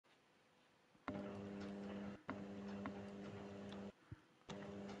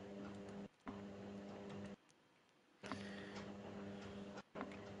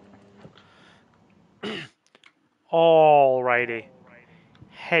Alrighty.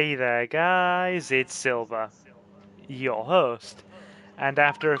 Hey there, guys, it's Silver, your host. And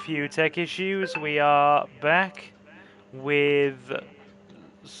after a few tech issues, we are back with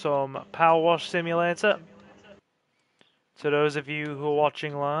some Power Wash Simulator. To those of you who are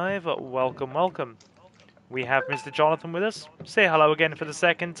watching live, welcome, welcome. We have Mr. Jonathan with us. Say hello again for the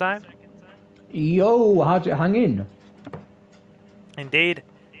second time. Yo, how'd it hang in? Indeed,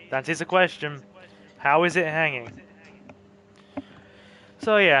 that is a question. How is it hanging?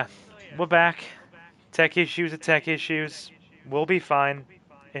 So yeah, we're back. Tech issues are tech issues. We'll be fine.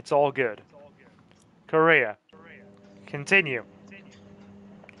 It's all good. Korea. Continue.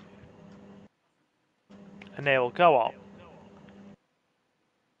 Enable co-op.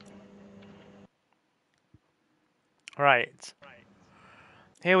 Right.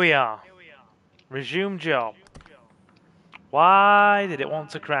 Here we are. Resume job. Why did it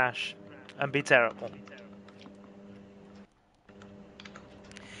want to crash and be terrible?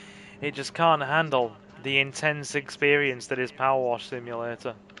 It just can't handle the intense experience that is Power Wash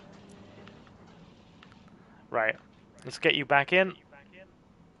Simulator. Right. Let's get you back in.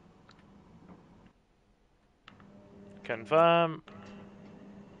 Confirm.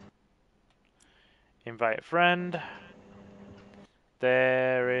 Invite friend.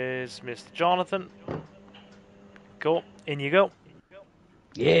 There is Mr. Jonathan. Cool. In you go.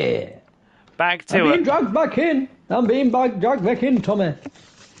 Yeah. Back I'm to being it. dragged back in. I'm being dragged back in, Tommy.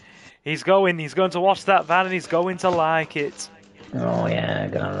 He's going to watch that van and he's going to like it. Oh yeah,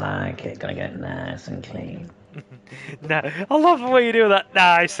 gonna like it. Gonna get nice and clean. Nah, I love the way you do that.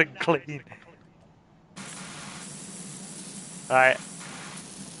 Nice and clean. Alright.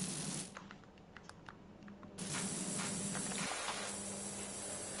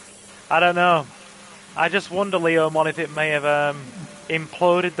 I don't know. I just wonder, Leomon, if it may have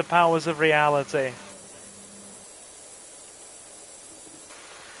imploded the powers of reality.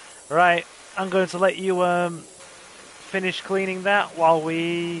 Right. I'm going to let you finish cleaning that while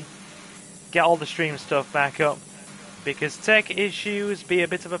we get all the stream stuff back up. Because tech issues be a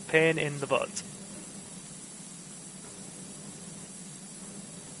bit of a pain in the butt.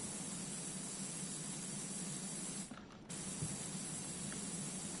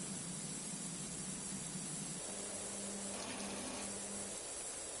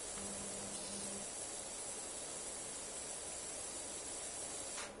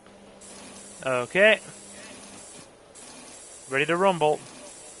 Okay. Ready to rumble.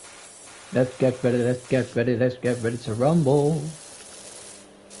 Let's get ready. Let's get ready. Let's get ready to rumble.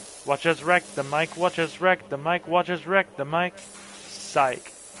 Watch us wreck the mic. Watch us wreck the mic. Watch us wreck the mic.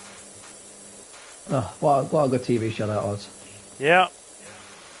 Psych. Oh, what a good TV show that was. Yep.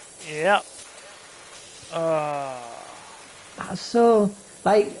 Yep. That's so,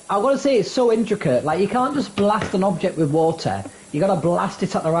 like, I gotta say, it's so intricate. Like, you can't just blast an object with water. You gotta blast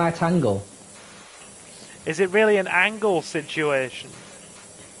it at the right angle. Is it really an angle situation?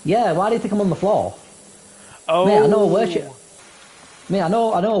 Yeah, why do you think I'm on the floor? Oh. Mate, I know worship. Mate, I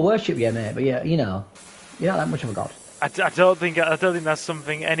know worship you, mate, but yeah, you're not that much of a god. I don't think that's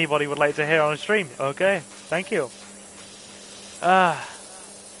something anybody would like to hear on a stream. Okay, thank you.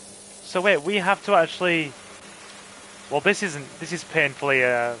 So wait, we have to actually. Well, this is painfully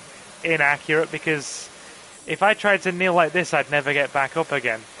inaccurate because if I tried to kneel like this, I'd never get back up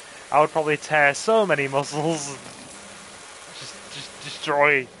again. I would probably tear so many muscles, just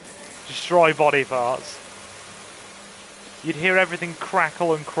destroy body parts. You'd hear everything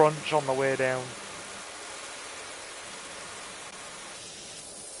crackle and crunch on the way down.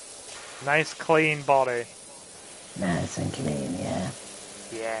 Nice clean body. Nice and clean, yeah.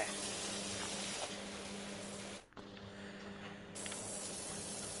 Yeah.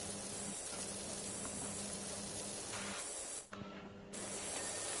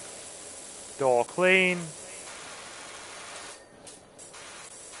 Door clean.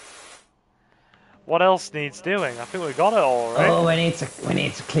 What else needs doing? I think we got it all, right? Oh, we need to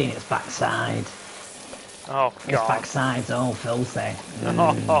clean its backside. Oh Its god. backside's all filthy.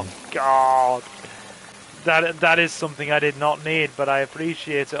 Oh god. That is something I did not need, but I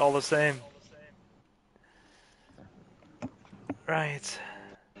appreciate it all the same. Right.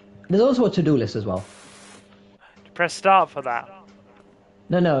 There's also a to-do list as well. Press start for that.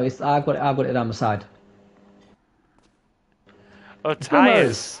 No, I've got it on the side. Oh, It's been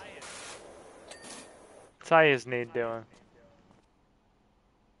tires. Tires need doing.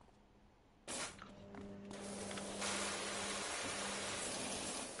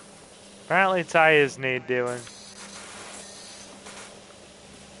 Apparently tires need doing.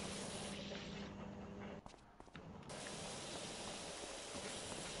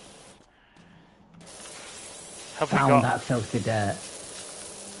 Have we Found got that filthy dirt.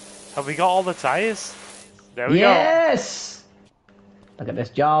 have we got all the tires? There we go. Yes! Look at this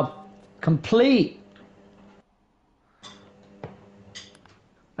job. Complete.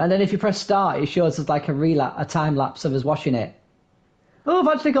 And then if you press start, it shows us like a time lapse of us washing it. Oh,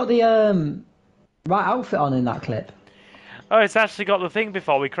 I've actually got the right outfit on in that clip. Oh, it's actually got the thing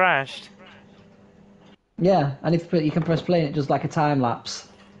before we crashed. Yeah, and if you can press play, and it does like a time lapse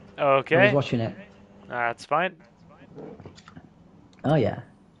of us Okay, watching it. that's fine. Oh yeah.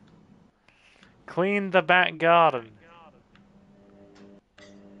 Clean the back garden.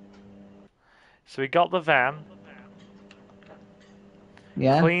 So we got the van.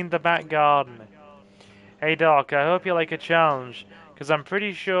 Yeah. Clean the back garden. Hey Doc, I hope you like a challenge, because I'm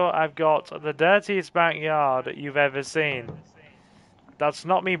pretty sure I've got the dirtiest backyard you've ever seen. That's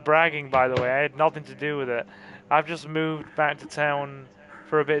not me bragging, by the way, I had nothing to do with it. I've just moved back to town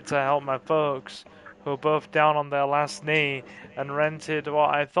for a bit to help my folks, who are both down on their last knee, and rented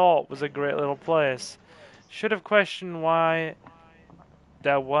what I thought was a great little place. Should have questioned why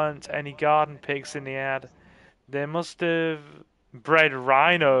there weren't any garden pigs in the ad. They must have bred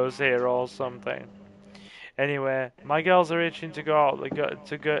rhinos here or something. Anyway, my girls are itching to go out,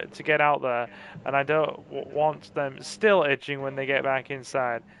 to get out there, and I don't want them still itching when they get back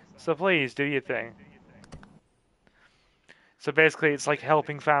inside. So please do your thing. So basically, it's like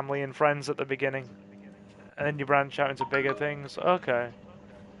helping family and friends at the beginning, and then you branch out into bigger things. Okay.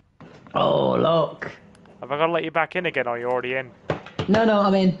 Oh look. Have I got to let you back in again, or you're already in? No, I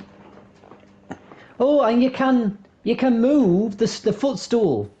mean. Oh, and you can move the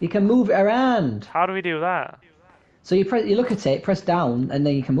footstool. You can move it around. How do we do that? So you look at it, press down, and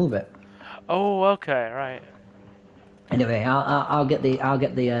then you can move it. Oh, okay, right. Anyway, I'll get the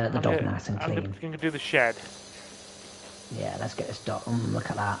dog nice and clean. I'm gonna do the shed. Yeah, let's get this dog. Look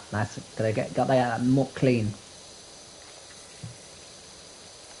at that, nice. Got that muck clean.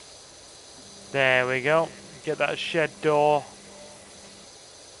 There we go. Get that shed door.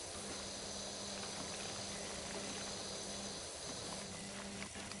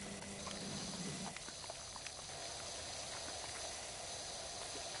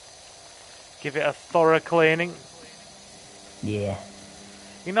 Give it a thorough cleaning. Yeah.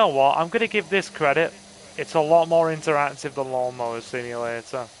 You know what? I'm gonna give this credit. It's a lot more interactive than Lawnmower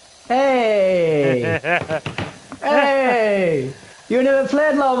Simulator. Hey! Hey! You never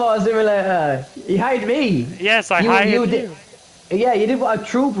played Lawnmower Simulator. You hired me. Yes, I hired you. Yeah, you did what a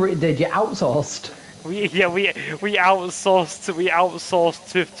trooper did. You outsourced. We outsourced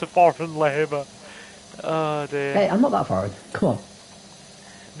to foreign labour. Oh dear. Hey, I'm not that foreign. Come on.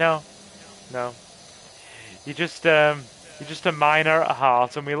 No. You're just a miner at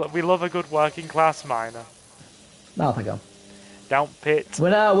heart, and we love a good working class miner. Now I go. Down pit.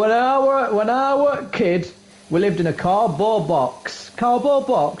 When I were a kid, we lived in a cardboard box. Cardboard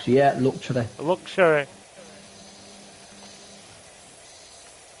box? Yeah, luxury. Luxury.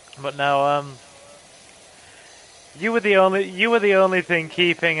 But no, you were the only thing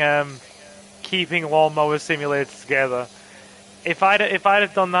keeping Lawnmower Simulator together. If I'd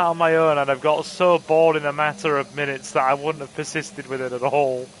have done that on my own, I'd have got so bored in a matter of minutes that I wouldn't have persisted with it at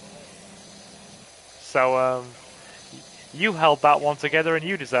all. So, you held that one together, and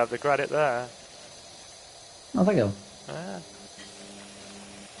you deserve the credit there. Oh, thank you. Ah.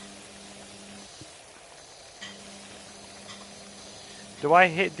 Do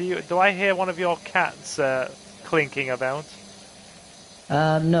I hear one of your cats clinking about?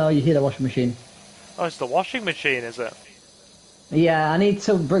 No, you hear the washing machine. Oh, it's the washing machine, is it? Yeah, I need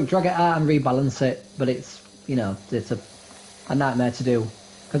to drag it out and rebalance it, but it's it's a nightmare to do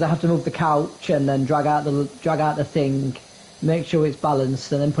because I have to move the couch and then drag out the thing, make sure it's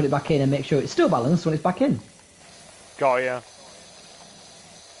balanced, and then put it back in and make sure it's still balanced when it's back in. Got ya.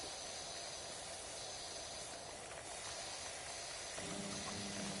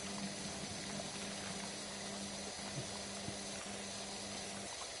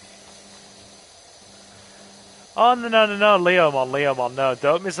 Oh, no, Leomon, no,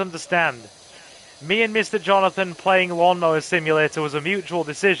 don't misunderstand. Me and Mr. Jonathan playing Lawnmower Simulator was a mutual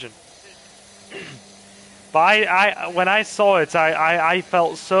decision. But when I saw it, I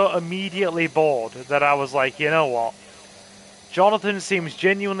felt so immediately bored that I was like, you know what? Jonathan seems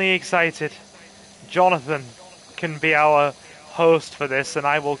genuinely excited. Jonathan can be our host for this, and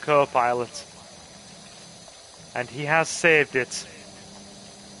I will co-pilot. And he has saved it.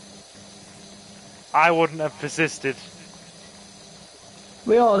 I wouldn't have persisted.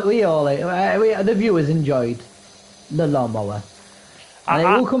 The viewers enjoyed the lawnmower, and it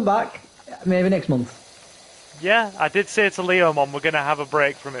will come back maybe next month. Yeah, I did say to Leomon we're going to have a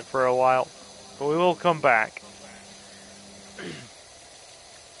break from it for a while, but we will come back.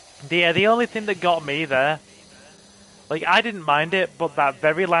 Yeah, the only thing that got me there, like, I didn't mind it, but that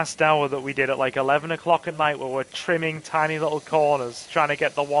very last hour that we did at like 11 o'clock at night where we're trimming tiny little corners, trying to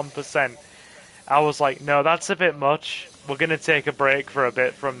get the 1%, I was like, no, that's a bit much. We're going to take a break for a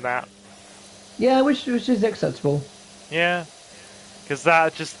bit from that. Yeah, which is acceptable. Yeah. Because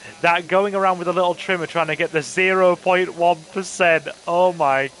that going around with a little trimmer trying to get the 0.1%, oh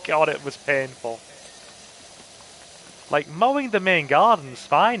my god, it was painful. Like, mowing the main garden's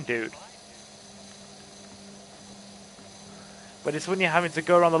fine, dude. But it's when you're having to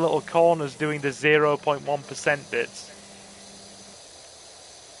go around the little corners doing the 0.1% bits.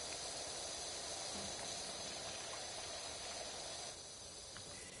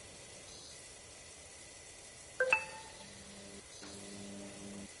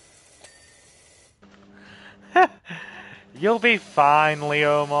 You'll be fine,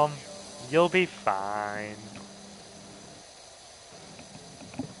 Leomon. You'll be fine.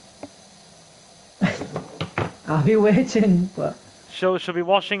 I'll be waiting, but She'll be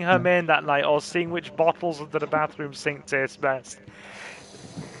washing her mane that night or seeing which bottles under the bathroom sink taste best.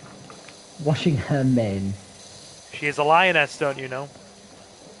 washing her mane. She is a lioness, don't you know?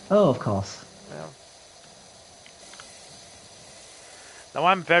 Oh, of course. Yeah. Now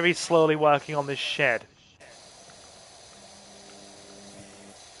I'm very slowly working on this shed.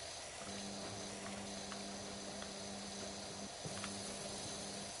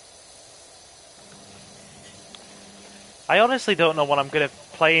 I honestly don't know what I'm going to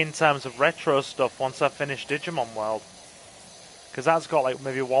play in terms of retro stuff once I finish Digimon World. Because that's got like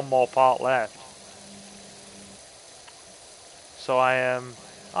maybe one more part left. So I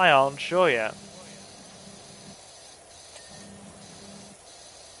aren't sure yet.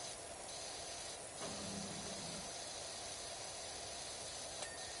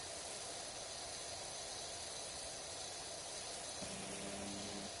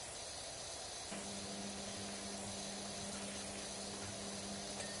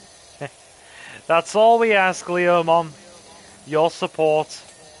 That's all we ask, Leomon. Your support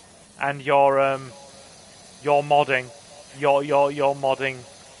and your modding. Your modding.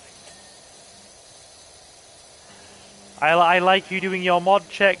 I like you doing your mod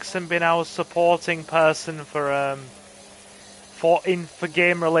checks and being our supporting person for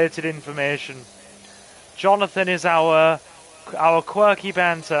game related information. Jonathan is our quirky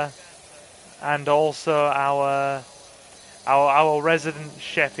banter and also our resident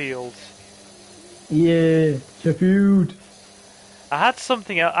Sheffield. Yeah, Sheffield. I had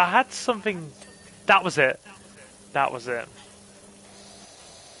something. That was it.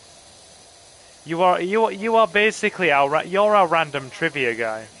 You are basically you're our random trivia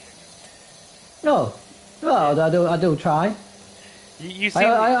guy. No, well, I do try. You see,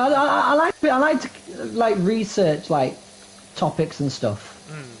 I like to like research like topics and stuff.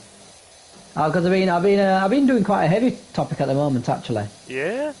 Because I've been doing quite a heavy topic at the moment actually.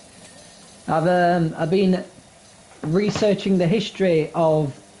 Yeah. I've been researching the history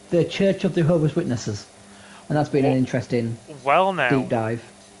of the Church of the Jehovah's Witnesses, and that's been an interesting deep dive.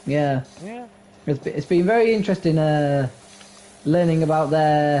 Yeah. Yeah. It's been very interesting learning about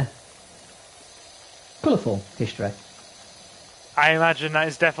their colourful history. I imagine that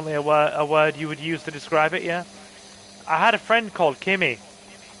is definitely a word you would use to describe it. Yeah. I had a friend called Kimmy,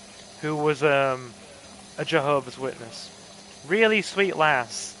 who was a Jehovah's Witness. Really sweet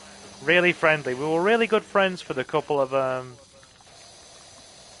lass. Really friendly. We were really good friends for the couple of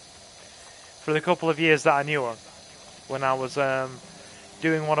years that I knew her. When I was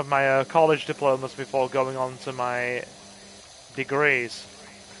doing one of my college diplomas before going on to my degrees,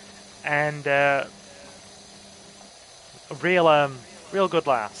 and real good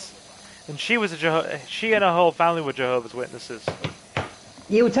lass. And she and her whole family were Jehovah's Witnesses.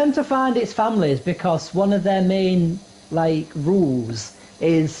 You tend to find it's families because one of their main rules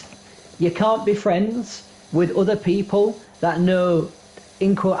is you can't be friends with other people that know,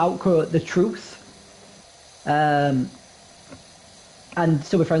 in quote unquote, the truth, and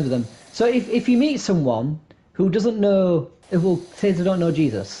still be friends with them. So if you meet someone who doesn't know, who says they don't know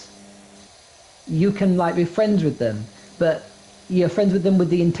Jesus, you can be friends with them, but you're friends with them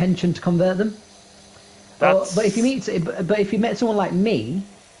with the intention to convert them. But if you met someone like me,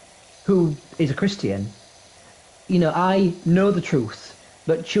 who is a Christian, I know the truth,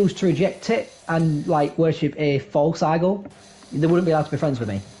 but choose to reject it and worship a false idol, they wouldn't be allowed to be friends with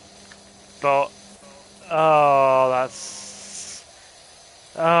me. But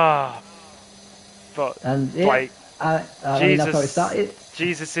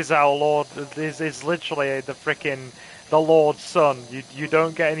Jesus is our Lord. Is literally the Lord's son. You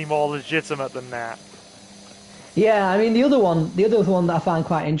don't get any more legitimate than that. Yeah, I mean the other one that I find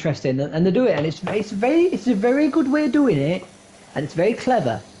quite interesting, and they do it, and it's a very good way of doing it, and it's very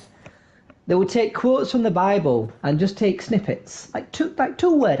clever. They will take quotes from the Bible and just take snippets, like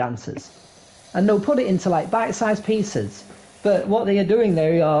two word answers, and they'll put it into like bite-sized pieces. But what they are doing,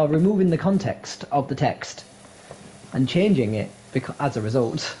 they are removing the context of the text and changing it as a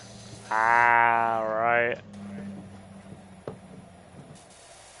result. Ah, right.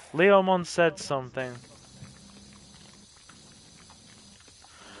 Leomon said something.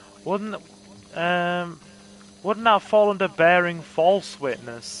 Wouldn't um wouldn't that fall under bearing false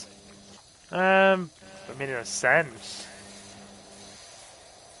witness? I mean, in a sense.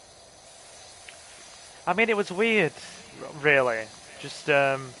 I mean, it was weird, really. Just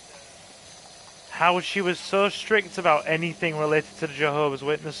how she was so strict about anything related to the Jehovah's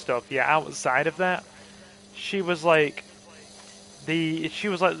Witness stuff. Yeah, outside of that, she was like the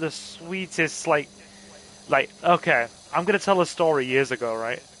sweetest, like okay, I'm gonna tell a story years ago,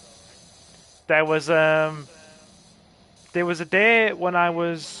 right? There was um there was a day when I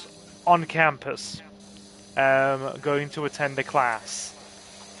was on campus, going to attend a class,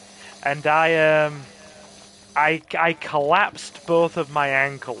 and I collapsed both of my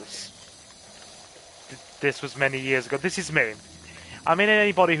ankles. This was many years ago. This is me. I mean,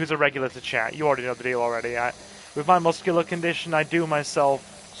 anybody who's a regular to chat, you already know the deal already. With my muscular condition, I do myself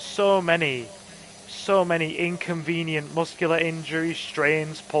so many inconvenient muscular injuries,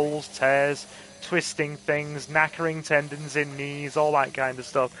 strains, pulls, tears, twisting things, knackering tendons in knees, all that kind of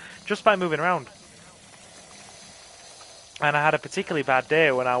stuff, just by moving around. And I had a particularly bad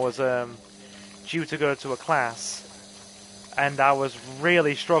day when I was due to go to a class, and I was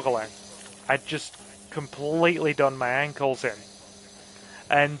really struggling. I'd just completely done my ankles in.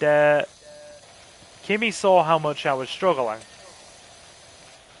 And Kimmy saw how much I was struggling.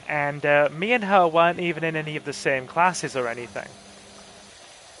 And me and her weren't even in any of the same classes or anything.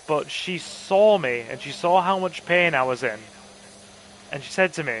 But she saw me, and she saw how much pain I was in. And she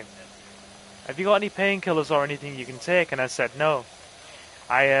said to me, "Have you got any painkillers or anything you can take?" And I said, "No.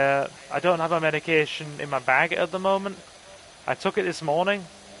 I don't have a medication in my bag at the moment. I took it this morning,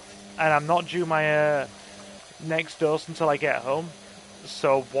 and I'm not due my next dose until I get home.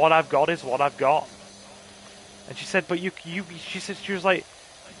 So what I've got is what I've got." And she said, "But she was like,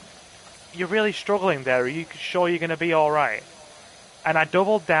 you're really struggling there. Are you sure you're going to be all right?" And I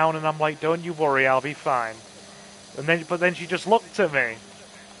doubled down, and I'm like, "Don't you worry, I'll be fine." But then she just looked at me,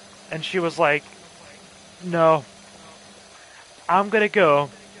 and she was like, "No, I'm gonna go,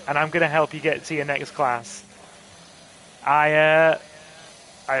 and I'm gonna help you get to your next class." I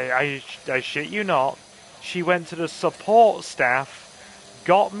shit you not. She went to the support staff,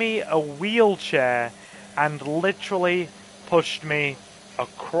 got me a wheelchair, and literally pushed me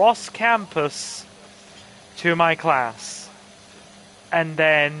across campus to my class. And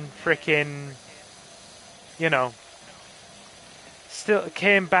then freaking, you know, still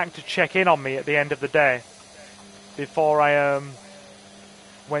came back to check in on me at the end of the day before I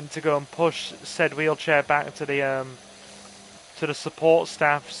went to go and push said wheelchair back to the support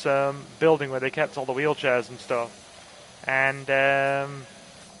staff's building where they kept all the wheelchairs and stuff, and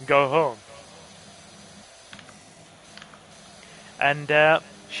go home. And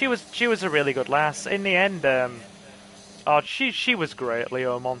she was a really good lass. In the end, she was great,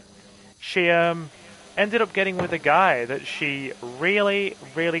 Leomon. She ended up getting with a guy that she really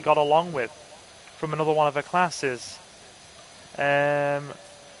got along with from another one of her classes.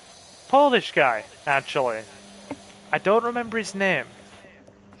 Polish guy, actually. I don't remember his name.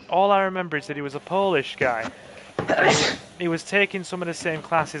 All I remember is that he was a Polish guy. He was taking some of the same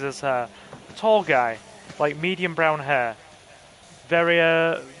classes as her. Tall guy, like medium brown hair.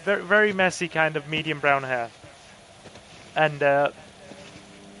 Very messy kind of medium brown hair. And yeah,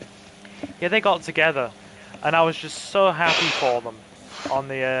 they got together, and I was just so happy for them on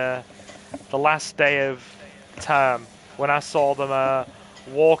the last day of term when I saw them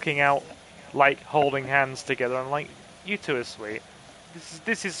walking out like holding hands together. I'm like, you two are sweet.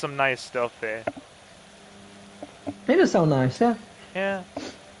 This is some nice stuff here. It does sound nice, yeah. Yeah.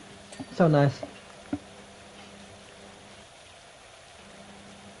 So nice.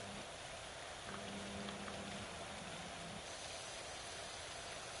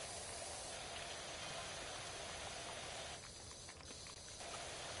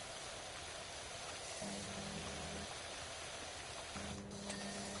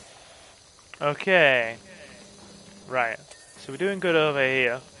 Okay. Right. So we're doing good over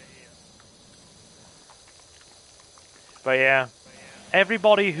here. But yeah,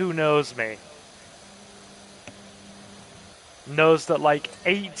 everybody who knows me knows that like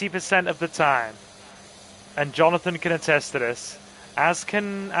 80% of the time, and Jonathan can attest to this, as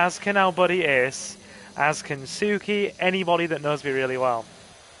can our buddy Ace, as can Suki, anybody that knows me really well.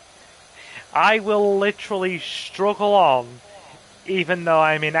 I will literally struggle on, even though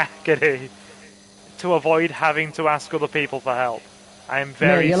I'm in agony, to avoid having to ask other people for help. I'm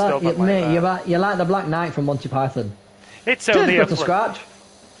very stubborn like that. You're like the Black Knight from Monty Python. It's Tis only a but a scratch.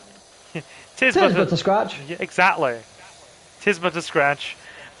 Tis Tis but a scratch. Yeah, exactly. Tis but a scratch.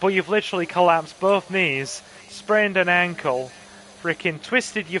 But you've literally collapsed both knees, sprained an ankle, freaking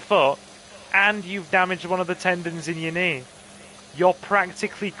twisted your foot, and you've damaged one of the tendons in your knee. You're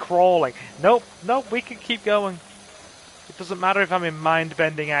practically crawling. Nope, we can keep going. It doesn't matter if I'm in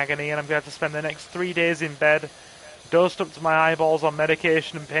mind-bending agony and I'm going to have to spend the next 3 days in bed, dosed up to my eyeballs on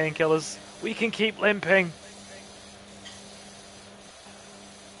medication and painkillers. We can keep limping.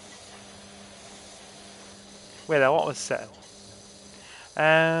 Wait there, what was said?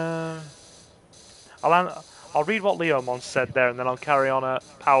 I'll read what Leomon said there and then I'll carry on at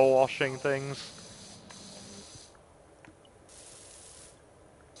power washing things.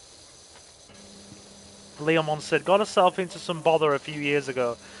 Leomon said, got herself into some bother a few years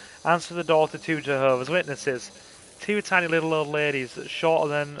ago. Answered the door to 2 Jehovah's Witnesses. 2 tiny little old ladies, shorter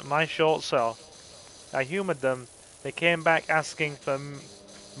than my short self. I humoured them. They came back asking for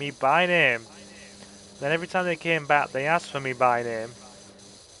me by name. Then every time they came back, they asked for me by name.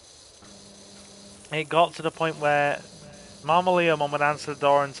 It got to the point where Mama Leomon would answer the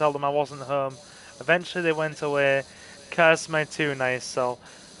door and tell them I wasn't home. Eventually they went away, cursed my too nice self.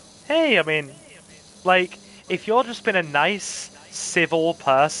 Hey, I mean, like, if you're just been a nice, civil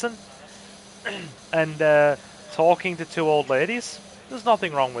person and talking to 2 old ladies, there's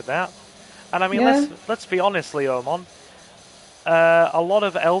nothing wrong with that. And I mean, Yeah. let's be honest, Leomon. A lot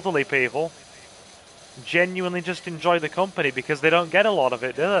of elderly people genuinely just enjoy the company because they don't get a lot of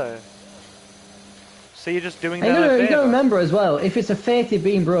it, do they? So you're just doing them a favour. You gotta remember as well, if it's a faith you're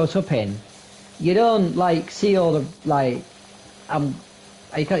being brought up in, you don't like see all the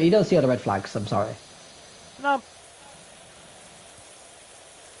you don't see all the red flags. I'm sorry. No.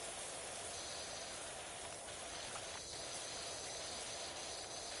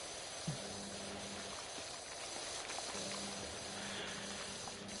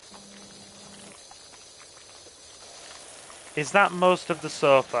 Is that most of the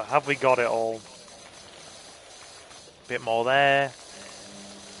sofa? Have we got it all? Bit more there.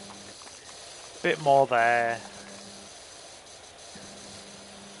 Bit more there.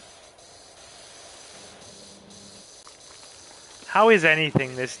 How is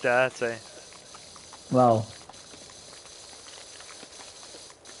anything this dirty? Well,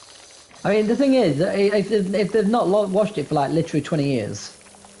 I mean, the thing is, if they've not washed it for like literally 20 years.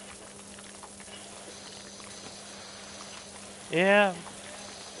 Yeah.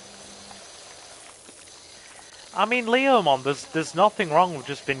 I mean, Leomon, there's nothing wrong with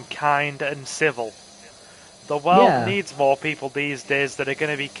just being kind and civil. The world needs more people these days that are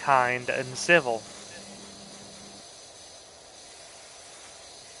going to be kind and civil.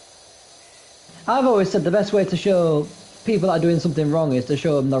 I've always said the best way to show people that are doing something wrong is to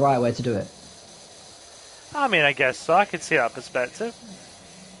show them the right way to do it. I mean, I guess so. I could see that perspective.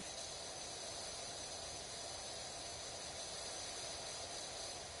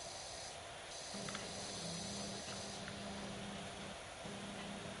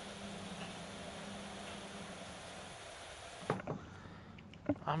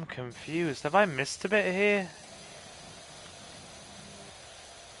 I'm confused. Have I missed a bit here?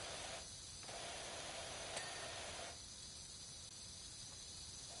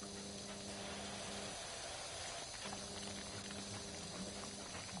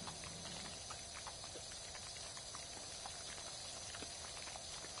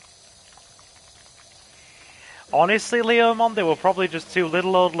 Honestly, Leomon, they were probably just 2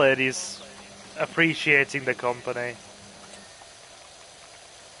 little old ladies appreciating the company.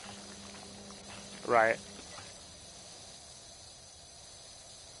 Right.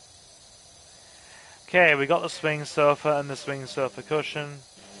 Okay, we got the swing sofa and the swing sofa cushion.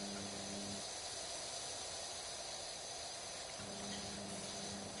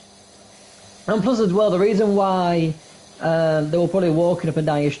 And plus as well, the reason why they were probably walking up and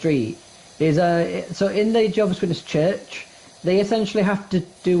down your street is, so in the Jehovah's Witness church, they essentially have to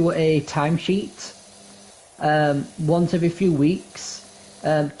do a timesheet once every few weeks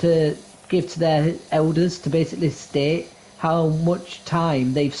to give to their elders to basically state how much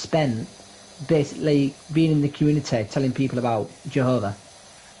time they've spent basically being in the community telling people about Jehovah.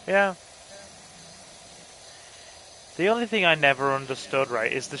 Yeah. The only thing I never understood,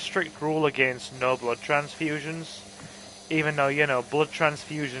 right, is the strict rule against no blood transfusions. Even though, you know, blood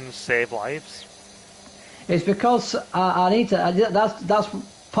transfusions save lives. It's because I need to. That's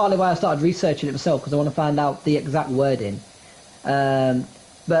partly why I started researching it myself because I want to find out the exact wording. Um,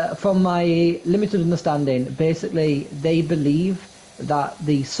 but from my limited understanding, basically they believe that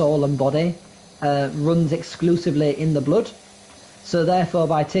the soul and body runs exclusively in the blood. So therefore,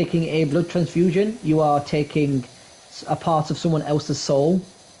 by taking a blood transfusion, you are taking a part of someone else's soul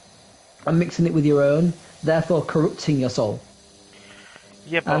and mixing it with your own, therefore corrupting your soul.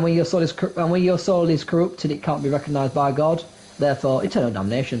 Yeah, And but when your soul is corrupted, it can't be recognised by God. Therefore, eternal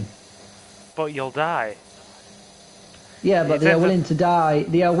damnation. you'll die. Yeah, but It they are ends up, willing to die.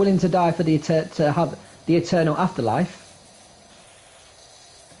 They are willing to die for to have the eternal afterlife.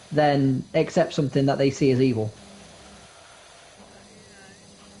 Then accept something that they see as evil.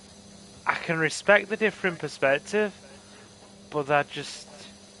 I can respect the different perspective, but that just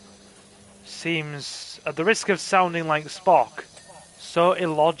seems, at the risk of sounding like Spock, so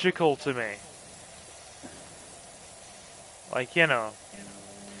illogical to me. Like,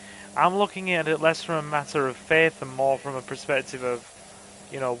 I'm looking at it less from a matter of faith and more from a perspective of,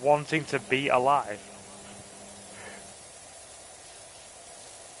 wanting to be alive.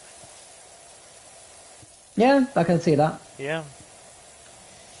 Yeah, I can see that. Yeah.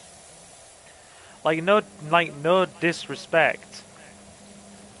 No disrespect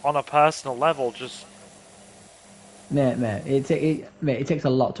on a personal level, just, Mate, it takes a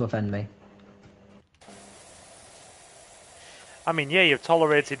lot to offend me. I mean, yeah, you've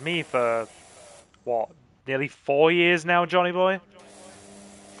tolerated me for, what, nearly 4 years now, Johnny boy?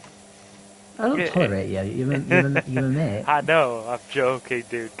 I don't Yeah. tolerate you. You're a mate. I know, I'm joking,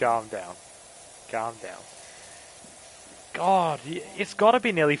 dude, calm down. Calm down. God, it's gotta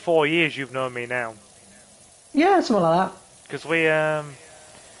be nearly 4 years you've known me now. Yeah, something like that. Because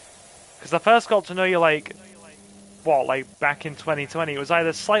because I first got to know you, like, what, like, back in 2020? It was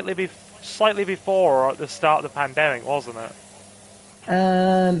either slightly before or at the start of the pandemic, wasn't it?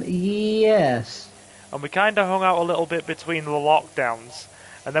 Yes. And we kind of hung out a little bit between the lockdowns,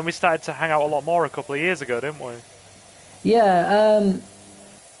 and then we started to hang out a lot more a couple of years ago, didn't we? Yeah,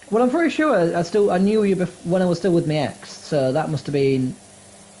 well, I'm pretty sure I knew you when I was still with my ex, so that must have been,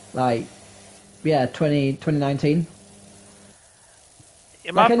 like, yeah, 2019.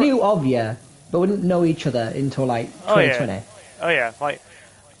 In my Like, I br- knew of you, but we didn't know each other until, like, oh 2020. yeah, oh yeah. Like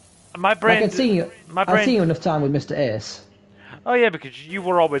my Like, brain, my I'd seen brain. you enough time with Mr. Ace. Oh yeah, because you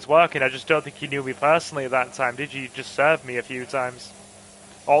were always working. I just don't think you knew me personally at that time, did you? You just served me a few times.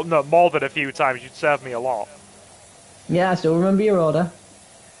 Oh no, more than a few times. You'd served me a lot. Yeah, I still remember your order.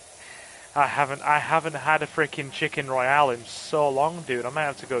 I haven't had a freaking chicken royale in so long, dude. I might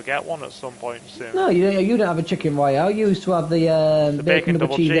have to go get one at some point soon. No, you don't have a chicken royale. You used to have the The bacon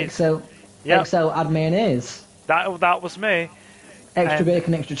double cheese XL, Yep, XL add mayonnaise. that was me. Extra And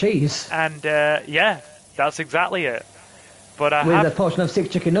bacon, extra cheese. yeah, that's exactly it. But I With a have. portion of 6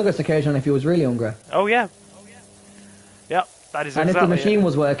 chicken nuggets occasionally if you was really hungry. Oh yeah. Yep, that is And if the exactly machine it.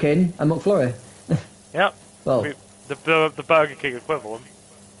 was working, a McFlurry. Yep. Well, The Burger King equivalent.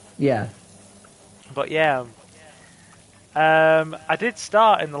 yeah. But yeah. I did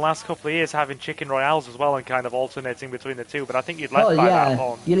start in the last couple of years having chicken royales as well and kind of alternating between the two, but I think you'd left Oh, by that yeah.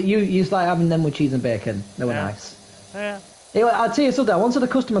 point. You used to like having them with cheese and bacon. They were Yeah. nice. Yeah. Anyway, I'll tell you something. Once had a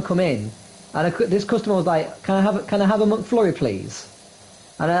customer come in, and this customer was like, can I have a McFlurry, please?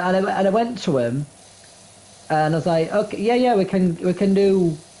 And I went to him, and I was like, okay, yeah, we can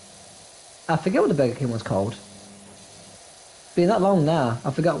do. I forget what the Burger King was called. Been that long now.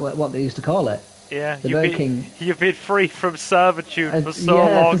 I forgot what they used to call it. Yeah, The Burger King. you've been free from servitude for so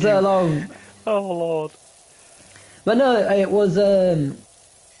yeah, long. for so long. Oh lord. But no, it was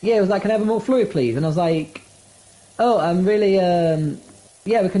yeah, it was like, can I have a McFlurry, please? And I was like, oh, I'm really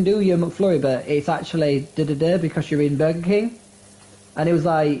yeah, we can do your McFlurry, but it's actually da because you're in Burger King. And it was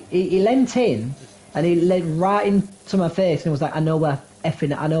like he leant in and he leant right into my face and was like, I know where the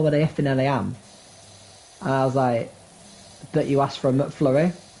effing hell I am. And I was like, but you asked for a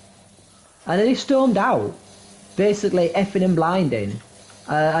McFlurry. And then he stormed out, basically effing and blinding.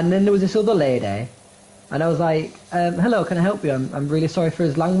 And then there was this other lady, and I was like, hello, can I help you? I'm really sorry for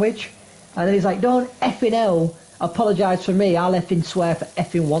his language. And then he's like, don't effing hell apologise for me, I'll effing swear if I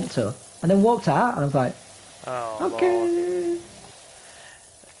effing want to. And then walked out, and I was like, Oh okay.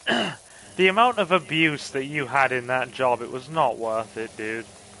 lord. The amount of abuse that you had in that job, it was not worth it, dude.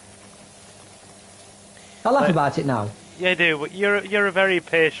 I laugh Like- about it now. Yeah, dude, but you're a very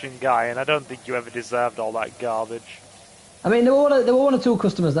patient guy, and I don't think you ever deserved all that garbage. I mean, there were one or two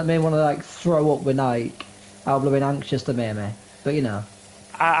customers that made me want to like throw up when like I was being anxious to me, but you know, in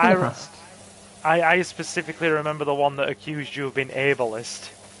the I, past. I specifically remember the one that accused you of being ableist.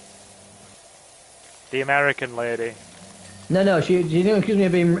 The American lady. No, she didn't accuse me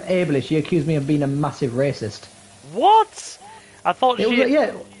of being ableist. She accused me of being a massive racist. What? I thought It was she.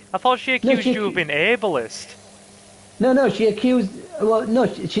 yeah. I thought she No, accused you of being ableist. No, she accused. Well, no,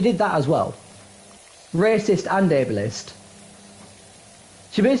 she did that as well. Racist and ableist.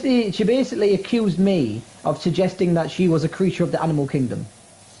 She basically accused me of suggesting that she was a creature of the animal kingdom,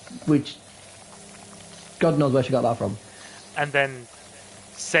 which God knows where she got that from. And then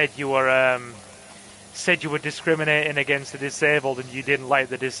said you were discriminating against the disabled and you didn't like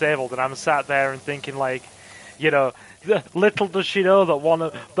the disabled. And I'm sat there and thinking, like, you know, little does she know that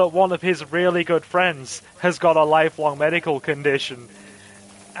one of his really good friends has got a lifelong medical condition.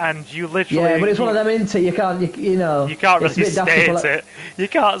 And you literally... Yeah, but it's one of them, isn't it? You can't really state it. You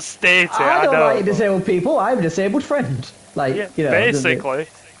can't state it. I don't like disabled people. I'm a disabled friend. Like, yeah, you know,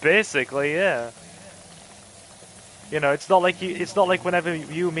 basically, yeah. You know, it's not like whenever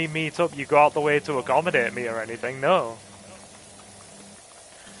you and me meet up, you go out the way to accommodate me or anything. No.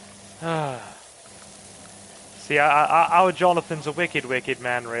 See, our Jonathan's a wicked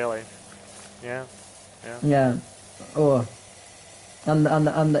man, really. Yeah. Yeah. Oh. And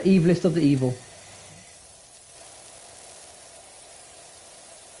the evilest of the evil.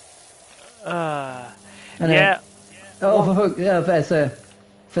 Yeah.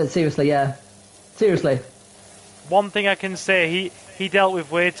 Seriously, yeah. Seriously. One thing I can say, he dealt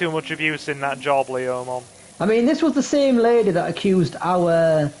with way too much abuse in that job, Leo, Mom. I mean, this was the same lady that accused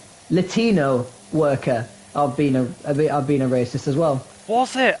our Latino worker of being a racist as well.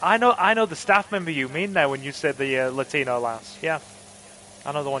 Was it? I know the staff member you mean there when you said the Latino lass. Yeah.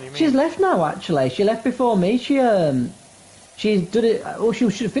 I know the one you mean. She's left now, actually. She left before me. She did it. Oh, she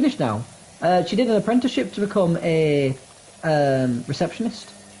should have finished now. She did an apprenticeship to become a receptionist.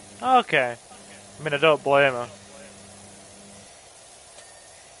 Okay. I mean, I don't blame her.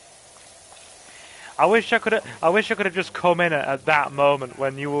 I wish I could have just come in at that moment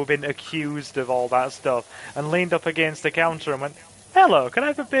when you were being accused of all that stuff and leaned up against the counter and went, "Hello, can I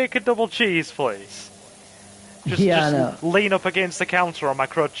have a bacon double cheese, please?" Just lean up against the counter on my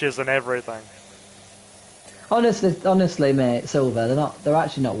crutches and everything. Honestly, mate, Silver, they're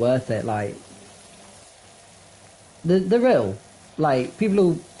actually not worth it. Like, they're ill. Like, people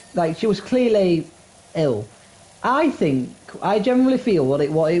who, like, she was clearly ill. I generally feel what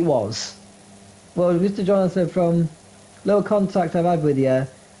it was. Well, Mr. Jonathan, from little contact I've had with you,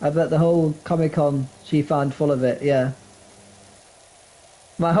 I bet the whole Comic-Con she found full of it. Yeah.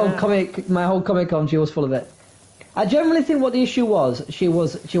 My whole Comic-Con, she was full of it. I generally think what the issue was, she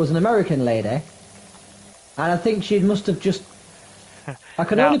was an American lady, and I think she must have just. I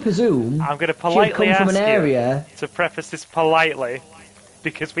can only presume. I'm going to politely come ask from an area. You to preface this politely,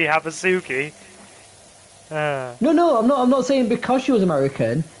 because we have a Suki. No, I'm not saying because she was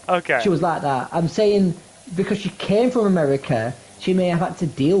American. Okay. She was like that. I'm saying because she came from America, she may have had to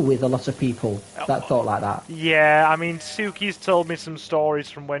deal with a lot of people that thought like that. Yeah, I mean, Suki's told me some stories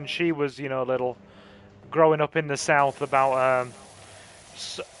from when she was, little. Growing up in the South about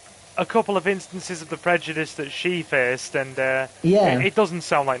a couple of instances of the prejudice that she faced, and it doesn't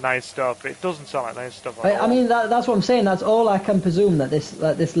sound like nice stuff. It doesn't sound like nice stuff at all. I mean, that's what I'm saying. That's all I can presume, that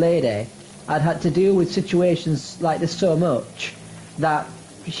this lady had to deal with situations like this so much that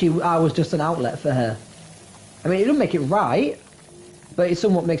I was just an outlet for her. I mean, it doesn't make it right, but it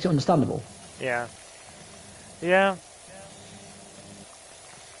somewhat makes it understandable. Yeah. Yeah.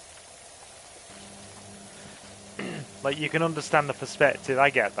 Like, you can understand the perspective, I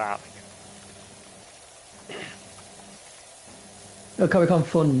get that. Oh, Comic-Con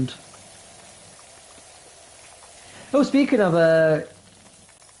Fund. Oh, speaking of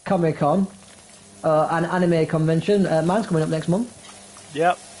Comic-Con, an anime convention, mine's coming up next month.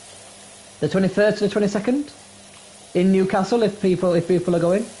 Yep. The 23rd to the 22nd in Newcastle, if people are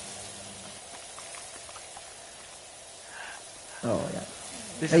going. Oh yeah.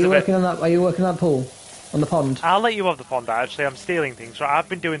 Are you working on that pool? On the pond? I'll let you have the pond, actually. I'm stealing things. Right? I've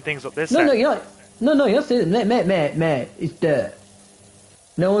been doing things up this end. No, you're not. No, you're not stealing. Mate. It's dirt.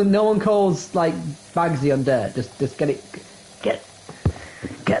 No one calls, like, Bagsy on dirt. Just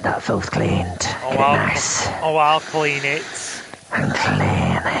get that filth cleaned. Oh, nice. I'll clean it. And clean,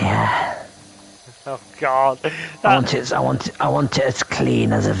 yeah. Oh God! I want it as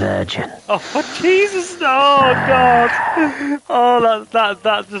clean as a virgin. Oh Jesus! No, oh God! Oh,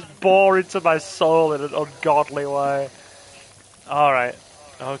 that just bore into my soul in an ungodly way. All right,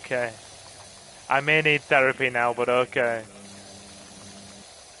 okay. I may need therapy now, but okay.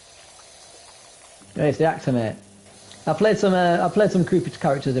 Yeah, it's the actor, mate. I played some creepy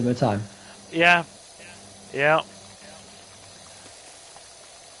characters in my time. Yeah.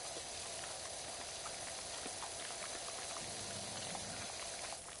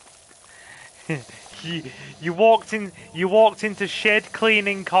 you, you walked into shed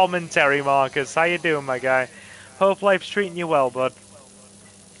cleaning commentary, Marcus. How you doing, my guy? Hope life's treating you well, bud.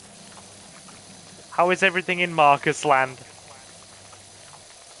 How is everything in Marcus land?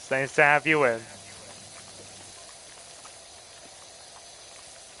 It's nice to have you in.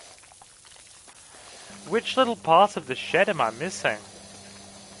 Which little part of the shed am I missing?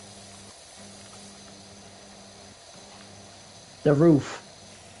 The roof.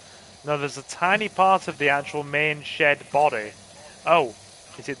 No, there's a tiny part of the actual main shed body. Oh,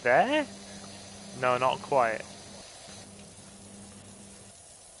 is it there? No, not quite.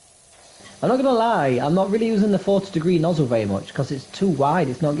 I'm not gonna lie, I'm not really using the 40-degree nozzle very much because it's too wide.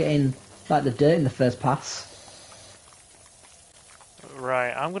 It's not getting like the dirt in the first pass.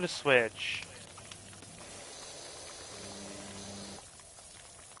 Right, I'm gonna switch.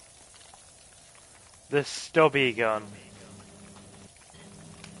 The stubby gun.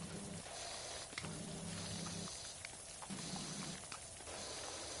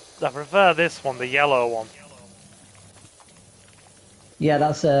 I prefer this one, the yellow one. Yeah,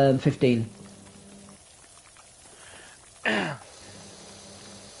 that's 15. There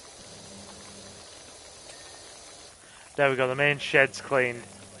we go, the main shed's cleaned.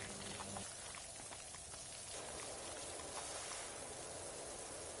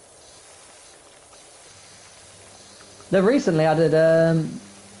 They've recently added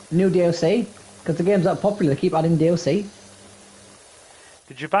new DLC because the game's that popular. They keep adding DLC.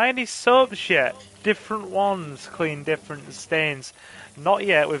 Did you buy any soaps yet? Different ones clean different stains. Not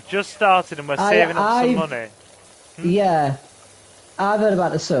yet, we've just started and we're saving up some money. Yeah, I've heard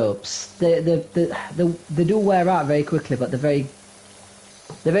about the soaps. They do wear out very quickly, but they're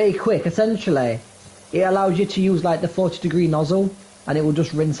very quick. Essentially, it allows you to use like the 40-degree nozzle, and it will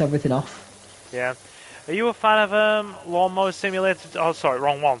just rinse everything off. Yeah. Are you a fan of Lawnmower Simulator? Oh, sorry,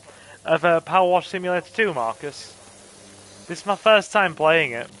 wrong one. Of Power Wash Simulator 2, Marcus? This is my first time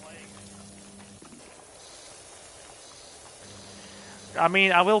playing it. I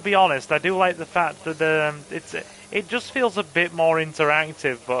mean, I will be honest. I do like the fact that it just feels a bit more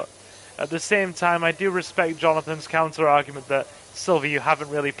interactive, but at the same time, I do respect Jonathan's counter argument that Sylvie, you haven't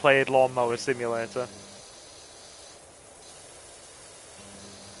really played Lawnmower Simulator.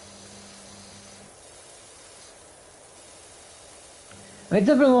 It's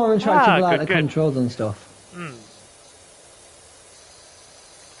a bit more interactive, like good, the controls and stuff. Hmm.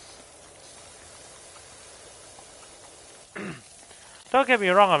 Don't get me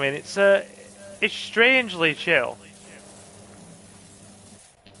wrong. I mean, it's strangely chill.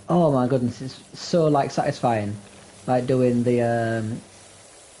 Oh my goodness, it's so like satisfying, like doing the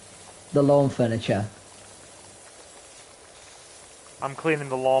lawn furniture. I'm cleaning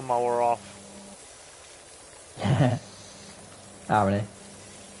the lawnmower off. Ah, really?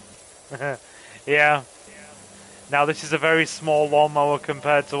 Yeah. Now this is a very small lawnmower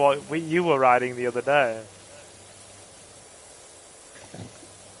compared to what you were riding the other day.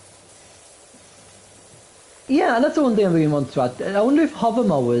 Yeah, and that's the one thing I really want to add. I wonder if hover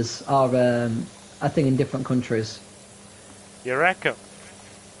mowers are a thing in different countries. You reckon?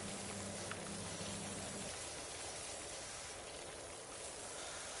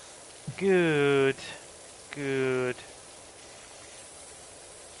 Good. Good.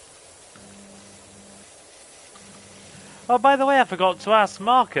 Oh, by the way, I forgot to ask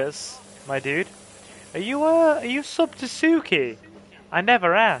Marcus, my dude. Are you sub to Suki? I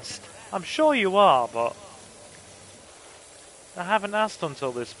never asked. I'm sure you are, but I haven't asked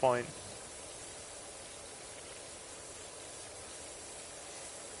until this point.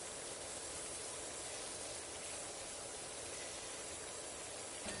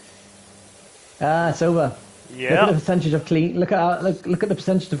 Ah, it's over. Yeah. Look at the percentage of clean. Look at the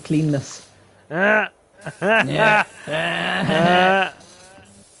percentage of cleanness.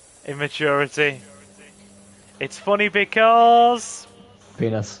 Immaturity. It's funny because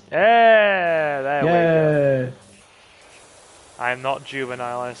Penis. yeah, there we go. Yeah. I'm not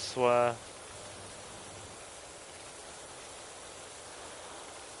juvenile, I swear.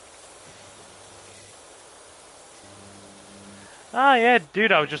 Ah, yeah,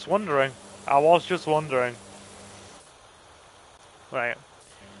 dude, I was just wondering. Right.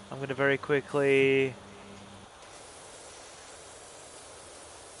 I'm gonna very quickly...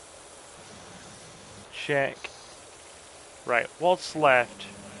 check. Right, what's left?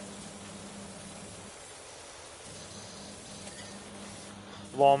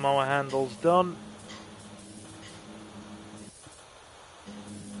 Lawnmower handle's done.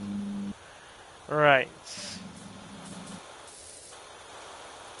 Right.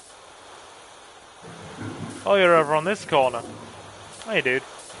 Oh, you're over on this corner. Hey, dude.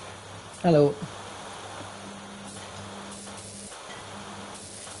 Hello.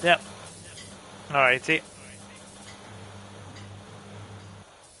 Yep. Alrighty.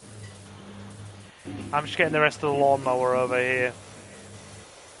 I'm just getting the rest of the lawnmower over here.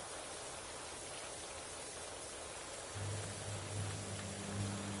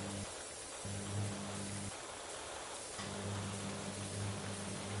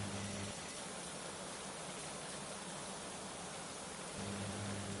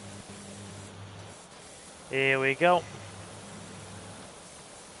 Here we go.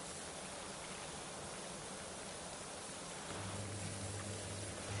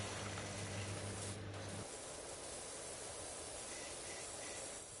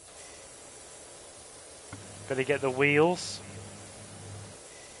 Gotta get the wheels.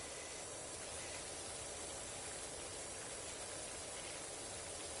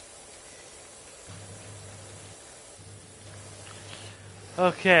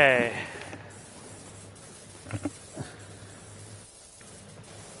 Okay.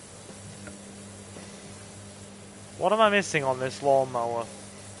 What am I missing on this lawnmower?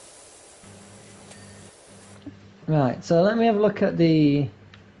 Right, so let me have a look at the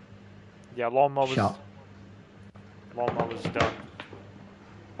Yeah, lawnmower's shop. done.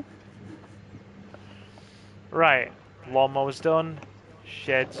 Right. Lawnmower's done.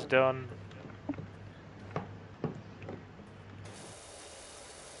 Shed's done.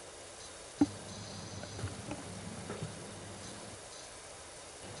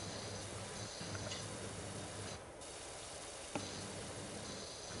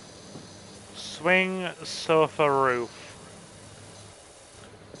 Swing sofa roof.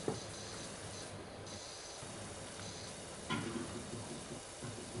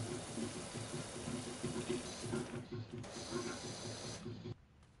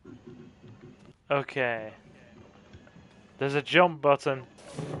 Okay. There's a jump button.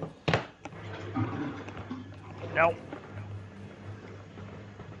 No.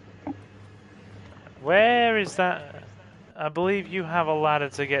 Where is that? I believe you have a ladder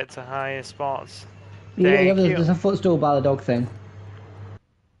to get to higher spots. Yeah, Thank there's you. a footstool by the dog thing.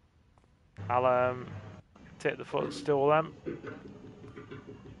 I'll take the footstool then.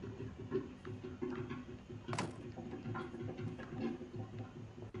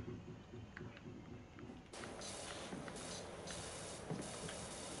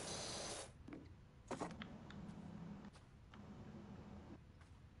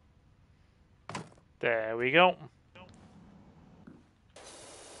 There we go.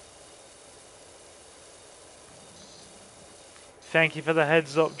 Thank you for the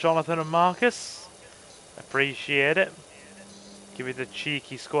heads up, Jonathan and Marcus. Appreciate it. Give me the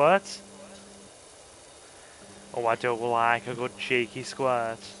cheeky squirt. Oh, I do like a good cheeky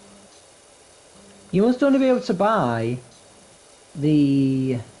squirt. You must only be able to buy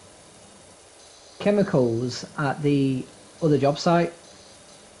the chemicals at the other job site.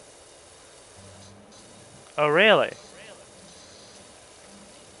 Oh, really?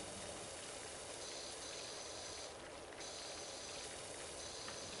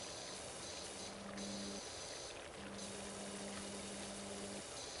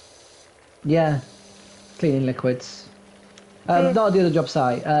 Yeah, cleaning liquids. Not the other job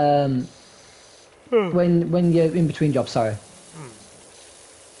site. When you're in between jobs, sorry.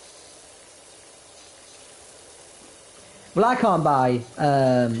 Well, I can't buy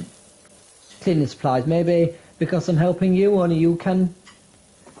cleaning supplies. Maybe because I'm helping you, only you can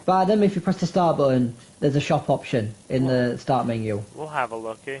buy them. If you press the start button, there's a shop option in the start menu. We'll have a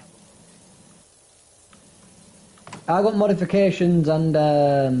looky. I got modifications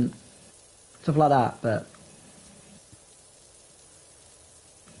and stuff like that, but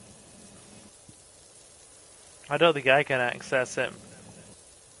I don't think I can access it.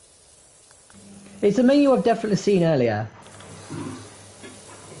 it's a menu I've definitely seen earlier.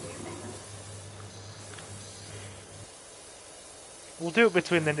 We'll do it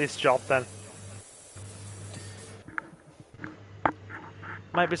between this job then.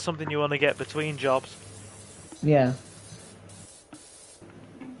 Might be something you want to get between jobs. Yeah.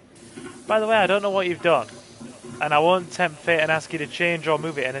 By the way, I don't know what you've done, and I won't tempt fate and ask you to change or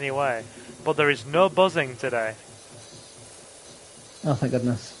move it in any way, but there is no buzzing today. Oh, thank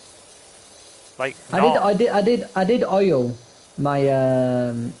goodness. Like, I did oil my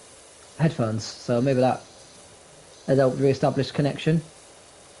headphones, so maybe that has helped re-establish connection.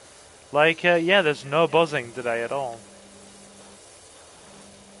 Like, yeah, there's no buzzing today at all.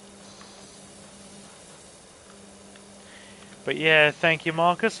 But yeah, thank you,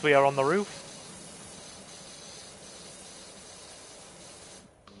 Marcus. We are on the roof.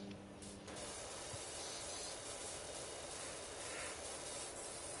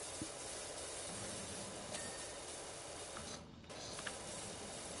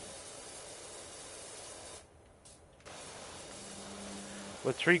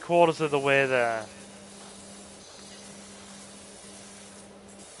 We're 3/4 of the way there.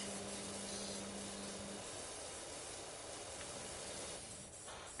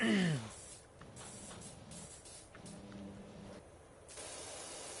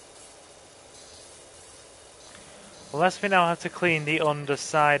 Unless we now have to clean the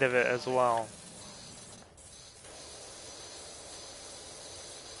underside of it as well.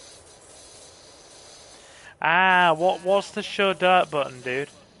 Ah, what's the show dirt button, dude?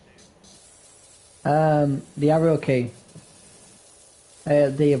 The arrow key.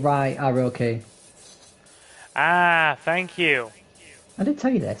 The right arrow key. Ah, thank you. I did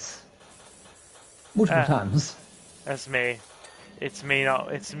tell you this multiple Ah, times. that's me. It's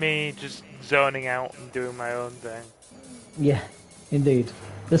me just zoning out and doing my own thing. Yeah, indeed.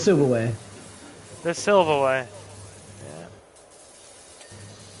 The silver way. The silver way. Yeah.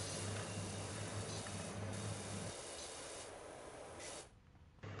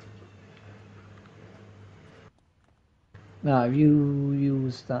 Now, have you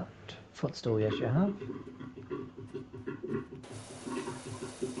used that footstool? Yes, you have.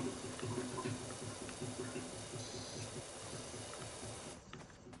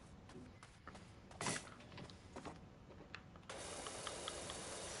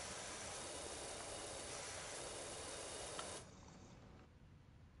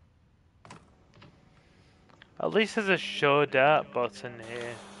 At least there's a show dirt button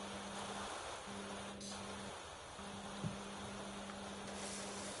here.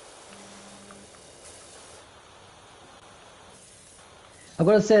 I've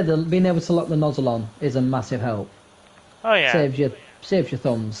got to say that being able to lock the nozzle on is a massive help. Oh yeah. Saves your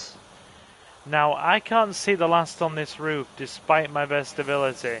thumbs. Now, I can't see the last on this roof despite my best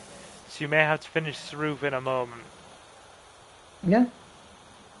ability, so you may have to finish this roof in a moment. Yeah.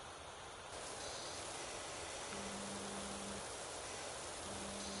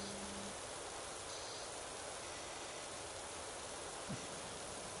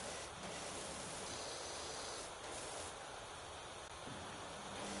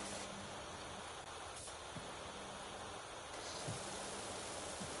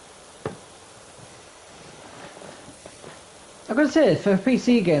 I've got to say, for a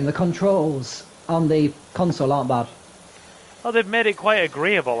PC game, the controls on the console aren't bad. Oh, they've made it quite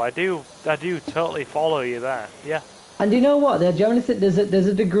agreeable. I do totally follow you there. Yeah. And you know what? They generally think there's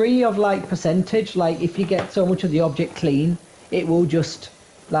a degree of like percentage. Like if you get so much of the object clean, it will just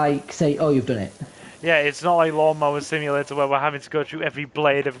like say, "Oh, you've done it." Yeah, it's not like Lawnmower Simulator where we're having to go through every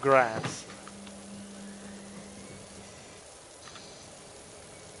blade of grass.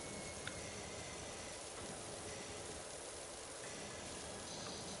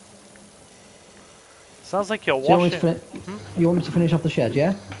 Sounds like you're So washing. you want me to finish off the shed,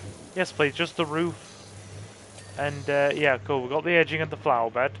 yeah? Yes, please, just the roof. And yeah, cool. We've got the edging of the flower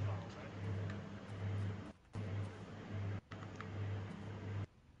bed.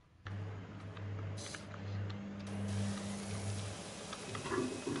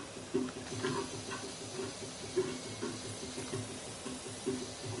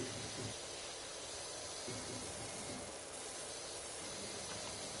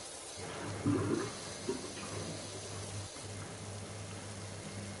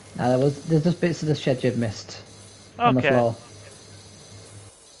 There's just bits of the shed you've missed on the Okay. floor.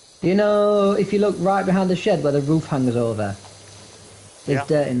 You know, if you look right behind the shed where the roof hangs over, there's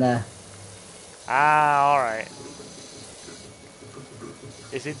dirt in there. Ah, alright.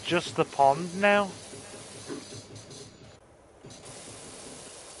 Is it just the pond now?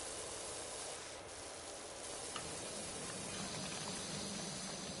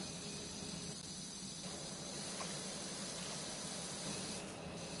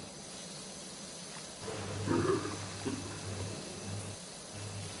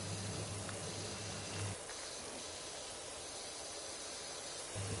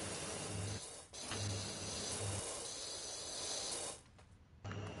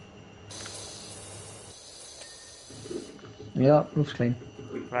 Yeah, roof's clean.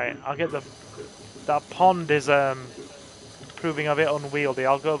 Right, I'll get the... That pond is proving a bit unwieldy.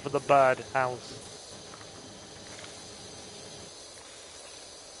 I'll go for the bird house.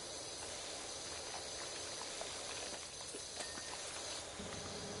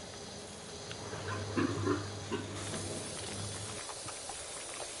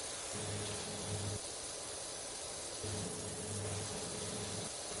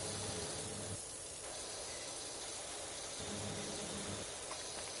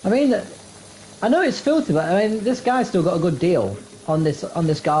 I mean, I know it's filthy, but I mean, this guy's still got a good deal on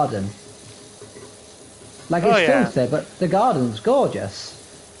this garden. Like it's filthy, but the garden's gorgeous.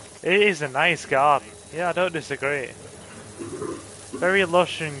 It is a nice garden. Yeah, I don't disagree. Very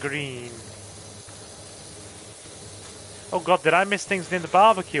lush and green. Oh god, did I miss things near the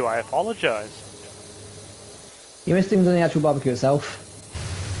barbecue? I apologise. You missed things on the actual barbecue itself.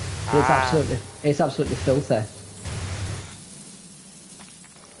 But Ah. it's absolutely filthy.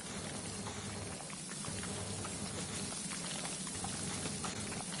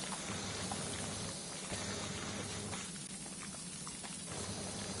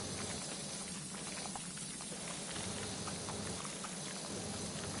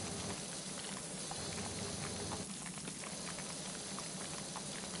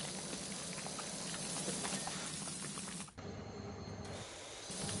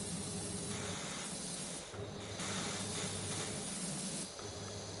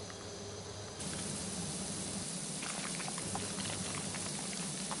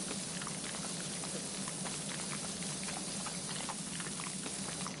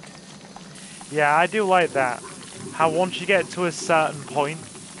 Yeah, I do like that. How once you get to a certain point,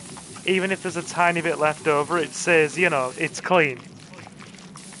 even if there's a tiny bit left over, it says, you know, it's clean.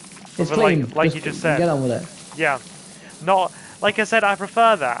 It's But clean. like you Just just said. get on with it. Yeah. Not like I said, I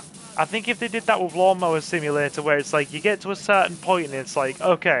prefer that. I think if they did that with Lawnmower Simulator where it's like you get to a certain point and it's like,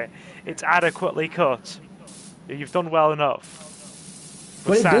 okay, it's adequately cut. You've done well enough.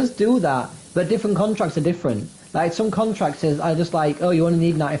 With Well, it sand. does do that, but different contracts are different. Like some contractors are just like, oh, you only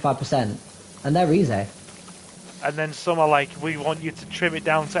need 95%, and they're easy. And then some are like, we want you to trim it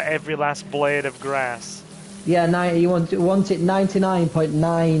down to every last blade of grass. Yeah, you want it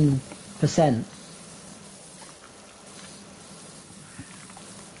 99.9%.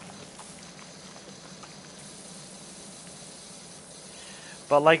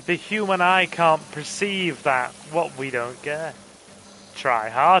 But like the human eye can't perceive that. What we don't get. Try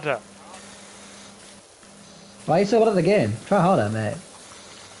harder. Why are you so bad at the game? Try harder, mate.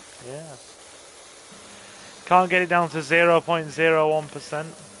 Yeah. Can't get it down to 0.01%.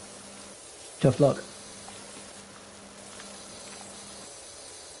 Tough luck.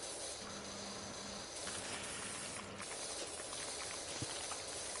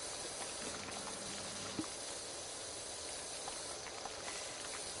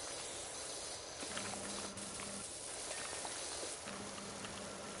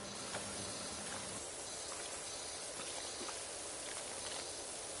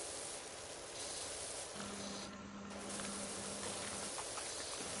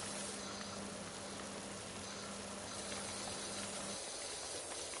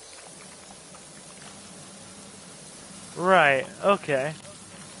 Right, okay.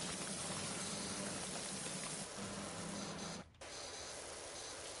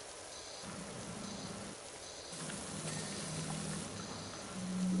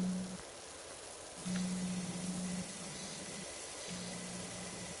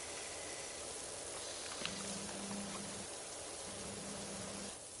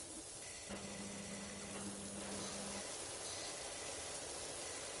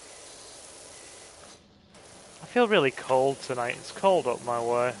 I feel really cold tonight. It's cold up my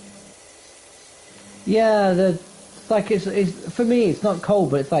way. Yeah, it's for me. It's not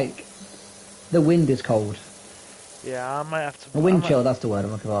cold, but it's like the wind is cold. Yeah, I might have A to. wind chill. That's the word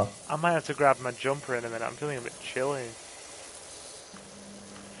I'm looking for. I might have to grab my jumper in a minute. I'm feeling a bit chilly.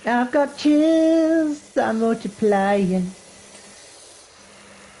 I've got chills. I'm multiplying.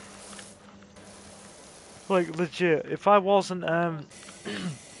 Like legit, if I wasn't,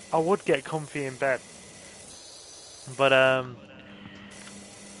 I would get comfy in bed. But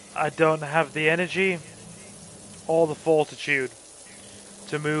I don't have the energy or the fortitude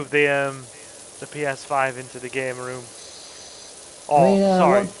to move the PS5 into the game room. I Oh, mean,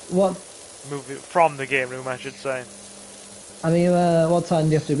 sorry, what? move it from the game room, I should say. I mean, what time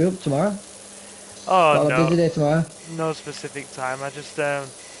do you have to be up tomorrow? Oh Got a busy no, day tomorrow. no specific time. I just I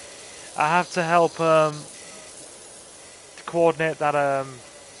have to help to coordinate that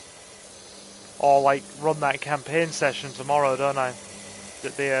or like run that campaign session tomorrow, don't I?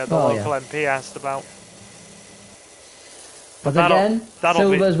 That the Oh yeah. local MP asked about. But Because again, that'll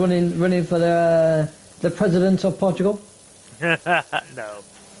be Silva's running for the president of Portugal. no.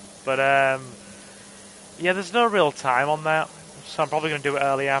 But yeah, there's no real time on that, so I'm probably going to do it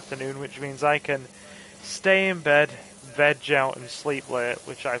early afternoon, which means I can stay in bed, veg out, and sleep late,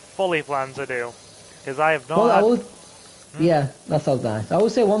 which I fully plan to do, because I have not Well, I had. will. Yeah, that sounds nice. I will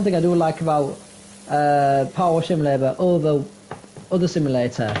say one thing I do like about Power Wash Simulator over other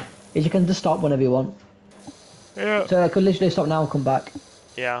simulator is you can just stop whenever you want. Yeah. So I could literally stop now and come back.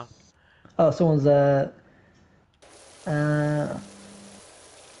 Yeah. Oh, someone's uh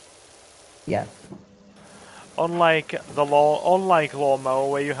yeah. Unlike lawnmower,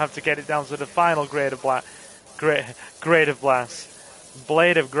 where you have to get it down to the final grade of blast,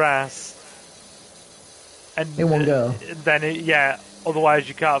 blade of grass, and In one go. then yeah. Otherwise,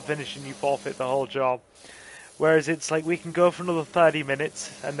 you can't finish and you forfeit the whole job. Whereas it's like we can go for another 30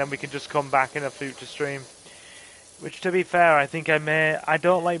 minutes and then we can just come back in a future stream. Which, to be fair, I think I may. I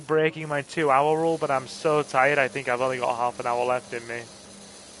don't like breaking my 2-hour rule, but I'm so tired. I think I've only got half an hour left in me.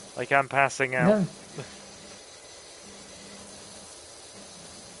 Like I'm passing out. Yeah.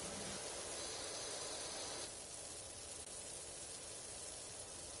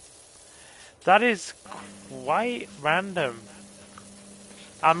 That is quite random.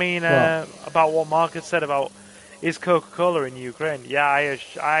 I mean, What? about what Marcus said about is Coca-Cola in Ukraine? Yeah,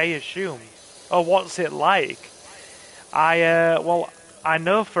 I assume. Oh, what's it like? Well, I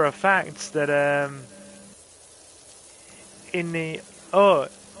know for a fact that in the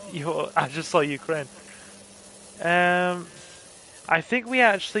I just saw Ukraine. I think we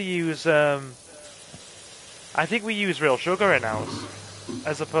actually use I think we use real sugar in ours,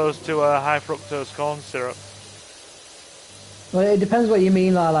 as opposed to high fructose corn syrup. Well, it depends what you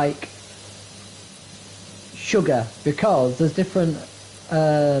mean by like sugar, because there's different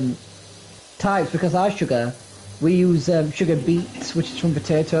types. Because our sugar, we use sugar beets, which is from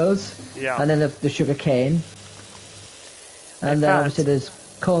potatoes, Yeah. and then the sugar cane, and In then fact- obviously there's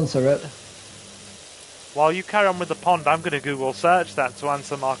corn syrup. While you carry on with the pond, I'm going to Google search that to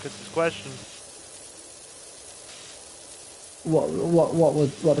answer Marcus's question. What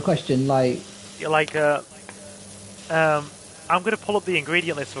was the question? Like, You're like, I'm going to pull up the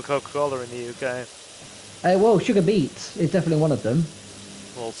ingredient list for Coca-Cola in the UK. well, sugar beets is definitely one of them.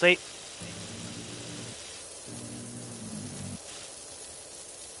 We'll see.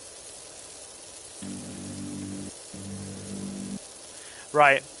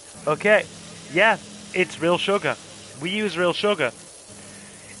 Right. Okay. Yeah, it's real sugar. We use real sugar.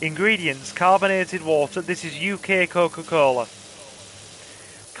 Ingredients: carbonated water. This is UK Coca-Cola.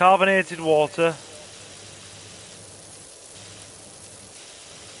 Carbonated water.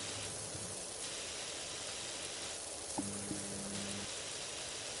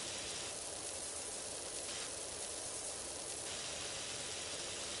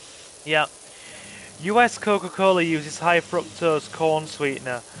 Yeah. US Coca-Cola uses high fructose corn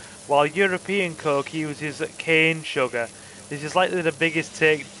sweetener, while European Coke uses cane sugar. This is likely the biggest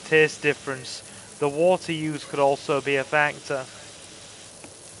taste difference. The water used could also be a factor.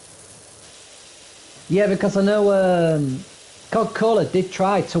 Yeah, because I know Coca-Cola did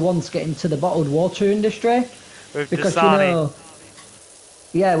try to once get into the bottled water industry. With Because Dasani.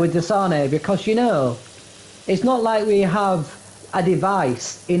 yeah, with Dasani, because it's not like we have a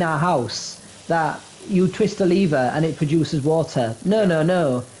device in our house that you twist a lever and it produces water.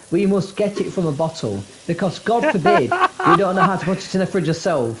 No. We must get it from a bottle because God forbid we don't know how to put it in a fridge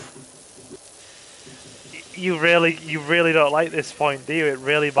ourselves. You really don't like this point, do you? It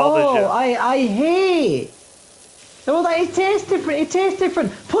really bothers Oh, you. I hate. Well, it tastes different. It tastes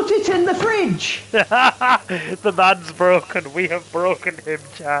different. Put it in the fridge. The man's broken. We have broken him,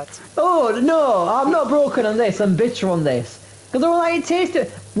 chat. Oh no, I'm not broken on this. I'm bitter on this because all I taste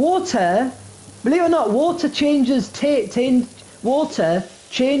it. Water, believe it or not, water changes water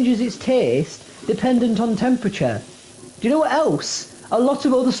changes its taste dependent on temperature. Do you know what else? A lot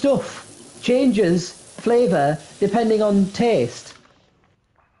of other stuff changes flavour depending on taste.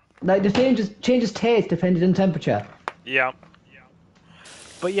 Like the changes taste depending on temperature. Yeah.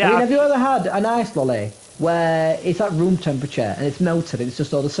 But I yeah, mean, have you ever had an ice lolly where it's at room temperature and it's melted and it's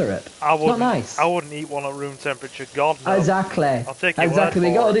just all the syrup? It's not nice. I wouldn't eat one at room temperature. God no. Exactly. I'll take your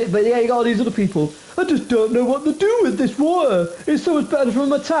exactly. word for it. But yeah, you got all these other people. I just don't know what to do with this water. It's so much better from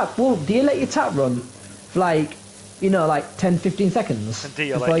my tap. Well, do you let your tap run for like 10, 15 seconds And do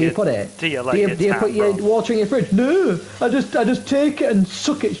you before let you your- put it? do you let do you, your do you tap put your run? water in your fridge? No. I just take it and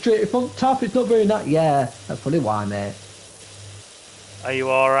suck it straight from the tap. It's not very nice. Yeah, that's probably why, mate. Are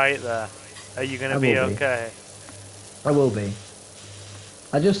you alright there? Are you going I to be will be. okay? I will be.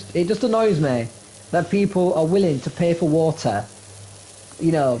 It just annoys me that people are willing to pay for water,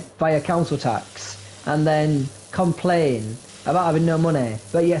 via council tax, and then complain about having no money,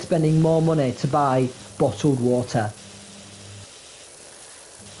 but yet spending more money to buy bottled water.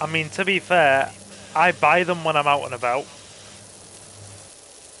 I mean, to be fair, I buy them when I'm out and about.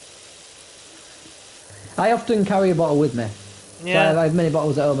 I often carry a bottle with me. Yeah. So I have many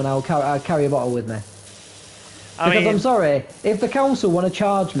bottles at home, and I'll carry a bottle with me. I Because mean, I'm sorry, if the council want to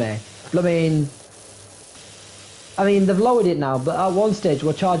charge me, I mean, they've lowered it now, but at one stage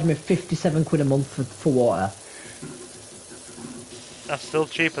we're charging me 57 quid a month for water. that's still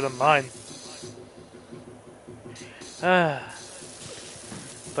cheaper than mine. But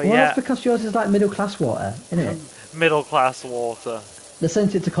Well, yeah, that's because yours is like middle class water, isn't it? middle class water. They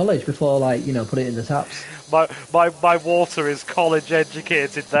sent it to college before, like, put it in the taps. My water is college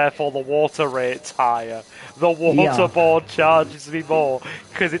educated, therefore the water rate's higher. The water Yeah. board charges me more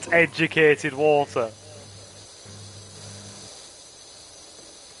because it's educated water.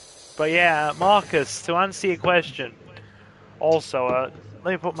 But yeah, Marcus, to answer your question, also,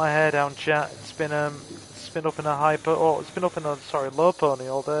 let me put my hair down, chat. It's been up in a it's been up in a low pony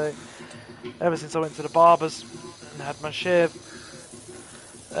all day. Ever since I went to the barber's and had my shave.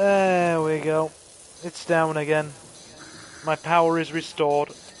 There we go. It's down again. My power is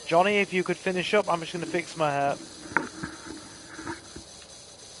restored. Johnny, if you could finish up, I'm just going to fix my hair.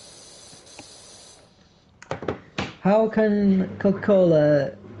 How can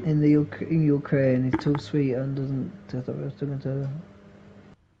Coca-Cola in Ukraine is too sweet and doesn't?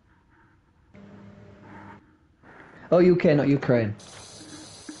 Oh, UK, not Ukraine.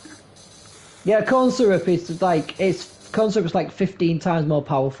 Yeah, corn syrup is like corn syrup is like 15 times more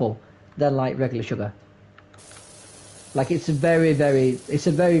powerful than like regular sugar. Like it's a very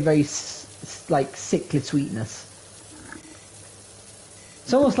like sickly sweetness.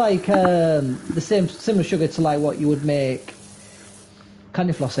 It's almost like similar sugar to like what you would make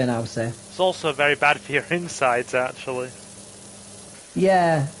candy floss in, I would say. It's also very bad for your insides, actually.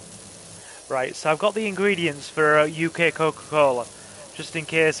 Yeah. Right, so I've got the ingredients for UK Coca-Cola, just in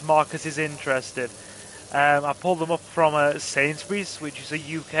case Marcus is interested. I pulled them up from Sainsbury's, which is a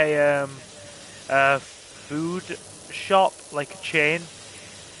UK food shop, like a chain.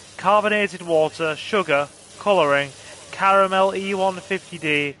 Carbonated water, sugar, colouring, caramel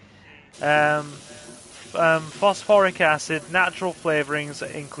E150D, phosphoric acid, natural flavourings,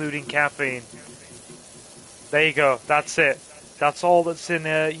 including caffeine. There you go, that's it. That's all that's in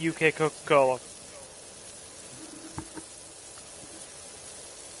UK Coca-Cola.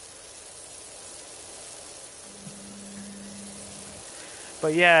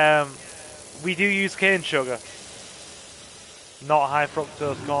 But yeah, we do use cane sugar, not high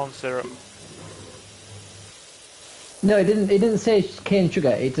fructose corn syrup. No, it didn't say cane sugar.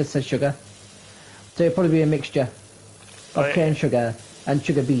 It just said sugar. So it'd probably be a mixture of cane sugar and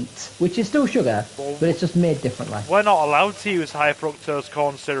sugar beets, which is still sugar, but it's just made differently. We're not allowed to use high fructose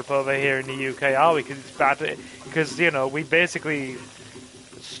corn syrup over here in the UK, are we? Because it's bad. Because we basically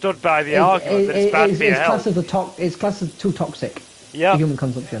stood by the argument that it's bad for your health. It's classed as too toxic for Yep. human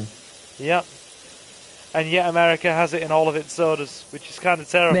consumption. Yep. And yet America has it in all of its sodas, which is kind of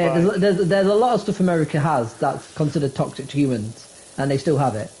terrifying. Mate, there's a lot of stuff America has that's considered toxic to humans, and they still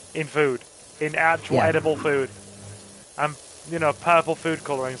have it. In food. In actual edible food. And, purple food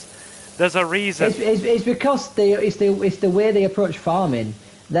colourings. There's a reason. It's because it's the way they approach farming.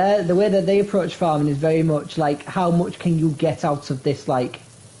 The way that they approach farming is very much like, how much can you get out of this, like,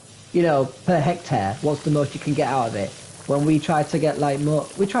 per hectare? What's the most you can get out of it? When we try to get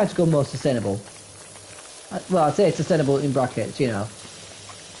we try to go more sustainable. Well, I'd say it's sustainable in brackets,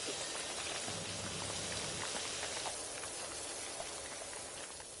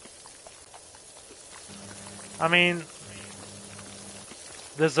 I mean,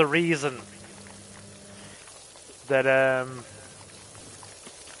 there's a reason that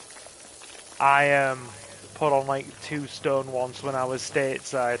I put on like 2 stone once when I was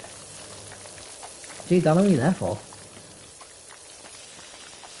stateside. Gee, Dan, what are you there for?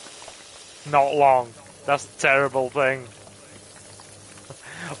 Not long. That's a terrible thing.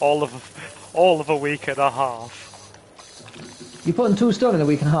 all of a week and a half. You put on 2 stone in a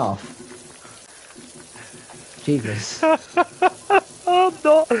week and a half? Jesus. Oh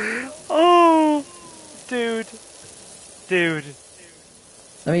no! Oh, dude.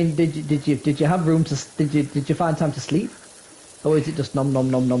 I mean, did you have room to? Did you find time to sleep, or is it just nom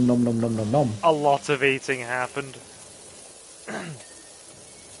nom nom nom nom nom nom nom nom? A lot of eating happened.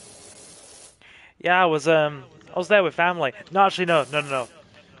 Yeah, I was there with family. No, actually, no.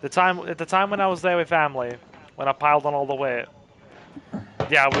 At the time when I was there with family, when I piled on all the weight.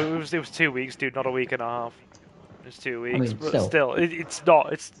 Yeah, it was 2 weeks, dude, not a week and a half. It was 2 weeks, I mean, but still, it's not.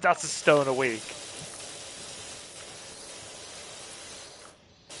 That's a stone a week.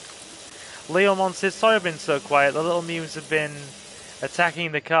 Leomon says, sorry I've been so quiet. The little mews have been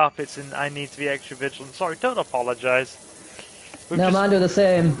attacking the carpets and I need to be extra vigilant. Sorry, don't apologise. No, mine do the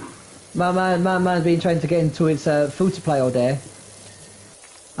same. Mine's been trying to get into its food supply all day.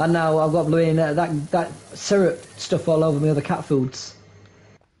 And now I've got that syrup stuff all over my other cat foods.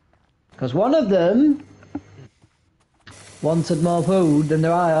 Because one of them wanted more food than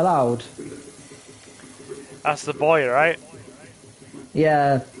they're allowed. That's the boy, right?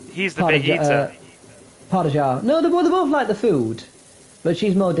 Yeah. He's the big eater. Partajar. No, they both like the food, but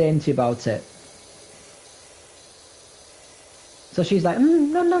she's more dainty about it. So she's like,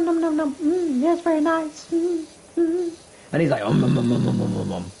 nom nom nom nom nom, yes, very nice. And he's like,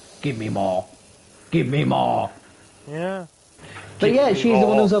 give me more, give me more. Yeah. But Give yeah, me she's the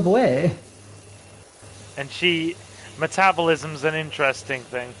one more. who's overweight. And metabolism's an interesting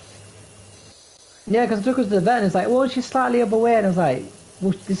thing. Yeah, because I took her to the vet and it's like, well, she's slightly overweight. And I was like,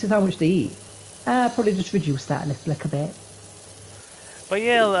 well, this is how much to eat. Probably just reduce that a little bit. But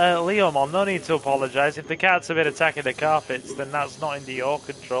yeah, Leomon, no need to apologise. If the cats have been attacking the carpets, then that's not under your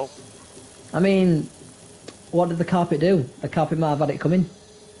control. I mean, what did the carpet do? The carpet might have had it coming.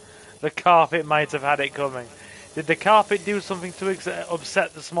 The carpet might have had it coming. Did the carpet do something to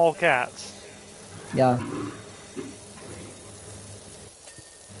upset the small cats? Yeah.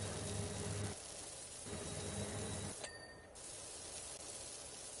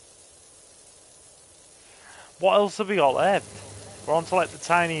 What else have we got left? We're on to like the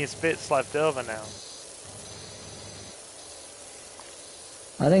tiniest bits left over now.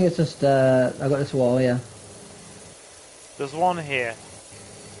 I think it's just, I got this wall here. There's one here.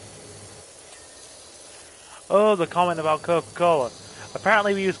 Oh, the comment about Coca-Cola.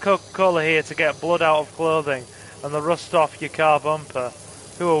 Apparently we use Coca-Cola here to get blood out of clothing and the rust off your car bumper.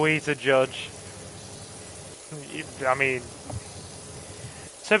 Who are we to judge? I mean,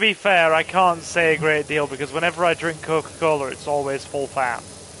 to be fair, I can't say a great deal because whenever I drink Coca-Cola, it's always full fat.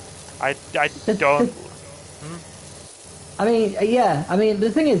 I don't... I mean, yeah. I mean,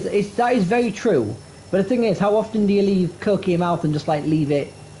 the thing is, that is very true. But the thing is, how often do you leave Coke in your mouth and just like leave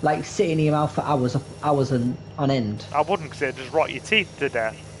it like sitting in your mouth for hours on end? I wouldn't, because it'd just rot your teeth to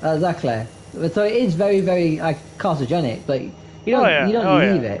death. Exactly. So it is very, very like carcinogenic, but you don't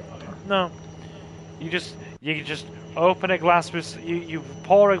leave it. No, you just open a glass with you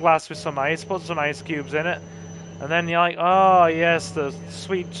pour a glass with some ice, put some ice cubes in it, and then you're like, oh yes, the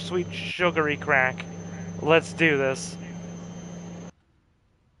sweet sugary crack. Let's do this.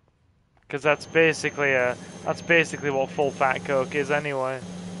 Because that's basically what full fat Coke is anyway.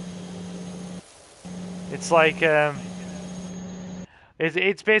 It's like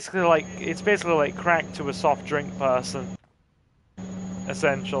it's basically like crack to a soft drink person,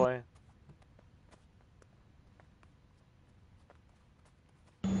 essentially.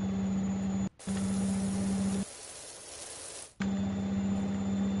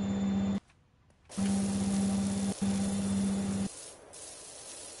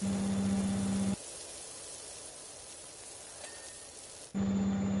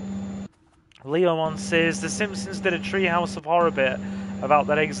 Leomon says The Simpsons did a Treehouse of Horror bit about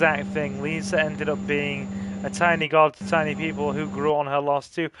that exact thing. Lisa ended up being a tiny god to tiny people who grew on her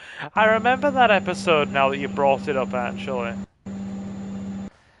lost tooth. I remember that episode now that you brought it up, actually.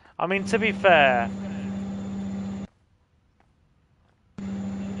 I mean, to be fair,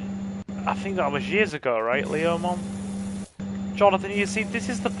 I think that was years ago, right, Leomon? Jonathan, you see, this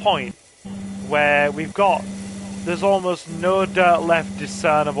is the point where there's almost no dirt left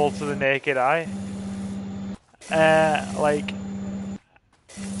discernible to the naked eye.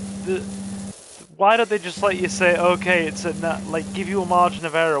 Why don't they just let you say, okay, give you a margin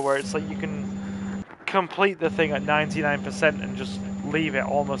of error where it's like you can complete the thing at 99% and just leave it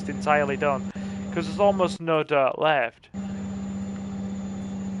almost entirely done, because there's almost no dirt left.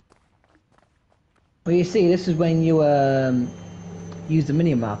 Well, you see, this is when you use the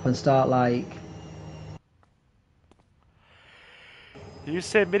mini-map and start like... You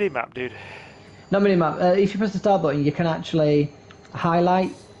say mini-map, dude? No mini-map. If you press the start button, you can actually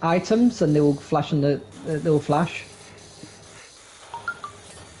highlight items and they will flash on they will flash.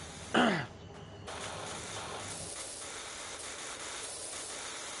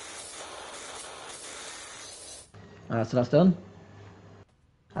 So that's done.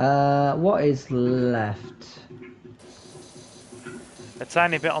 What is left? A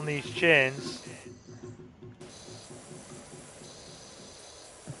tiny bit on these chains.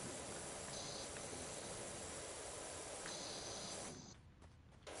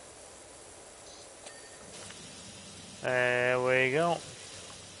 There we go.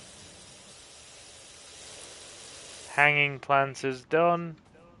 Hanging plants is done.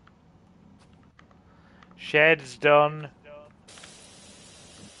 Shed's done.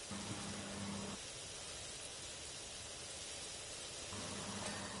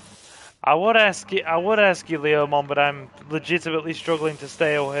 I would ask you, Leomon, but I'm legitimately struggling to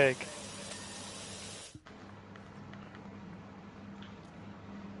stay awake.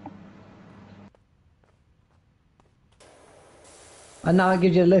 And now it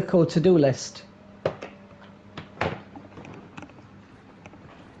gives you a little to-do list.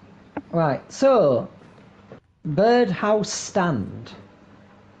 Right, so birdhouse stand.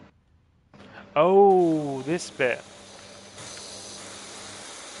 Oh, this bit.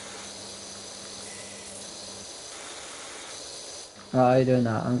 Right, you're doing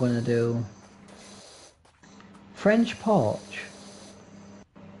that. I'm going to do French porch.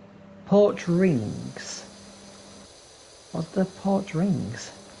 Porch rings. What's the porch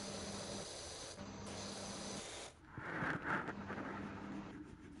rings?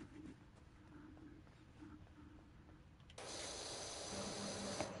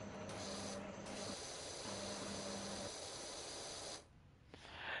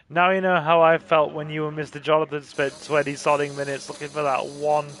 Now you know how I felt when you and Mr. Jonathan spent 20 sodding minutes looking for that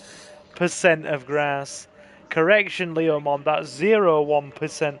 1% of grass. Correction, Leomon, that's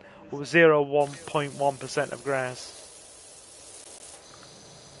 0.1% or 0.1% of grass.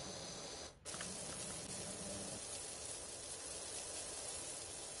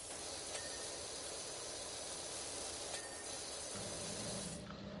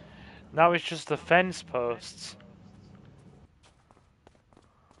 Now it's just the fence posts.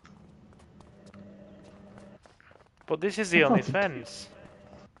 But this is the only fence.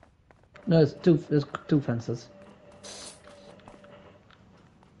 No, there's two fences.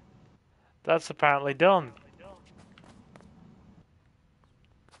 That's apparently done.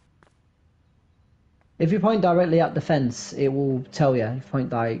 If you point directly at the fence, it will tell you. If you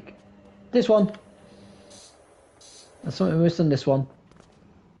point like this one. There's something missing this one.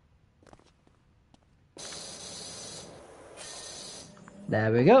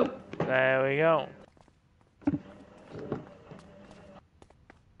 There we go. There we go.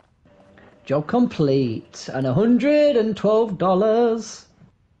 Job complete. And $112.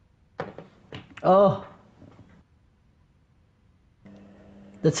 Oh.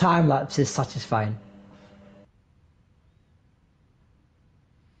 The time lapse is satisfying.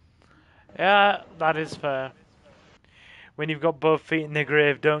 Yeah, that is fair. When you've got both feet in the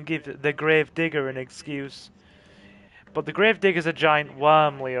grave, don't give the grave digger an excuse. But the grave digger's a giant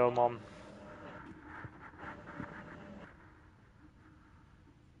worm, Leomon.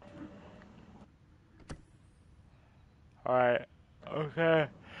 Alright, okay.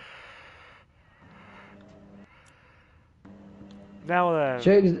 Now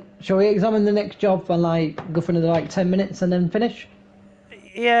then. Shall we examine the next job and like go for another like 10 minutes and then finish?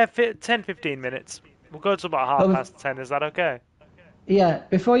 Yeah, 10-15 minutes. We'll go to about 10:30, is that okay? Yeah,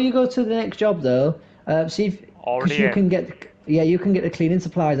 before you go to the next job though, see if because you can get you can get the cleaning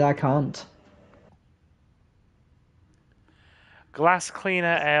supplies. I can't. Glass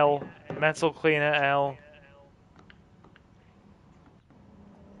cleaner L, metal cleaner L.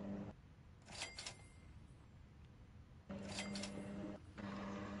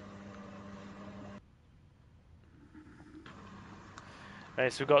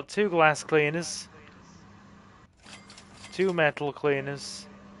 Right, so we've got 2 glass cleaners, 2 metal cleaners,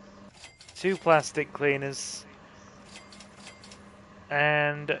 2 plastic cleaners,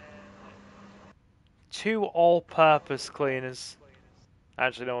 and 2 all-purpose cleaners.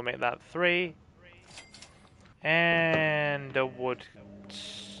 Actually, no, we'll make that 3. And a wood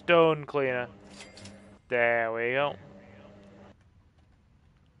stone cleaner. There we go.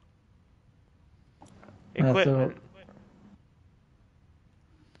 Equipment.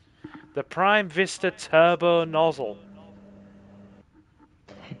 The Prime Vista Turbo Nozzle.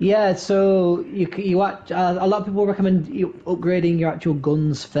 Yeah, so a lot of people recommend you upgrading your actual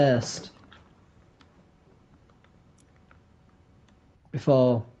guns first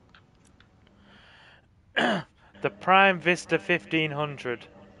before. The Prime Vista 1500.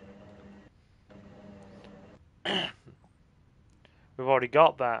 We've already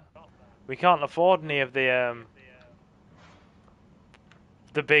got that. We can't afford any of the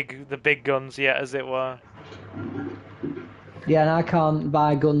big guns yet, as it were. Yeah, and I can't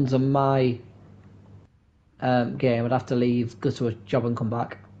buy guns on my game. I'd have to leave, go to a job, and come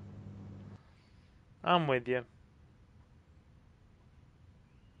back. I'm with you.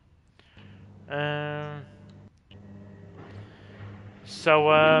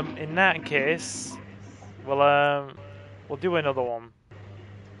 So in that case, we'll do another one.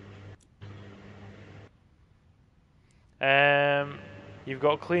 You've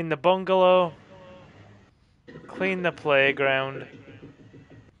got to clean the bungalow, clean the playground,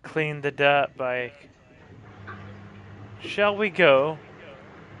 clean the dirt bike. Shall we go?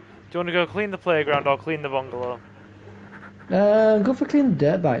 Do you want to go clean the playground or clean the bungalow? Go for clean the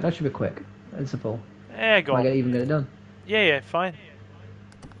dirt bike. That should be quick and simple. Yeah, go on. Might even get it done. Yeah, fine.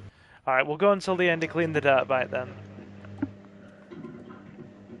 Alright, we'll go until the end to clean the dirt bike then.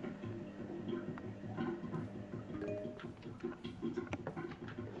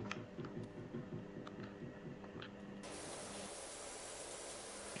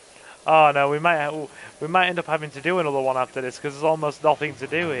 Oh no, we might end up having to do another one after this because there's almost nothing to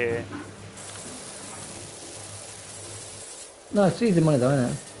do here. No, it's easy money though,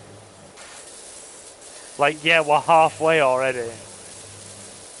 isn't it? Like, yeah, we're halfway already.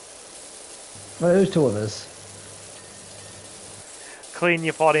 Well, who's two of us? Clean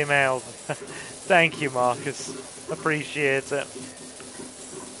your potty mouth. Thank you, Marcus. Appreciate it.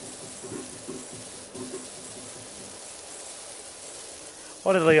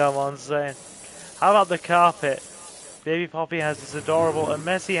 What did Leomon say? How about the carpet? Baby Poppy has this adorable and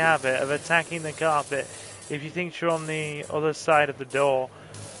messy habit of attacking the carpet if you think you're on the other side of the door.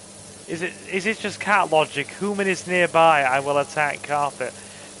 Is it just cat logic? Human is nearby, I will attack carpet.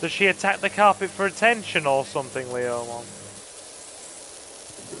 Does she attack the carpet for attention or something, Leomon?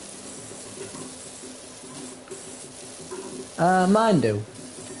 Mine do.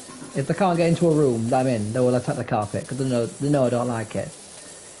 If they can't get into a room that I'm in, they will attack the carpet because they know I don't like it.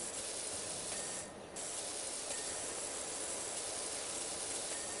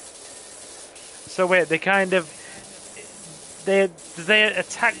 So wait, they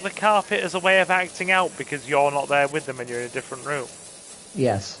attack the carpet as a way of acting out because you're not there with them and you're in a different room.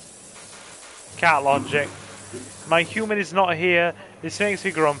 Yes. Cat logic. My human is not here. This makes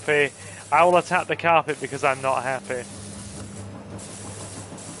me grumpy. I will attack the carpet because I'm not happy.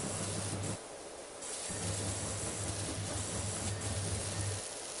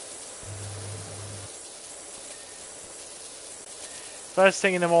 First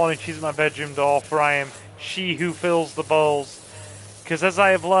thing in the morning, she's at my bedroom door, for I am she who fills the bowls. Because as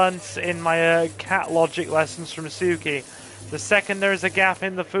I have learnt in my cat logic lessons from Suki, the second there is a gap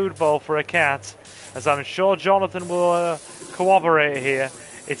in the food bowl for a cat, as I'm sure Jonathan will corroborate here,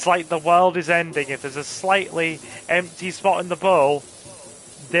 it's like the world is ending. If there's a slightly empty spot in the bowl,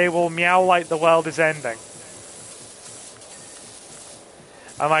 they will meow like the world is ending.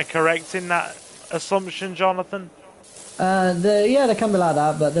 Am I correct in that assumption, Jonathan? They can be like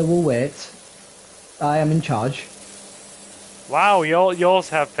that, but they will wait. I am in charge. Wow, yours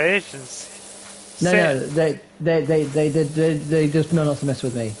have patience. No, they just know not to mess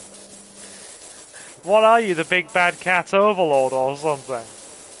with me. What are you, the big bad cat overlord or something?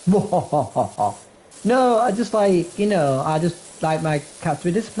 No, I just like my cat to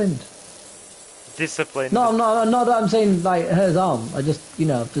be disciplined. Disciplined? No, not that I'm saying like hers aren't. I just,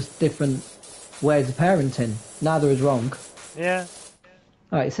 just different ways of parenting. Neither is wrong. Yeah.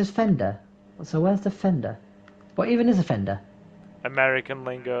 Alright, it says fender. So where's the fender? What even is a fender? American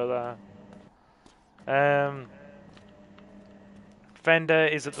lingo there. Fender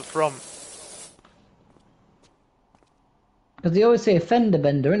is at the front. Because they always say a fender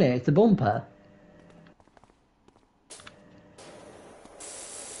bender, innit? It's the bumper.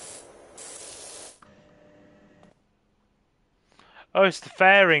 Oh, it's the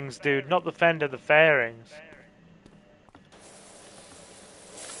fairings, dude, not the fender, the fairings.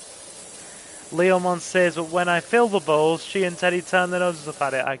 Leomon says, but when I fill the bowls, she and Teddy turn their noses up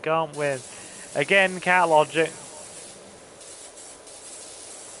at it. I can't win. Again, cat logic.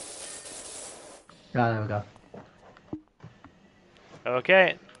 Right, there we go.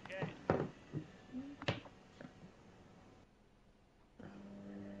 Okay.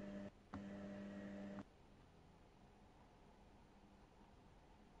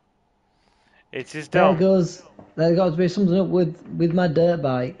 It is done. There goes to be something up with my dirt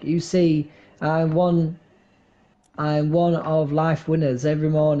bike. You see, I'm one of life winners. Every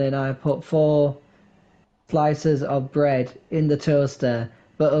morning I put 4 slices of bread in the toaster,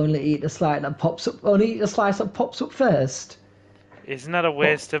 but only eat the slice that pops up. Only eat the slice that pops up first. Isn't that a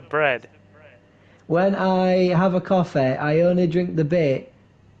waste of bread? When I have a coffee, I only drink the bit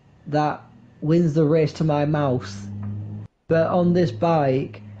that wins the race to my mouth. But on this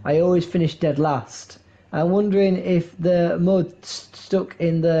bike, I always finish dead last. I'm wondering if the mud stuck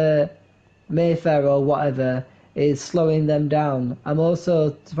in the Mayfair or whatever is slowing them down. I'm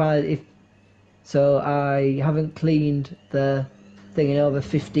also surprised if so I haven't cleaned the thing in over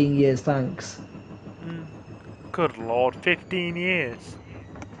 15 years, thanks. Good lord, 15 years.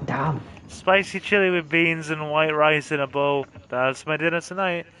 Damn. Spicy chili with beans and white rice in a bowl. That's my dinner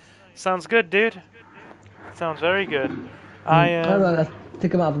tonight. Sounds good, dude. Sounds very good. I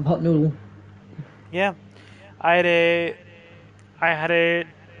think I'm out of a pot noodle. Yeah. I had a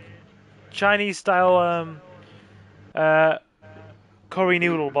Chinese style curry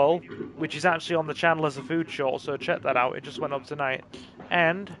noodle bowl, which is actually on the channel as a food short, so check that out. It just went up tonight.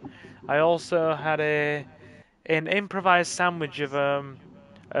 And I also had an improvised sandwich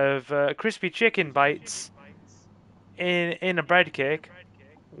of crispy chicken bites in a bread cake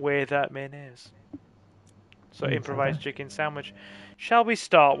with mayonnaise. So improvised chicken sandwich. Shall we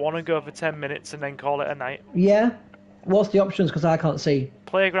start one and go for 10 minutes and then call it a night? Yeah. What's the options? Because I can't see.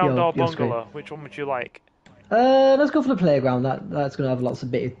 Playground or your screen. bungalow? Which one would you like? Let's go for the playground. That's going to have lots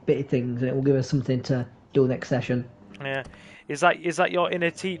of bitty things, and it will give us something to do next session. Yeah. Is that your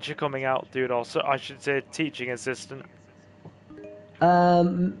inner teacher coming out, dude? Or so I should say teaching assistant.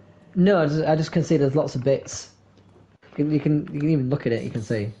 Um, no, I just can see there's lots of bits. You can even look at it. You can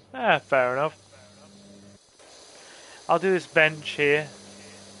see. Fair enough. I'll do this bench here.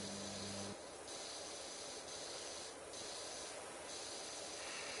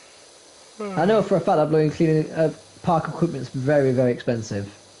 I know for a fact that blowing cleaning park equipment's very, very expensive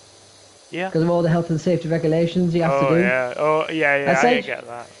Yeah. because of all the health and safety regulations you have to Oh do. yeah. Oh yeah. Yeah. I Essen- get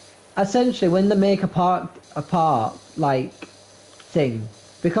that. Essentially, when they make a park like thing,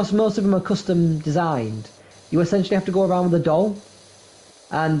 because most of them are custom designed, you essentially have to go around with a doll,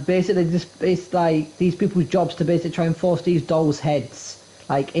 and basically it's like these people's jobs to basically try and force these dolls' heads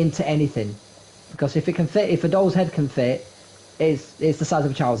like into anything, because if a doll's head can fit, it's the size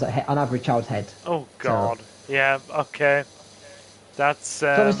of an average child's head. Oh God. Yeah. Okay. That's. So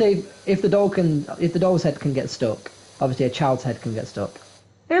obviously, if the doll's head can get stuck, obviously a child's head can get stuck.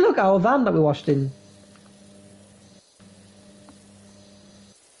 Hey, look, our van that we washed in.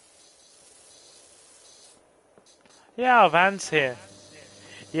 Yeah, our van's here.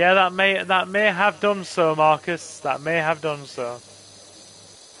 Yeah, that may have done so, Marcus. That may have done so.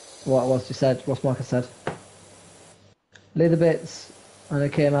 What's you said? What's Marcus said? Leave the bits, and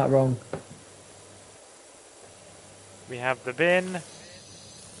it came out wrong. We have the bin.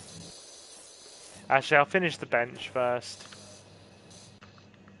 Actually, I'll finish the bench first.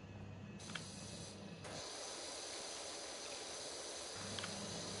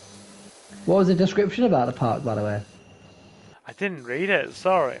 What was the description about the park, by the way? I didn't read it.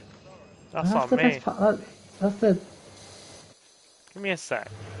 Sorry. That's on the me. best part. That's the. Give me a sec.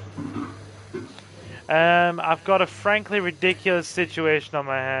 I've got a frankly ridiculous situation on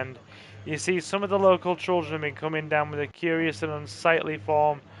my hand. You see, some of the local children have been coming down with a curious and unsightly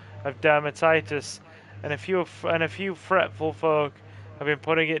form of dermatitis, and a few fretful folk have been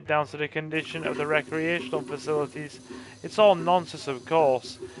putting it down to the condition of the recreational facilities. It's all nonsense, of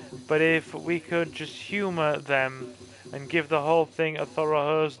course, but if we could just humour them and give the whole thing a thorough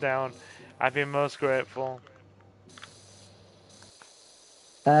hose down, I'd be most grateful.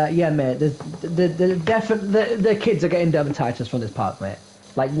 Yeah, mate. The kids are getting dermatitis from this park, mate.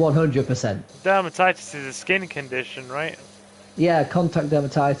 Like 100%. Dermatitis is a skin condition, right? Yeah, contact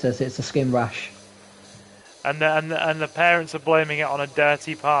dermatitis. It's a skin rash. And the parents are blaming it on a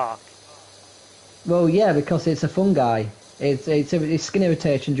dirty park. Well, yeah, because it's a fungi. It's skin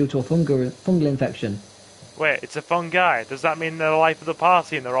irritation due to a fungal infection. Wait, it's a fungi. Does that mean they're the life of the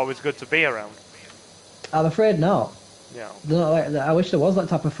party and they're always good to be around? I'm afraid not. No. They're not like, I wish there was that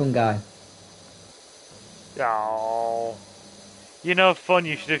type of fungi. Oh. You know, fun,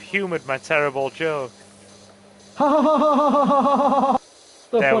 you should have humoured my terrible joke. Ha ha ha ha ha ha ha ha!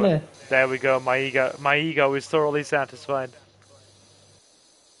 So funny. There we go, my ego is thoroughly satisfied.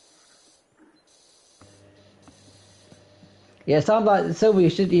 Yeah, it sounds like Silver. You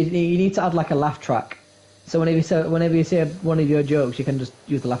need to add like a laugh track. So whenever you say one of your jokes, you can just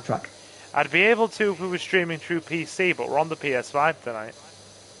use the laugh track. I'd be able to if we were streaming through PC, but we're on the PS5 tonight.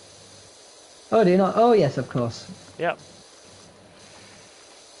 Oh, do you not? Oh, yes, of course. Yep.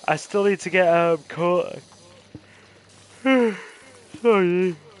 I still need to get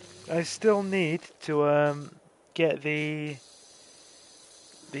sorry. I still need to get the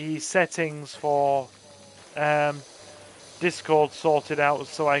settings for Discord sorted out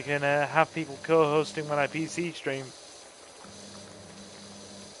so I can have people co-hosting when I PC stream.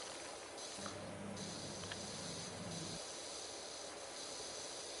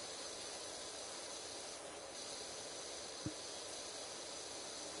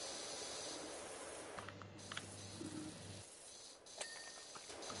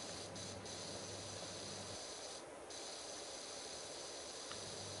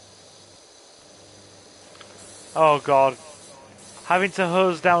 Oh god. Having to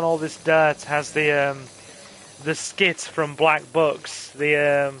hose down all this dirt has the skit from Black Books,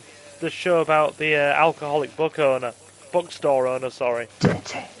 the show about the alcoholic bookstore owner, sorry.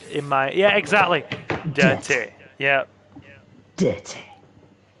 Dirty. Yeah, exactly. Dirty. Yeah. Dirty.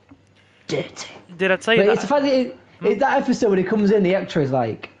 Did I tell you But that? it's the fact that it's that episode when he comes in, the actor is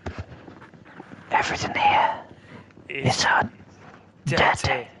like, everything here is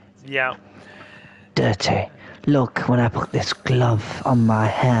dirty. Yeah. Dirty. Look, when I put this glove on my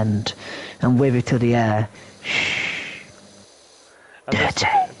hand and wave it to the air, And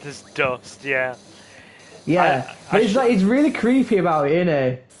there's dust, yeah. yeah. But it's really creepy about it,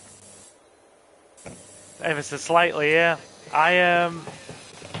 isn't he? Ever so slightly, yeah. I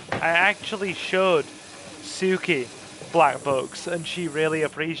actually should Suki black books, and she really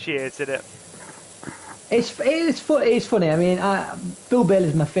appreciated it. It's funny. I mean, Bill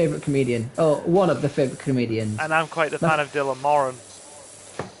Bailey's my favourite comedian. Oh, one of the favourite comedians. And I'm quite the fan of Dylan Moran.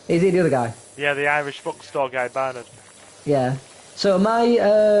 Is he the other guy? Yeah, the Irish bookstore guy, Bernard. Yeah. So my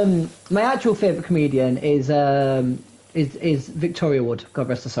actual favourite comedian is Victoria Wood. God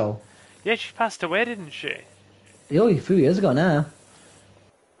rest her soul. Yeah, she passed away, didn't she? Oh, a few years ago now.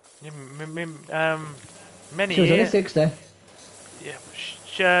 Yeah, many She was only years. 60.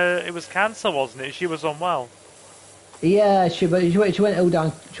 Yeah, it was cancer, wasn't it? She was unwell. Yeah, she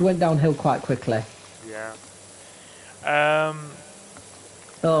went downhill quite quickly. Yeah.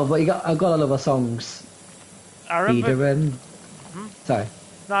 Oh, but I've got to love her songs. I remember. Peter and... Sorry.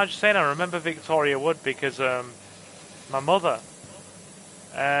 No, I was just saying. I remember Victoria Wood because my mother,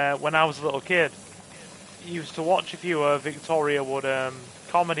 when I was a little kid, used to watch a few Victoria Wood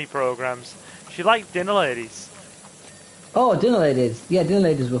comedy programs. She liked Dinner Ladies. Oh, Dinner Ladies. Yeah, Dinner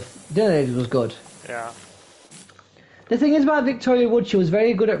Ladies was good. Yeah. The thing is about Victoria Wood, she was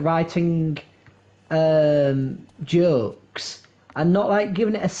very good at writing jokes and not like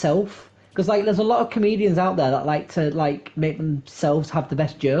giving it a self. Because like there's a lot of comedians out there that like to like make themselves have the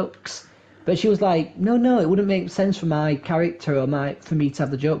best jokes. But she was like, no, it wouldn't make sense for my character or for me to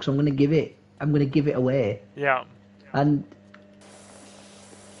have the jokes. So I'm gonna give it away. Yeah. And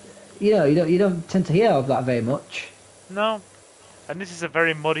you don't tend to hear of that very much. No. And this is a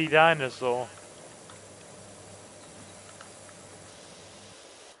very muddy dinosaur.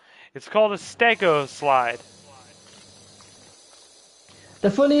 It's called a stego slide.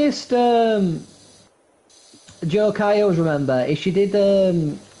 The funniest joke I always remember is she did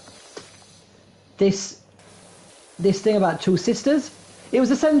this thing about two sisters. It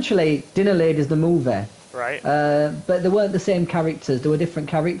was essentially Dinner Ladies the movie. Right. But they weren't the same characters. They were different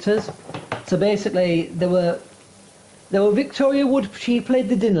characters. So basically, there were Victoria Wood. She played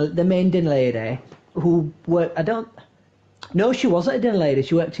the main dinner lady, who worked. No, she wasn't a dinner lady.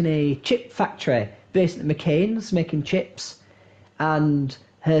 She worked in a chip factory based at McCain's, making chips. And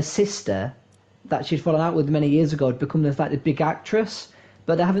her sister, that she'd fallen out with many years ago, had become this like the big actress.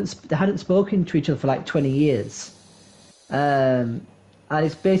 But they hadn't spoken to each other for like 20 years. And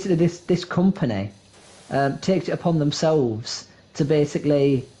it's basically this company takes it upon themselves to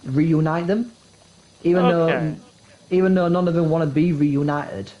basically reunite them, even though none of them want to be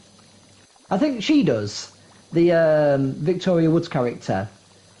reunited. I think she does, the Victoria Woods character,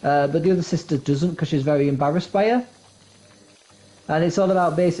 but the other sister doesn't because she's very embarrassed by her. And it's all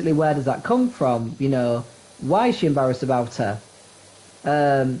about basically where does that come from? Why is she embarrassed about her?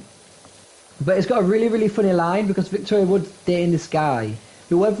 But it's got a really, really funny line because Victoria Wood's dating this guy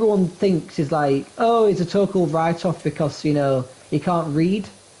who everyone thinks is like, oh, he's a total write-off because, he can't read.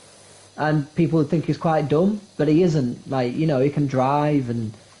 And people think he's quite dumb, but he isn't. Like, he can drive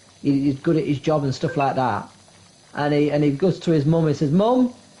and he's good at his job and stuff like that. And he goes to his mum and says,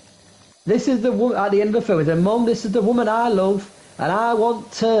 Mum, this is the woman, at the end of the film, he says, Mum, this is the woman I love and I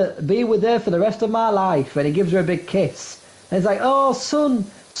want to be with her for the rest of my life. And he gives her a big kiss. And he's like, oh, son,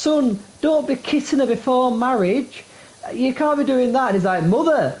 don't be kissing her before marriage. You can't be doing that. And he's like,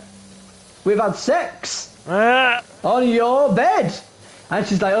 Mother, we've had sex on your bed. And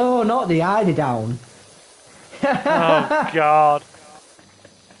she's like, oh, not the eiderdown. Oh, God.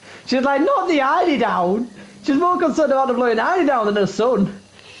 She's like, not the eiderdown. She's more concerned about the blowing eiderdown than her son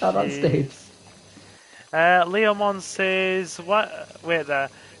at that stage. Leomon says, what? Wait there.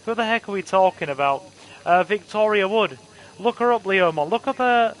 Who the heck are we talking about? Victoria Wood. Look her up, Leomon. Look up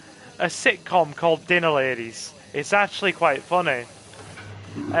a sitcom called Dinner Ladies. It's actually quite funny.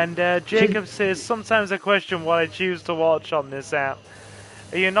 And Jacob says, sometimes I question what I choose to watch on this app.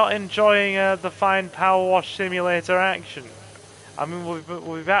 Are you not enjoying the fine Power Wash Simulator action? I mean,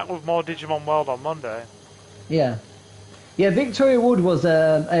 we'll be back with more Digimon World on Monday. Yeah. Yeah, Victoria Wood was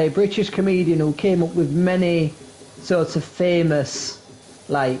a British comedian who came up with many sorts of famous,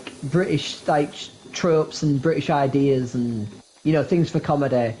 like, British, like, tropes and British ideas and, things for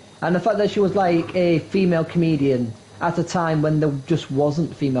comedy. And the fact that she was, like, a female comedian at a time when there just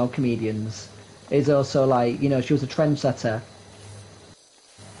wasn't female comedians is also, like, she was a trendsetter.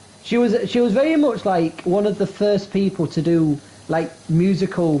 She was very much, like, one of the first people to do, like,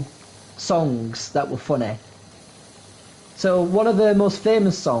 musical songs that were funny. So one of the most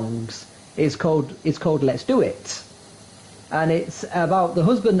famous songs is called Let's Do It. And it's about a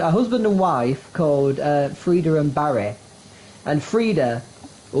husband and wife called Frida and Barry. And Frida,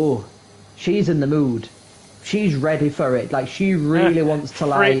 she's in the mood. She's ready for it. Like, she really wants to,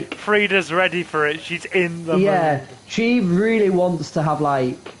 like... Frida's ready for it. She's in the mood. Yeah, she really wants to have,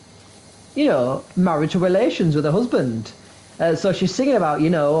 like, marital relations with her husband. So she's singing about,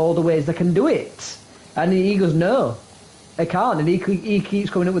 all the ways they can do it. And he goes, no, I can't. And he keeps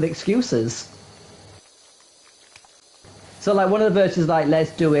coming up with excuses. So, like, one of the verses is like,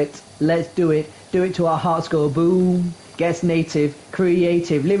 let's do it do it till our hearts go boom. Gets native,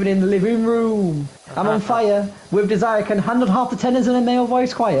 creative, living in the living room. I'm on fire, with desire, can handle half the tenors in a male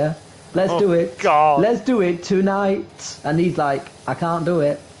voice choir. Let's do it. God. Let's do it tonight. And he's like, I can't do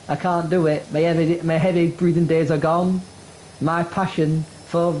it. I can't do it. My heavy breathing days are gone. My passion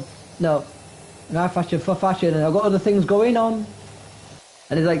for fashion, and I've got other things going on.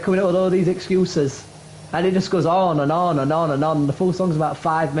 And he's like coming up with all these excuses. And it just goes on and on and on and on. The full song's about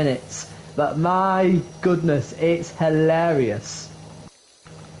 5 minutes. But my goodness, it's hilarious.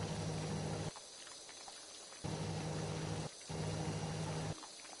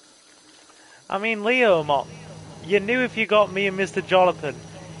 I mean, Leo, Mom, you knew if you got me and Mr. Jonathan,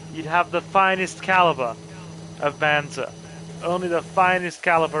 you'd have the finest caliber of banter. Only the finest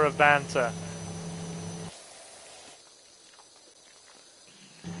caliber of banter.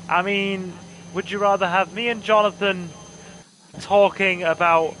 I mean, would you rather have me and Jonathan talking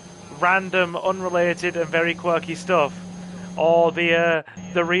about random, unrelated, and very quirky stuff, or the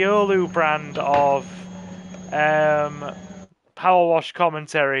Riolu brand of Power Wash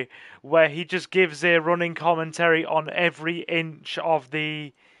commentary, where he just gives a running commentary on every inch of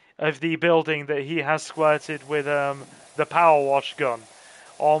the building that he has squirted with the Power Wash gun,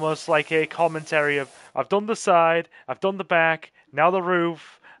 almost like a commentary of I've done the side, I've done the back, now the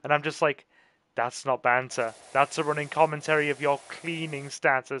roof, and I'm just like, that's not banter. That's a running commentary of your cleaning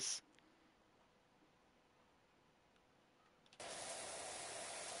status.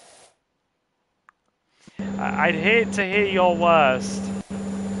 I'd hate to hear your worst.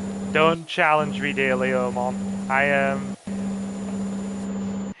 Don't challenge me, dear Leomon. I am.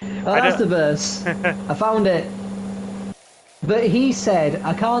 Oh, that's the verse. I found it. But he said,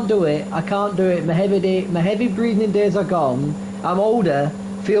 I can't do it. I can't do it. My heavy breathing days are gone. I'm older.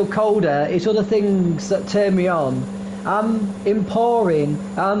 Feel colder. It's other things that turn me on. I'm imploring.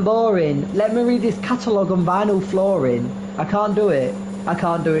 I'm boring. Let me read this catalogue on vinyl flooring. I can't do it. I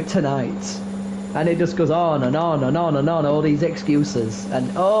can't do it tonight. And it just goes on and on and on and on. All these excuses. And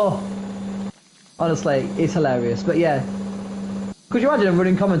honestly, it's hilarious. But yeah. Could you imagine him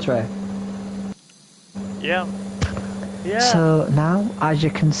running commentary? Yeah. Yeah. So now, as you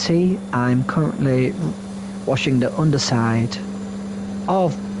can see, I'm currently washing the underside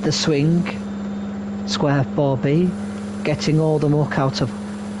of the swing square 4B, getting all the muck out of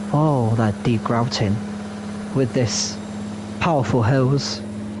that deep grouting with this powerful hose,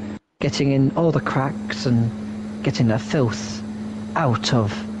 getting in all the cracks and getting the filth out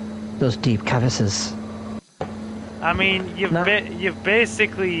of those deep crevices. I mean, you've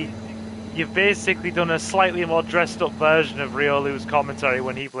basically done a slightly more dressed up version of Riolu's commentary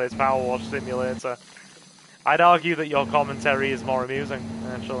when he plays Power Wash Simulator. I'd argue that your commentary is more amusing,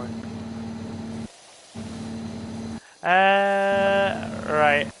 actually.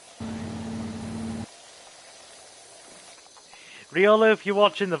 Right. Riolu, if you're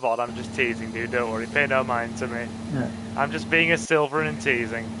watching the VOD, I'm just teasing, dude, don't worry, pay no mind to me. Yeah. I'm just being a silver and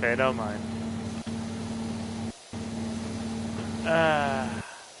teasing, pay no mind.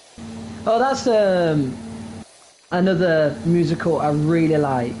 Oh, that's another musical I really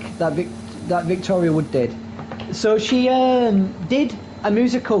like that Victoria Wood did. So she did a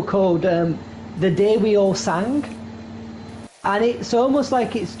musical called The Day We All Sang, and it's almost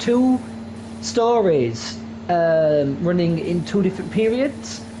like it's two stories running in two different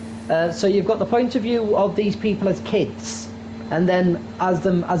periods. So you've got the point of view of these people as kids, and then as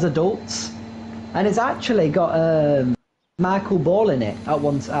them as adults, and it's actually got Michael Ball in it at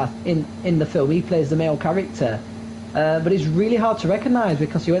once in the film. He plays the male character, but it's really hard to recognise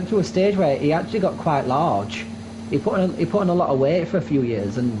because he went through a stage where he actually got quite large. He put on a lot of weight for a few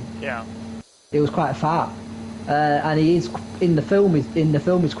years, and yeah, he was quite fat. And he is in the film.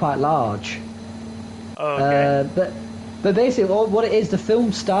 Is quite large. Oh, okay. But basically, what it is, the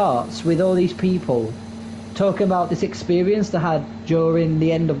film starts with all these people talking about this experience they had during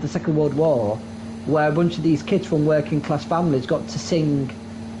the end of the Second World War, where a bunch of these kids from working class families got to sing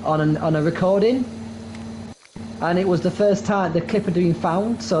on a recording, and it was the first time the clip had been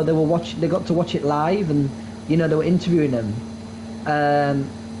found, so they got to watch it live, and they were interviewing them, and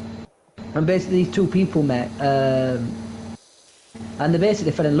basically these two people met, and they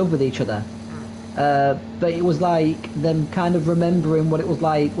basically fell in love with each other, but it was like them kind of remembering what it was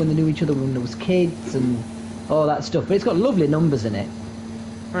like when they knew each other when they was kids and all that stuff. But it's got lovely numbers in it.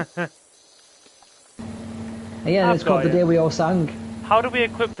 Yeah, it's called The Day We All Sang. how do we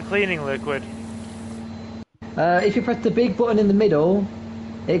equip the cleaning liquid? If you press the big button in the middle,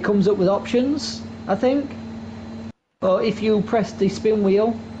 it comes up with options, I think. Or if you press the spin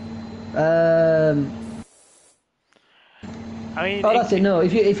wheel, I mean, oh, that's it. No,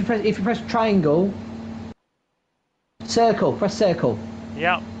 if you press triangle, circle, press circle.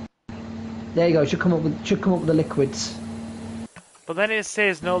 yeah. There you go. It should come up with the liquids. But then it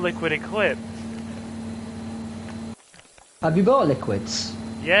says no liquid equipped. Have you bought liquids?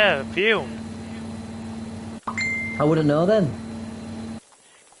 Yeah, a few. I wouldn't know then.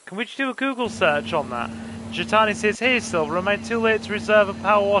 Can we just do a Google search on that? Jitani says, "Hey Silver, am I too late to reserve a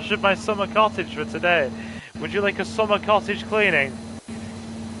power wash of my summer cottage for today? Would you like a summer cottage cleaning?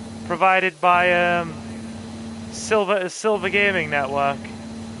 Provided by Silver Gaming Network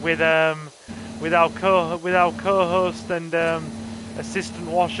with our co-host and assistant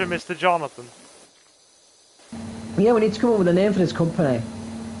washer, Mr. Jonathan." Yeah, we need to come up with a name for this company.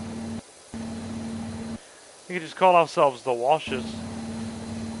 We could just call ourselves the Washers.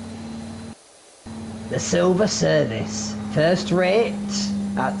 The Silver Service, first rate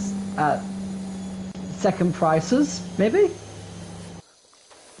at second prices, maybe.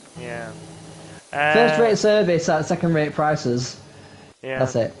 Yeah. First rate service at second rate prices. Yeah.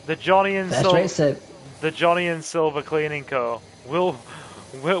 That's it. The Johnny and the Johnny and Silver Cleaning Co. We'll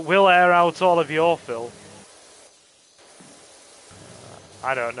air out all of your filth.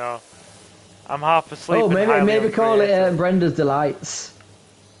 I don't know. I'm half asleep. Oh, and highly maybe call it uncreative. Brenda's Delights.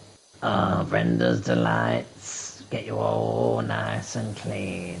 Oh, Brenda's Delights. Get you all nice and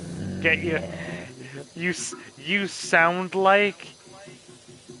clean. Get you. You sound like.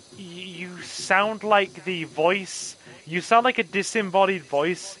 You sound like the voice. You sound like a disembodied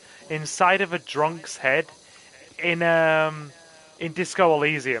voice inside of a drunk's head in Disco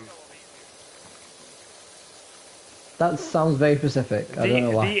Elysium. That sounds very specific. I don't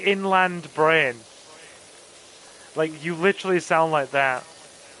know why. The inland brain. Like, you literally sound like that.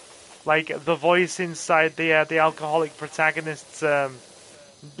 Like, the voice inside the alcoholic protagonist's,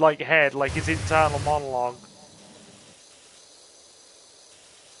 like, head, like his internal monologue.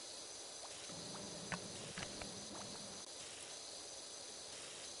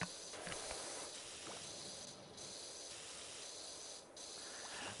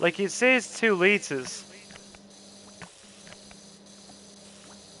 Like, it says 2 liters.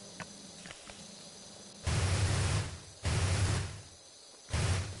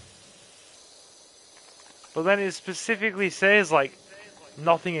 But then it specifically says, like,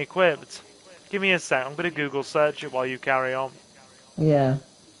 nothing equipped. Give me a sec, I'm gonna Google search it while you carry on. Yeah.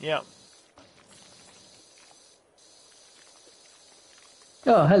 Yeah.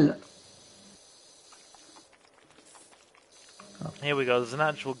 Oh, hello. Here we go, there's an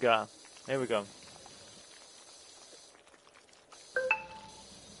actual guy. Here we go.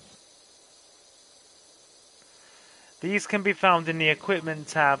 These can be found in the Equipment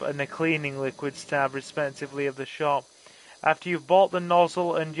tab and the Cleaning Liquids tab, respectively, of the shop. After you've bought the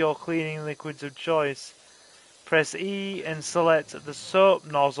nozzle and your cleaning liquids of choice, press E and select the soap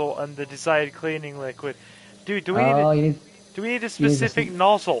nozzle and the desired cleaning liquid. Do we need a specific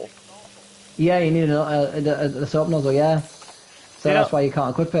nozzle? Yeah, you need a soap nozzle, yeah. So that's why you can't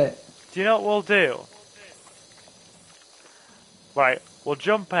equip it. Do you know what we'll do? Right, we'll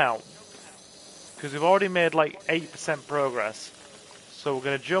jump out. Because we've already made like 8% progress. So we're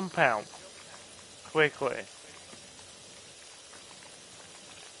going to jump out quickly.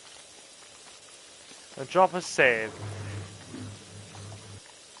 And drop a save.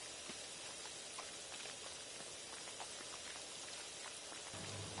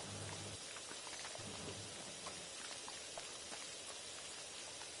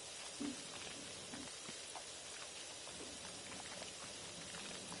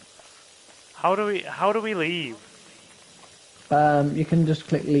 How do we leave? You can just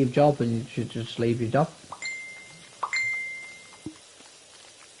click leave job and you should just leave your job.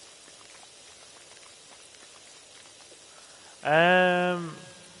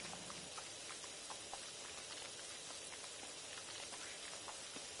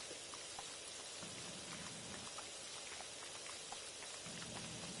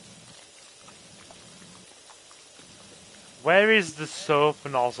 Where is the soap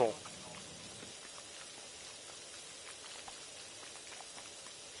nozzle?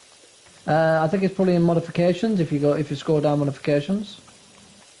 I think it's probably in modifications. If you scroll down modifications.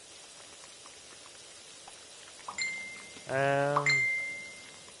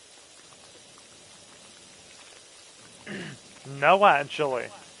 No, actually.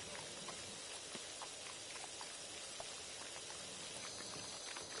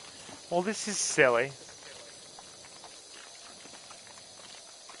 Well, this is silly.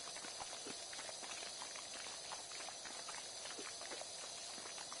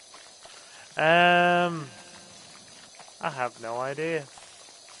 I have no idea.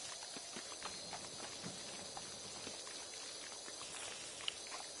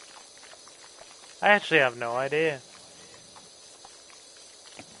 I actually have no idea.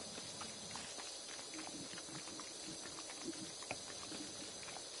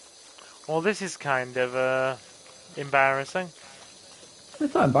 Well, this is kind of embarrassing.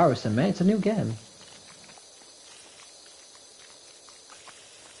 It's not embarrassing, mate. It's a new game.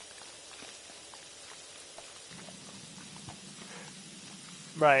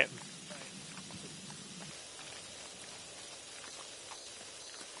 Right.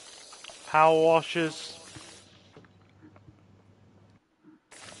 Power washers.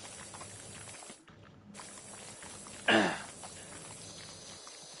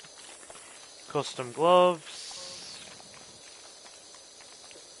 Custom gloves.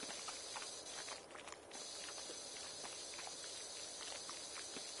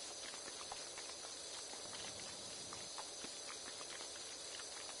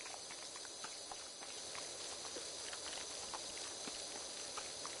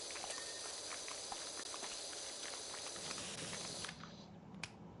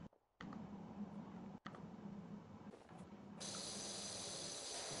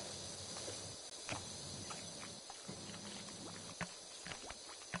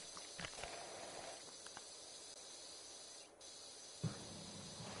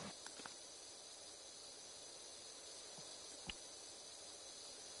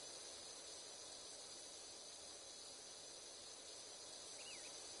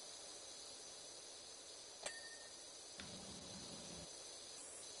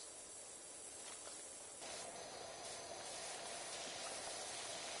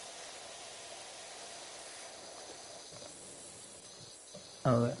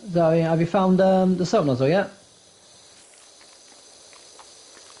 Oh, so, have you found the soap nozzle yet?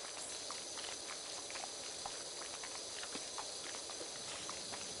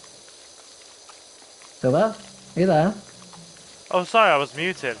 Silver? Are you there? Oh, sorry, I was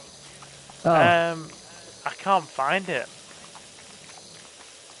muted. Oh, I can't find it.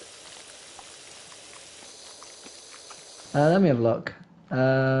 let me have a look.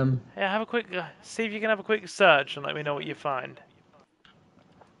 Yeah, have a quick. See if you can have a quick search and let me know what you find.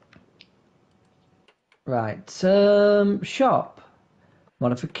 Right. Shop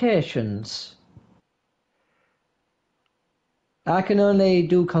modifications. I can only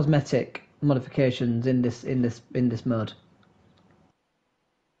do cosmetic modifications in this mode.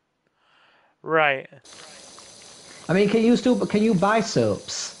 Right. I mean, can you buy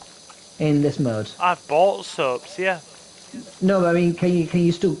soaps in this mode? I've bought soaps, yeah. No, but I mean,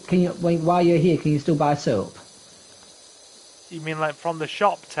 while you're here, can you still buy soap? You mean like from the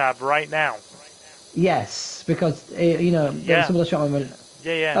shop tab right now? Yes, because Yeah. some of the shop.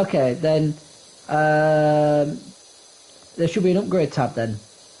 Yeah, yeah. Okay, then um, there should be an upgrade tab then.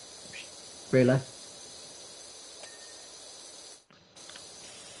 Really?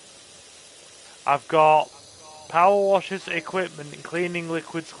 I've got power washers, equipment, cleaning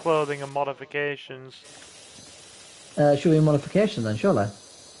liquids, clothing, and modifications. Should be a modification then, surely.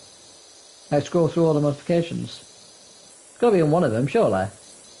 I scroll through all the modifications. It's got to be in one of them, surely.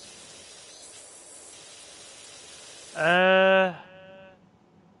 Uh,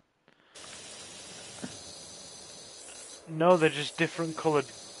 no, they're just different coloured,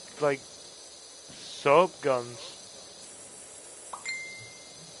 like, soap guns.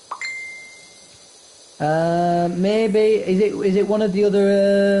 Maybe is it one of the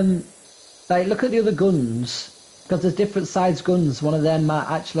other like look at the other guns because there's different size guns. One of them might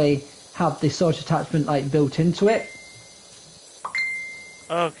actually have the social attachment like built into it.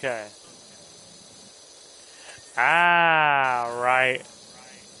 Okay. Ah, right.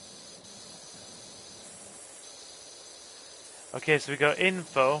 Okay, so we got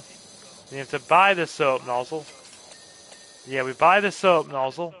info. You have to buy the soap nozzle. Yeah, we buy the soap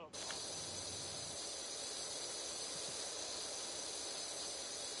nozzle.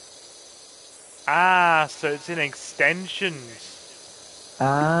 Ah, so it's in extensions.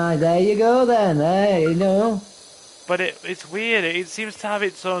 Ah, there you go then. There you know. But it's weird. It seems to have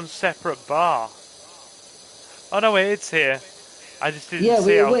its own separate bar. Oh no, wait, it's here. I just didn't Yeah,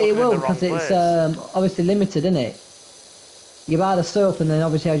 see it. I was it looking in will the because wrong it's place. obviously limited, isn't it? You buy the soap and then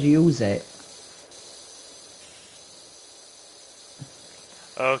obviously as you use it.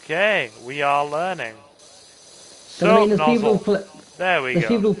 Okay, we are learning. Because I mean, Soap nozzle. There we go.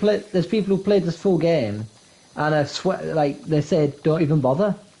 there's people who played this full game, and I swear, like they said, don't even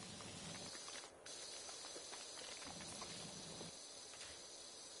bother.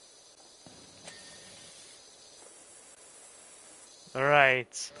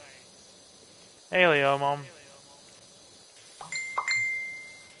 Alright. Hey, Leo, Mom.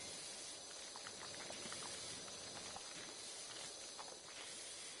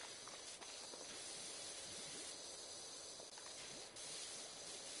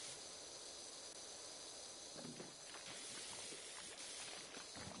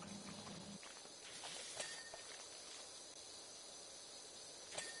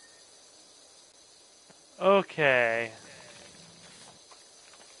 Okay.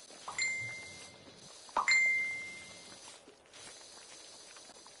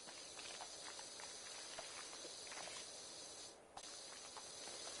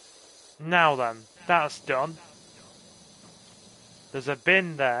 Now then, that's done. There's a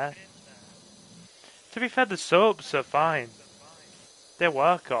bin there. To be fair, the soaps are fine. They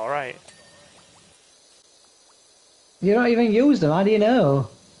work alright. You don't even use them, how do you know?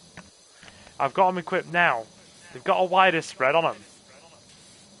 I've got them equipped now. They've got a wider spread on them.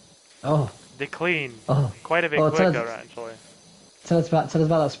 Oh, They clean oh, quite a bit oh, quicker, actually. tell us about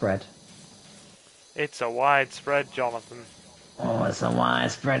that spread. It's a wide spread, Jonathan. Oh, it's a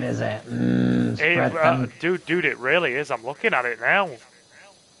wide spread, is it? Spread. Dude, it really is. I'm looking at it now.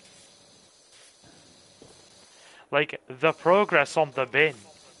 Like, the progress on the bin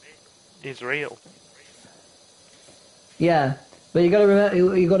is real. Yeah, but you got to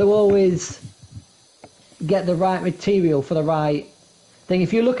remember, you got to always get the right material for the right thing.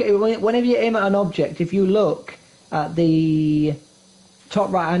 If you look at it, whenever you aim at an object, if you look at the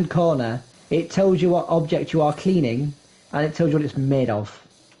top right hand corner, it tells you what object you are cleaning, and it tells you what it's made of.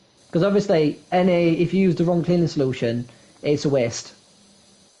 Because obviously, if you use the wrong cleaning solution, it's a waste,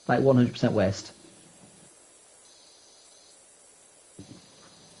 like 100% waste.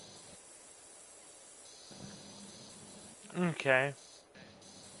 Okay.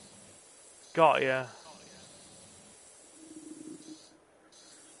 Got ya.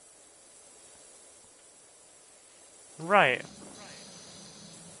 Right.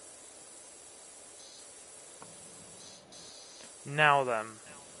 Now then.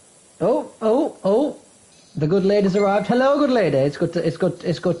 Oh! The good lady's arrived. Hello, good lady. It's good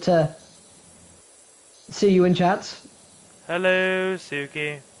to see you in chat. Hello,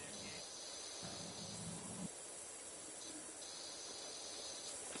 Suki.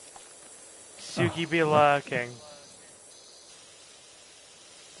 Suki be lurking.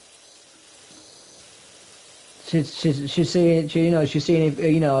 She's seeing, she's seeing if,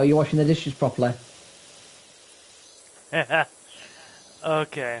 you're washing the dishes properly.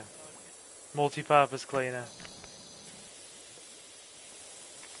 Okay. Multi-purpose cleaner.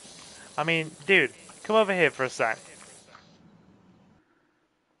 I mean, dude, come over here for a sec.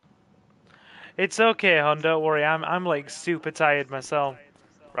 It's okay, hon, don't worry, I'm like super tired myself.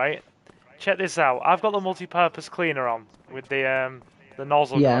 Right? Check this out. I've got the multi-purpose cleaner on with the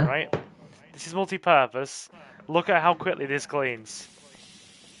nozzle gun, Yeah. right? This is multi-purpose. Look at how quickly this cleans.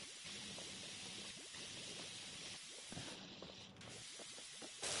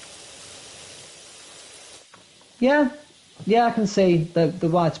 Yeah, I can see the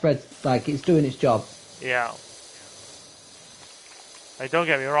widespread, like, it's doing its job. Yeah. Like, don't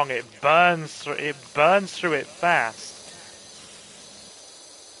get me wrong, it burns through it fast.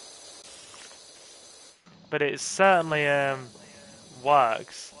 But it certainly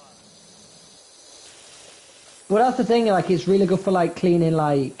works. Well, that's the thing, like, it's really good for, like, cleaning,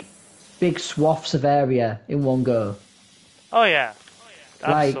 like, big swaths of area in one go. Oh yeah.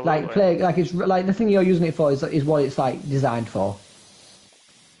 Absolutely. It's like the thing you're using it for is what it's like designed for.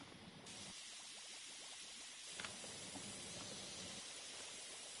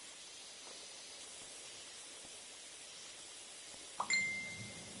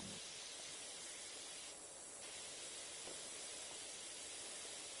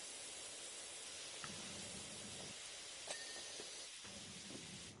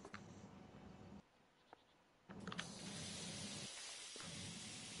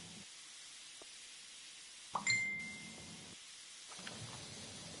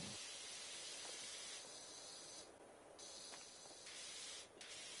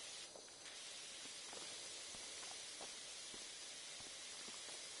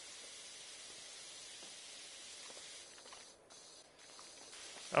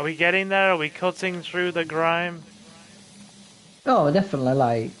 Are we getting there? Are we cutting through the grime? Oh,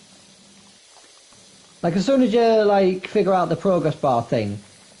 definitely. Like as soon as you like figure out the progress bar thing,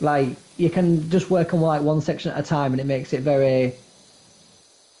 like you can just work on like one section at a time, and it makes it very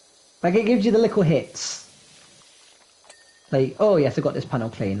like it gives you the little hits. Like, oh yes, I got this panel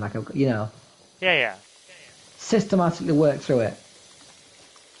clean. Like Yeah. systematically work through it.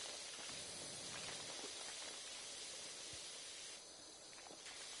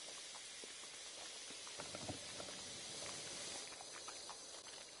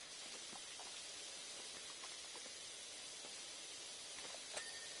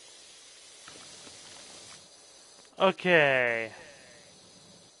 Okay.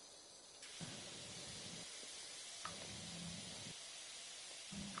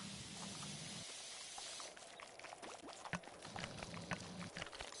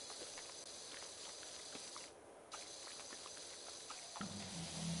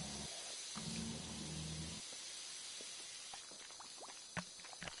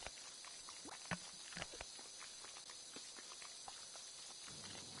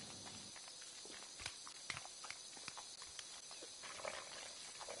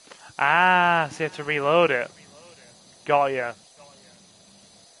 Ah, so you have to reload it. Got ya.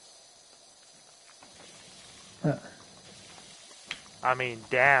 Uh, I mean,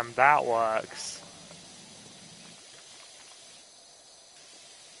 damn, that works.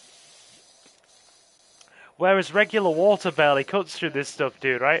 Whereas regular water barely cuts through this stuff,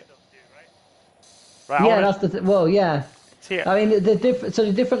 dude, right? Right, I yeah, wanna that's the well, yeah. see it. I mean, the different so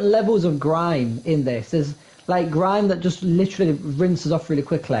the different levels of grime in this. There's like grime that just literally rinses off really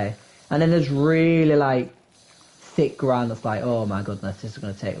quickly, and then there's really like thick grime that's like, oh my goodness, this is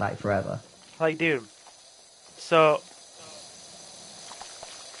going to take like forever. Like, dude. So,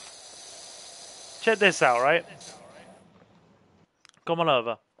 check this out, right? Come on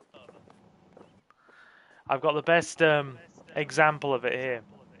over. I've got the best example of it here.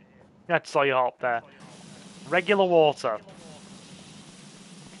 I saw you hop there. Regular water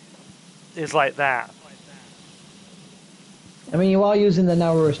is like that. I mean, you are using the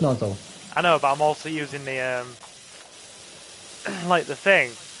narrowest nozzle. I know, but I'm also using the like the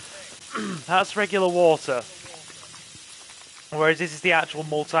thing. That's regular water. Whereas this is the actual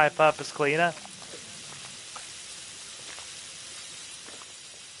multi-purpose cleaner.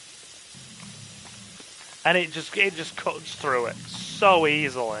 And it just cuts through it so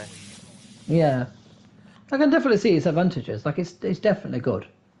easily. Yeah, I can definitely see its advantages. Like it's definitely good.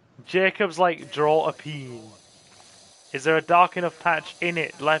 Jacob's like, draw a peen. Is there a dark enough patch in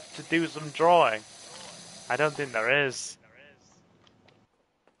it left to do some drawing? I don't think there is.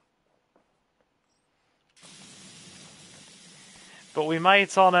 But we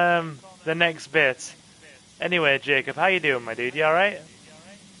might on the next bit. Anyway, Jacob, how you doing, my dude? You alright?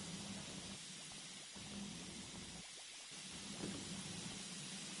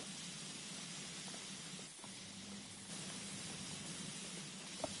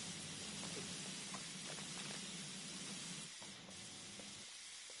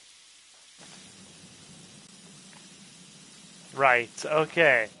 Right,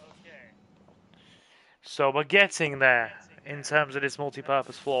 okay. So we're getting there in terms of this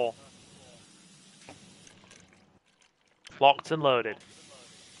multi-purpose floor. Locked and loaded.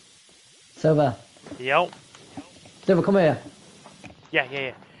 Silver, Yep. Silver, come here. Yeah, yeah,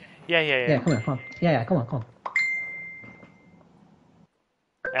 yeah. Yeah, yeah, Yeah, yeah. come here, come on. Yeah, come on, come on.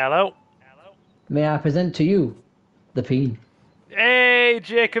 Hello? May I present to you the peen? Hey,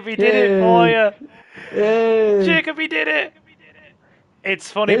 Jacob, he did it for Yay! you! Yay! Jacob, he did it!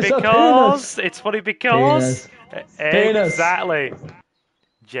 It's funny It's a penis. because... It's funny because... Penis. Penis. Exactly.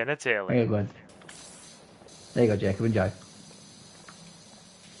 There Genitalia. you go. There you go, Jacob. Enjoy.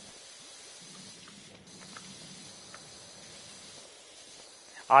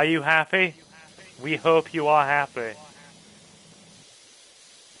 Are you happy? We hope you are happy.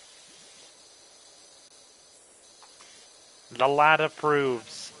 The lad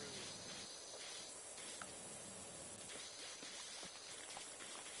approves.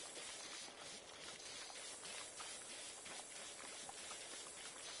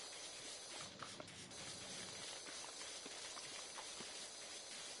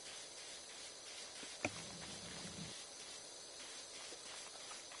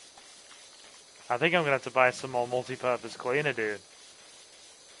 I think I'm gonna have to buy some more multi-purpose cleaner, dude.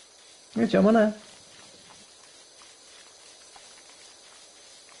 Good job, on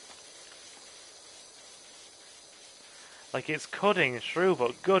Like, it's cutting through,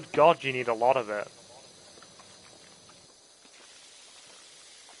 but good God, you need a lot of it.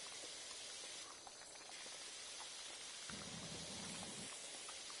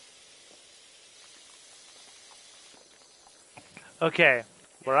 Okay,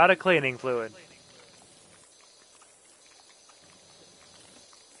 we're out of cleaning fluid.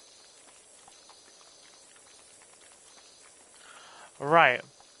 Right,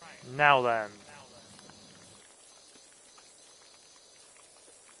 now then.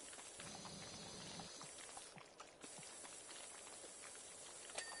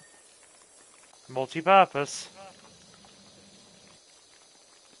 Multi-purpose.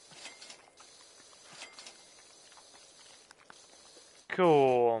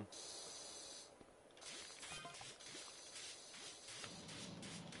 Cool.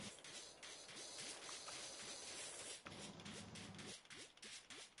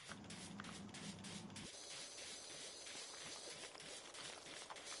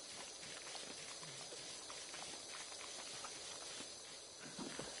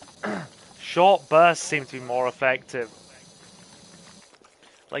 Short bursts seem to be more effective.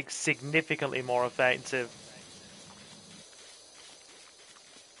 Like, significantly more effective.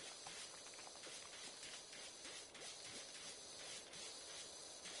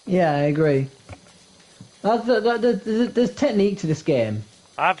 Yeah, I agree. There's technique to this game.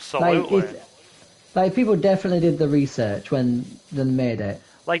 Absolutely. Like people definitely did the research when they made it.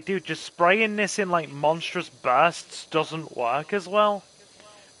 Like, dude, just spraying this in, like, monstrous bursts doesn't work as well.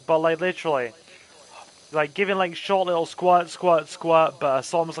 But, like, literally, like, giving, like, short little squirt, squirt, squirt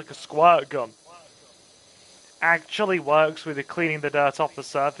bursts, almost like a squirt gun, actually works with the cleaning the dirt off the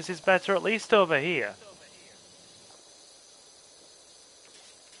surfaces better, at least over here.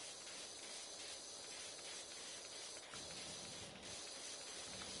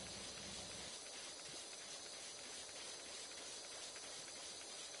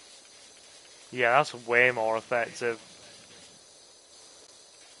 Yeah, that's way more effective.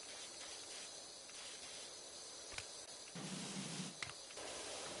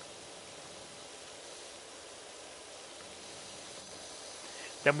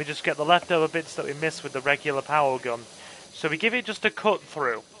 Then we just get the leftover bits that we missed with the regular power gun. So we give it just a cut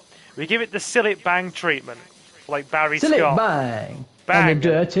through. We give it the Sillet Bang treatment, like Barry Silly Scott. bang! And the Bang!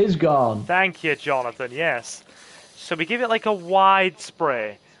 dirt is gone. Thank you, Jonathan, yes. So we give it like a wide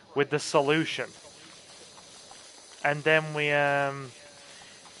spray with the solution. And then we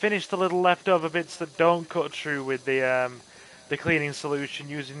finish the little leftover bits that don't cut through with the cleaning solution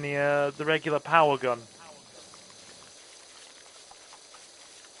using the regular power gun.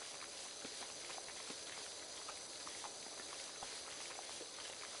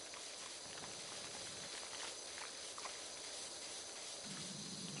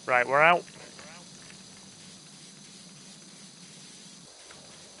 Right, we're out.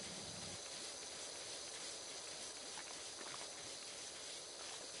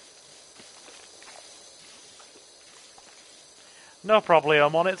 No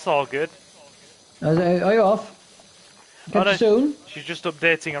problem on it, it's all good. Are you off? Catch you soon. She's just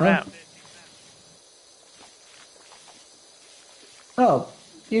updating around. Oh,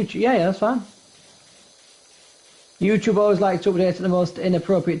 YouTube. Yeah, that's fine. YouTube always likes to update at the most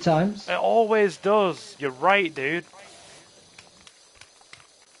inappropriate times. It always does. You're right, dude.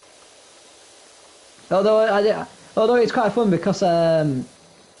 Although it's quite fun because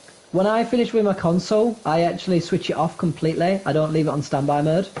when I finish with my console, I actually switch it off completely. I don't leave it on standby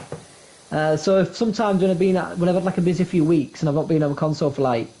mode. So if sometimes when I've had like a busy few weeks and I've not been on my console for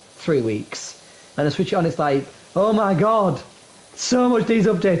like 3 weeks, and I switch it on, it's like, oh my god, so much needs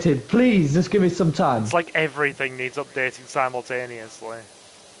updated. Please, just give me some time. It's like everything needs updating simultaneously.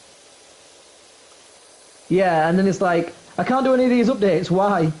 Yeah, and then it's like, I can't do any of these updates.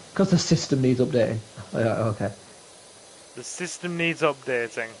 Why? Because the system needs updating. Okay. The system needs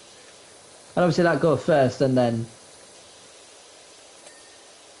updating. And obviously that goes first, and then...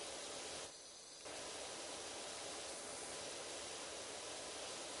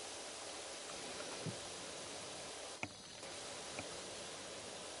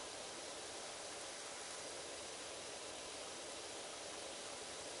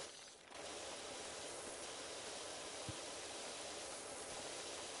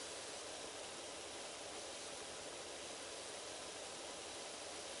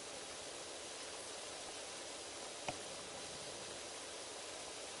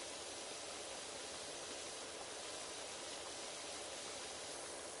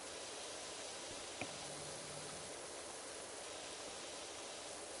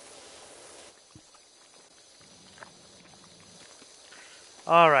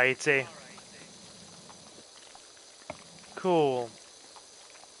 Alrighty. Cool.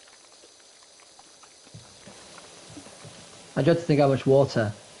 I dread to think how much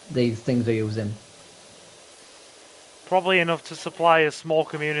water these things are using. Probably enough to supply a small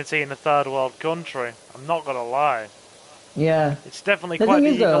community in a third world country. I'm not gonna lie. Yeah. It's definitely The quite thing the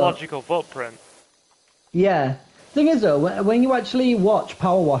is, though- ecological footprint. Yeah. Thing is though, when you actually watch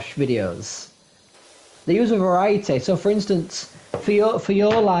power wash videos, they use a variety. So for instance, for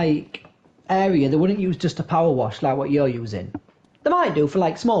your like area, they wouldn't use just a power wash like what you're using. They might do for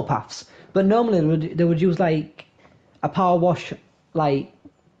like small paths, but normally they would use like a power wash like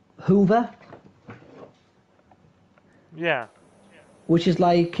Hoover, Yeah. which is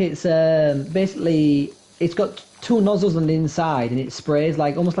like it's basically it's got two nozzles on the inside and it sprays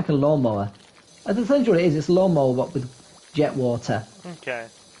like almost like a lawnmower. That's essentially what it is. It's a lawnmower but with jet water. Okay.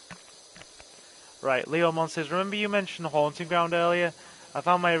 Right, Leomon says, remember you mentioned Haunting Ground earlier? I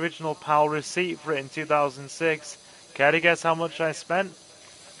found my original PAL receipt for it in 2006. Care to guess how much I spent?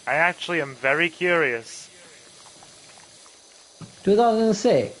 I actually am very curious.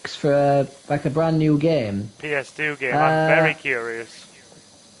 2006 for like a brand new game. PS2 game. I'm very curious.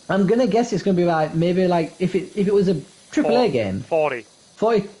 I'm gonna guess it's gonna be like maybe like if it was a AAA game, 40.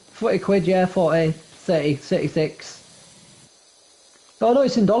 40 quid, yeah, 40, 30, 36. Oh no,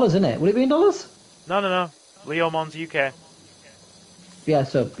 it's in dollars, isn't it? Will it be in dollars? No. Leo Mons UK. Yeah,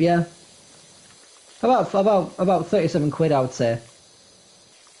 so yeah, about 37 quid, I would say.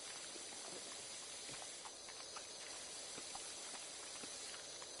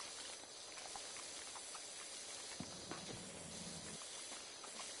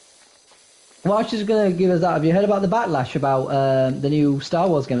 Well, I was just going to give us that. Have you heard about the backlash about the new Star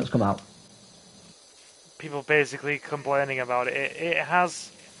Wars game that's come out? People basically complaining about it. It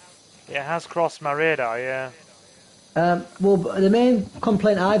has crossed my radar, yeah. Well, the main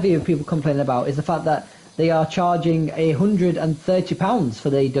complaint I've heard people complaining about is the fact that they are charging £130 for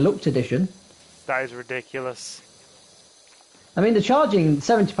the deluxe edition. That is ridiculous. I mean, they're charging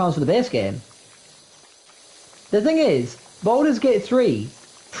 £70 for the base game. The thing is, Baldur's Gate 3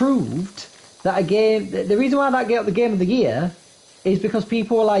 proved that a game. The reason why that got the Game of the Year is because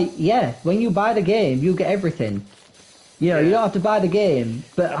people were like, yeah, when you buy the game, you get everything. You know, you don't have to buy the game,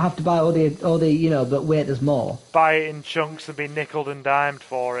 but have to buy all the, but wait, there's more. Buy it in chunks and be nickeled and dimed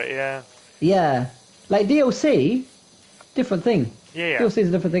for it, yeah. Yeah. Like DLC, different thing. Yeah. DLC is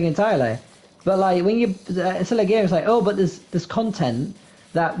a different thing entirely. But like, when you sell a game, it's like, oh, but there's content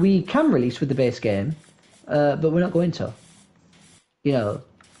that we can release with the base game, but we're not going to. You know.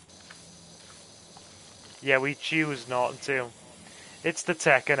 Yeah, we choose not to. It's the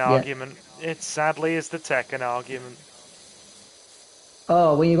Tekken argument. It sadly is the Tekken argument.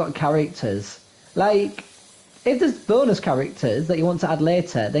 Oh, when you've got characters. Like, if there's bonus characters that you want to add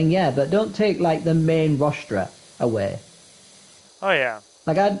later, then yeah, but don't take, like, the main roster away. Oh, yeah.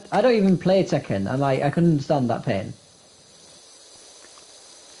 Like, I don't even play Tekken, and, like, I can understand that pain.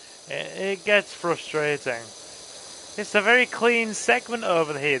 It gets frustrating. It's a very clean segment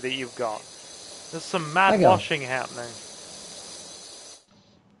over here that you've got. There's some mad washing happening.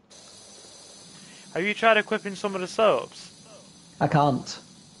 Have you tried equipping some of the soaps? I can't.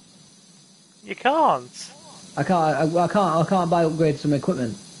 You can't? I can't buy upgrades from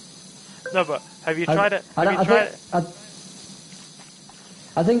equipment. No, but have you tried it? I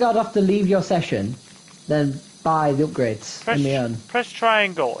think I'd have to leave your session, then buy the upgrades in my own. Press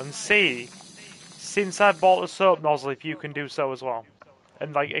triangle and see, since I bought the soap nozzle, if you can do so as well.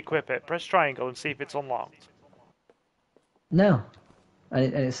 And, like, equip it. Press triangle and see if it's unlocked. No.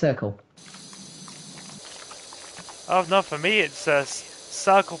 And it's circle. Oh, no, for me it's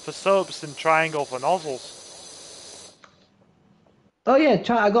circle for soaps and triangle for nozzles. Oh, yeah,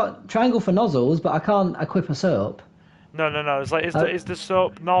 I got triangle for nozzles, but I can't equip a soap. No. It's like, is the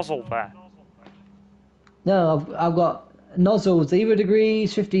soap nozzle there? No, I've got nozzles 0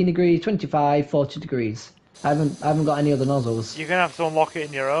 degrees, 15 degrees, 25, 40 degrees. I haven't got any other nozzles. You're gonna have to unlock it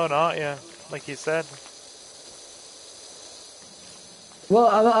in your own, aren't you? Like you said. Well,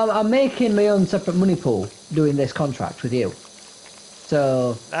 I'm making my own separate money pool doing this contract with you.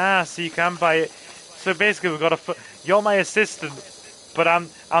 So. So you can buy it. So basically, we've got you're my assistant, but I'm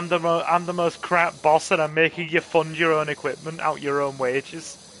the most crap boss, and I'm making you fund your own equipment out your own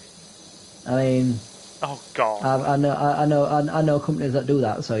wages. I mean. Oh God. I know companies that do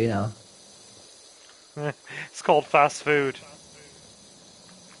that, so you know. It's called fast food.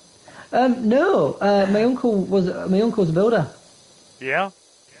 No, my uncle was a builder. Yeah.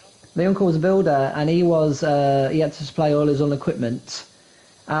 My uncle was a builder, and he had to supply all his own equipment.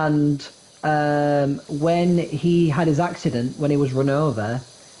 And when he had his accident, when he was run over,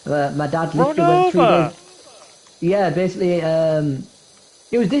 my dad literally went 3 days. Yeah, basically,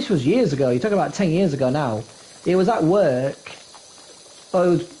 this was years ago. You're talking about 10 years ago now. It was at work.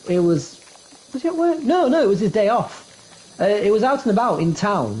 Oh, was he at work? No, it was his day off. It was out and about in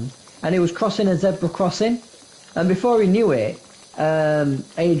town, and he was crossing a zebra crossing. And before he knew it,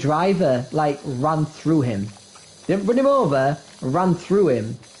 a driver ran through him. Didn't run him over, ran through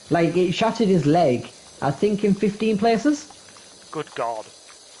him. Like, it shattered his leg, I think in 15 places. Good God.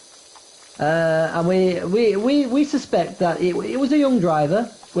 And we suspect that it was a young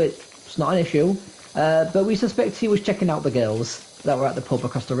driver, which is not an issue. But we suspect he was checking out the girls that were at the pub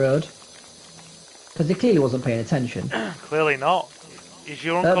across the road. Because he clearly wasn't paying attention. Clearly not. Is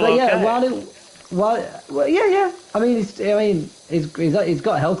your uncle but yeah, okay? Yeah. I mean, he's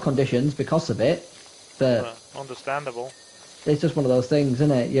got health conditions because of it, but understandable. It's just one of those things,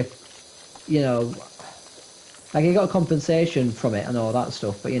 isn't it? You know, like he got compensation from it and all that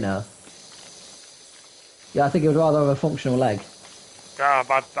stuff, but you know, yeah, I think he would rather have a functional leg.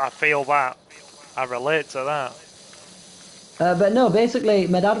 I feel that. I relate to that. But no, basically,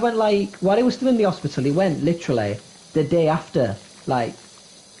 my dad went like while he was still in the hospital. He went literally the day after, like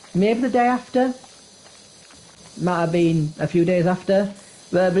maybe the day after, might have been a few days after.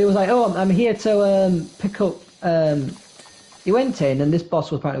 But he was like, "Oh, I'm here to pick up." He went in, and this boss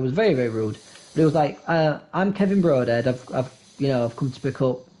was apparently was very very rude. But he was like, "I'm Kevin Broadhead. I've come to pick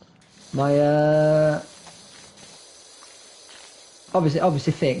up my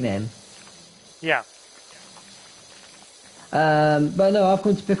obviously fake name." Yeah. But no, I've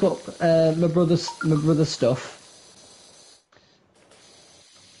come to pick up my brother's stuff.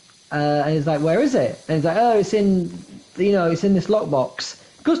 And he's like, "Where is it?" And he's like, "Oh, it's in, it's in this lockbox."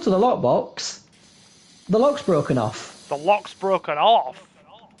 Goes to the lockbox. The lock's broken off. The lock's broken off.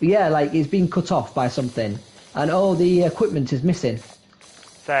 Yeah, like it's been cut off by something, and all the equipment is missing.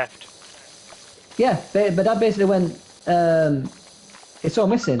 Theft. Yeah, but Dad basically went, "It's all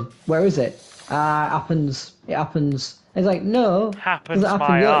missing. Where is it?" Happens. It happens. And he's like, "No, Happens doesn't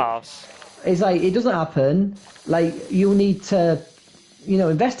happen." my arse. It's like it doesn't happen. Like you need to,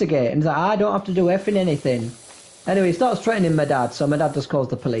 investigate. And he's like, "I don't have to do anything." Anyway, he starts threatening my dad, so my dad just calls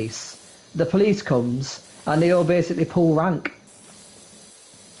the police. The police comes, and they all basically pull rank.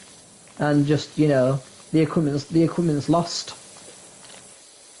 And just, the equipment's lost.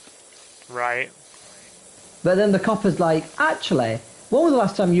 Right. But then the copper's like, "Actually, when was the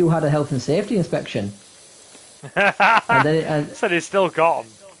last time you had a health and safety inspection?" And then Said it's still gone.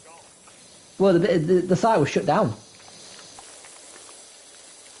 well, the site was shut down.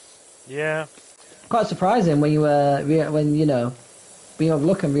 Yeah. Quite surprising when you when you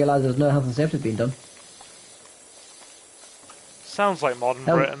look and realise there's no health and safety being done. Sounds like modern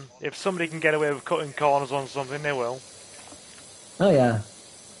Hell- Britain. If somebody can get away with cutting corners on something, they will. Oh yeah.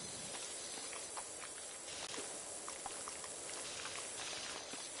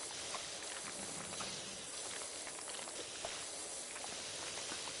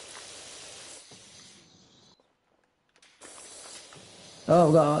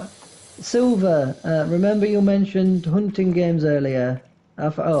 Oh God. Silver, remember you mentioned hunting games earlier.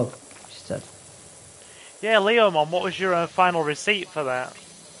 She said. Yeah, Leomon, what was your final receipt for that?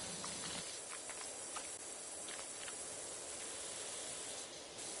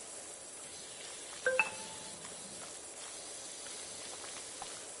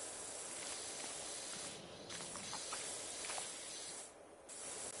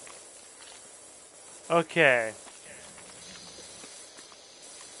 Okay.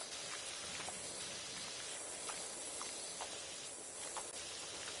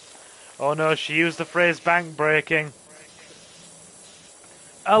 Oh no, she used the phrase bank breaking.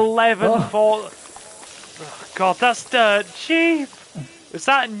 11 Oh. for... Oh, God, that's dirt cheap! Is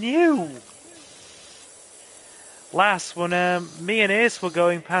that new? Last, when me and Ace were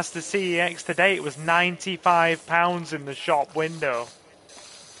going past the CEX today, it was £95 in the shop window.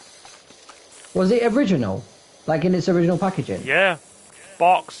 Was it original? Like in its original packaging? Yeah.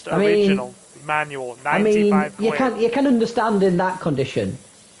 Boxed, I mean- original, manual, 95 you quid. can understand in that condition.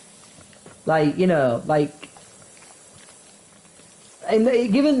 Like, given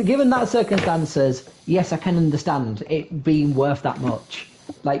that circumstances, yes, I can understand it being worth that much.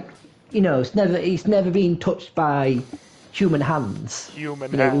 Like, it's never been touched by human hands.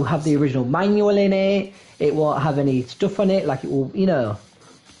 Human It will have hands. the original manual in it. It won't have any stuff on it. Like it will,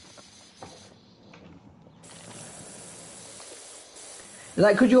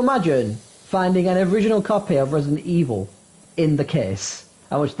 Like, could you imagine finding an original copy of Resident Evil in the case?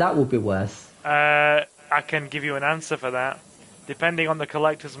 How much that would be worth? I can give you an answer for that. Depending on the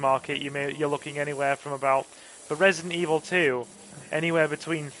collector's market, you're looking anywhere from about, for Resident Evil 2, anywhere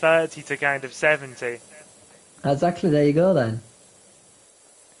between 30 to kind of 70. Exactly. There you go then.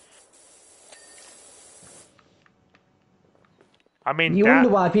 I mean, You wonder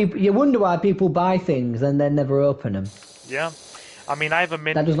why people buy things and then never open them. Yeah. I mean, I have a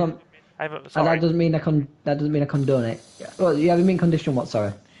mint. That does not. Sorry. That doesn't mean I condone it. Well, you have a mint condition. What?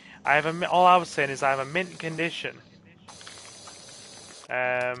 Sorry. All I was saying is I have a mint condition.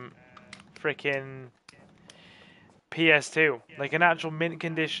 Freaking PS2, like an actual mint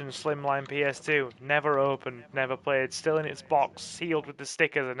condition slimline PS2, never opened, never played, still in its box, sealed with the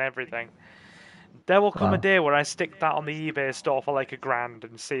stickers and everything. There will come a Wow. day where I stick that on the eBay store for like £1,000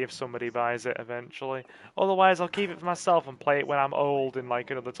 and see if somebody buys it eventually. Otherwise, I'll keep it for myself and play it when I'm old in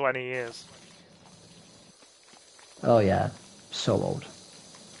like another 20 years. Oh yeah, so old.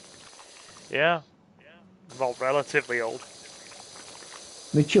 Yeah. Well, relatively old.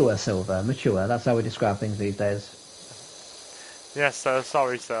 Mature, Silver. Mature. That's how we describe things these days. Yes, sir.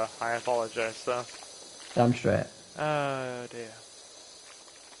 Sorry, sir. I apologise, sir. Damn straight. Oh, dear.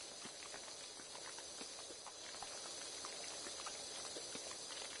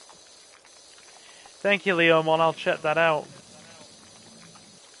 Thank you, Leomon. I'll check that out.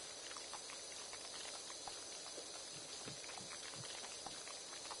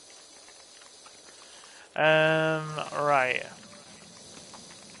 Right.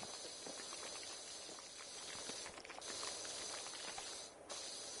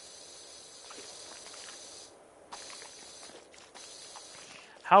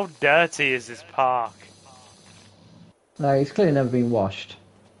 How dirty is this park? Like, it's clearly never been washed.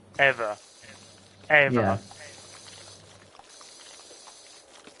 Ever. Ever. Yeah.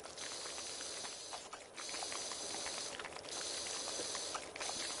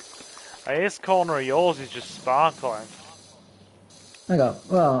 This corner of yours is just sparkling. Hang on.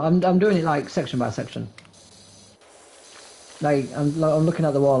 Well, I'm doing it like section by section. Like I'm looking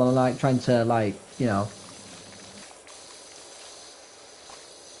at the wall and I'm like trying to like, you know.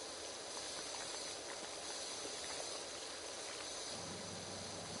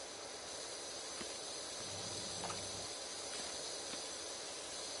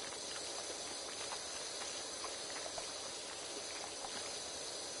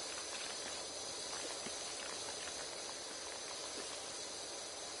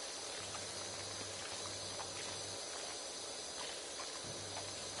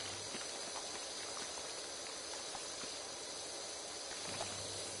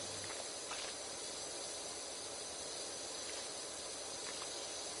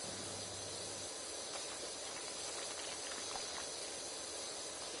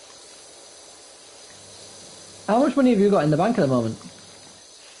 How much money have you got in the bank at the moment?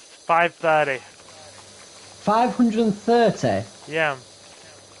 530. 530. Yeah.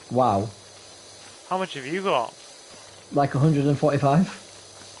 Wow. How much have you got? Like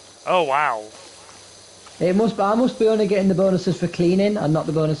 145. Oh, wow. I must be only getting the bonuses for cleaning and not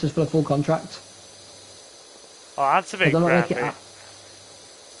the bonuses for the full contract. Oh, that's a bit 'Cause I'm not crappy. making,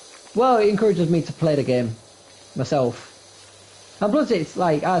 well, it encourages me to play the game myself. And plus, it's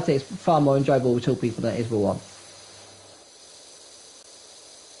like I think it's far more enjoyable with two people than it is with one.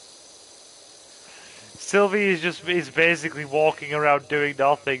 Sylvie is basically walking around doing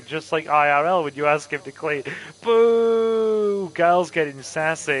nothing, just like IRL when you ask him to clean. Boo! Girl's getting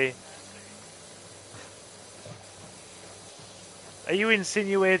sassy. Are you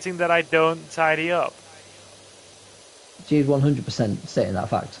insinuating that I don't tidy up? She's 100% stating that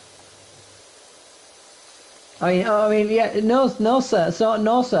fact. I mean, yeah, no, sir. So,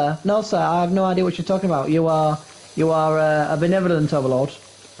 no, sir. I have no idea what you're talking about. You are a benevolent overlord.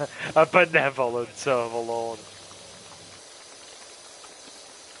 A benevolent overlord.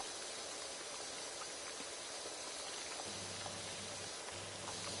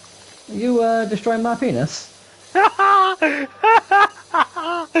 You destroying my penis?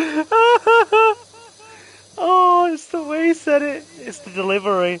 Oh, it's the way he said it. It's the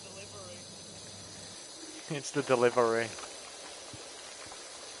delivery. It's the delivery.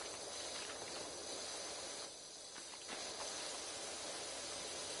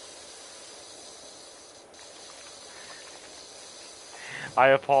 I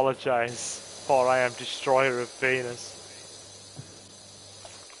apologize, for I am destroyer of penis.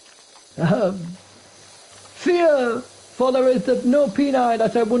 Fear, for there is no peni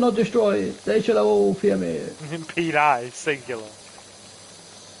that I will not destroy. They shall all fear me. Peni, singular.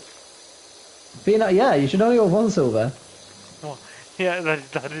 Peni, yeah, you should only have one silver. Oh, yeah,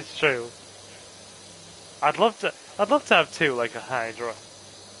 that is true. I'd love to have two, like a Hydra.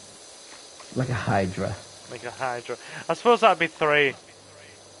 Like a hydra. Like a Hydra. I suppose that'd be three.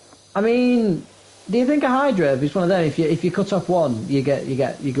 I mean, do you think a hydra is one of them? If you cut off one, you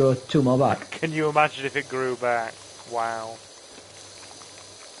go two more back. Can you imagine if it grew back? Wow.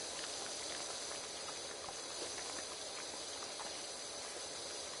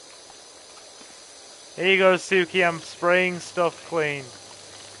 Here you go, Suki. I'm spraying stuff clean.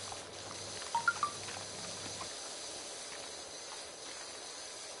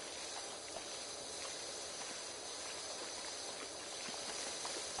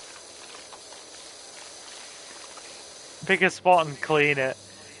 Pick a spot and clean it.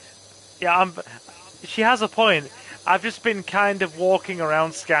 Yeah, she has a point. I've just been kind of walking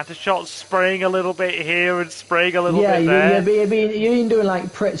around scattershot, spraying a little bit here and spraying a little bit there. You've been doing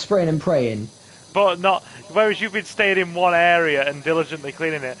like spraying and praying. But not. Whereas you've been staying in one area and diligently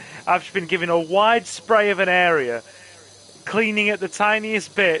cleaning it, I've just been giving a wide spray of an area, cleaning it the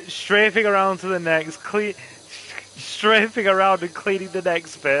tiniest bit, strafing around to the next, strafing around and cleaning the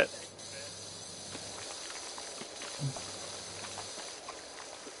next bit.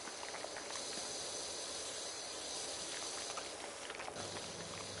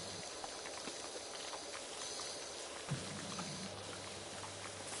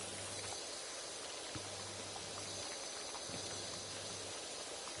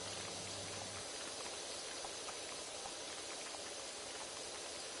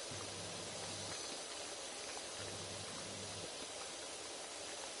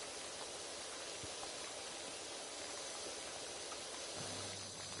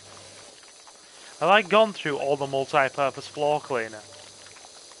 Have I gone through all the multi-purpose floor cleaner?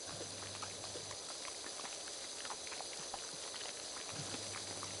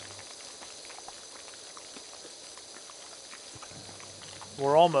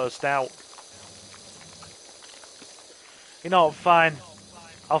 We're almost out. You know what, fine.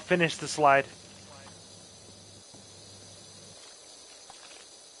 I'll finish the slide.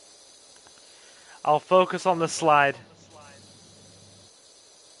 I'll focus on the slide.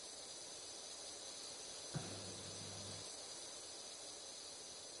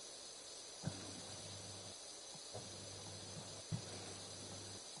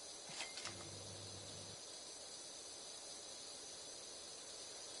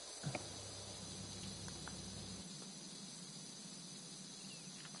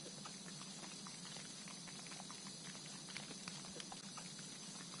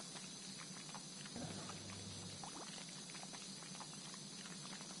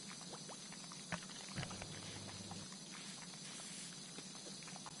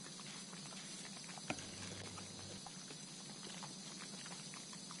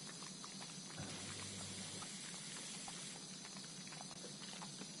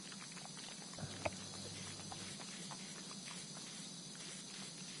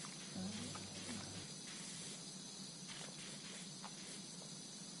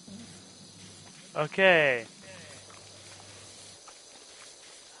 Okay.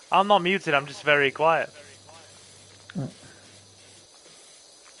 I'm not muted, I'm just very quiet.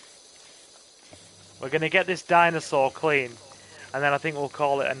 We're gonna get this dinosaur clean, and then I think we'll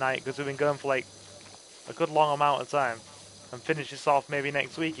call it a night, because we've been going for like a good long amount of time. And finish this off maybe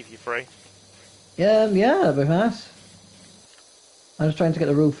next week if you're free. Yeah, that'd be nice. I'm just trying to get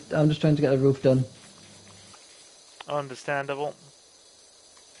the roof done. Understandable.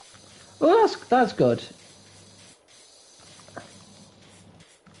 Well, that's good.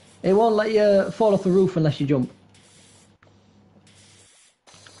 It won't let you fall off the roof unless you jump.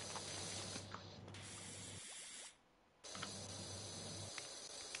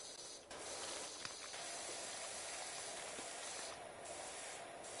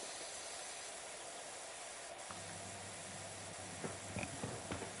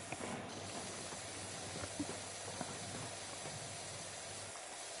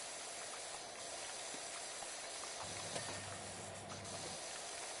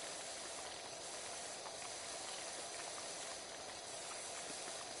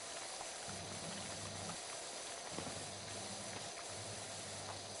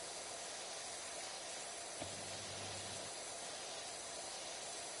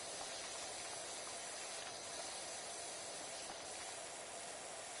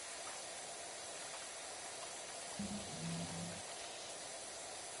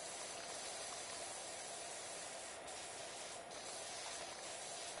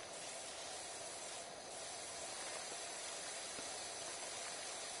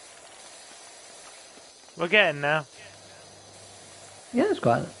 We're getting there. Yeah, it's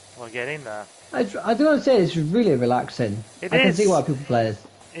quite. We're getting there. I do want to say it's really relaxing. It I can see is. why people play it.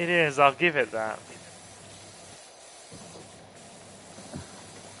 It is, I'll give it that.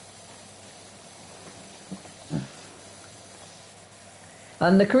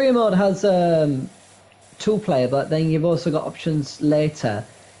 And the career mode has two player, but then you've also got options later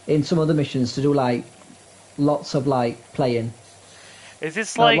in some other missions to do like lots of like playing. Is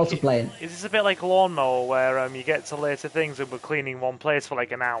this Lots like... of playing. Is this a bit like Lawnmower, where you get to later things and we're cleaning one place for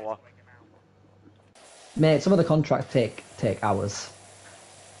like an hour? Mate, some of the contracts take hours.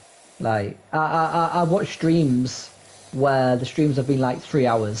 Like I watch streams where the streams have been like 3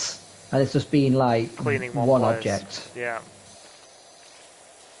 hours, and it's just been like Cleaning one place. object. Yeah.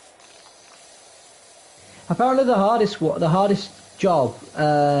 Apparently, the hardest job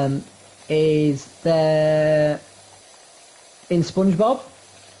is there in SpongeBob.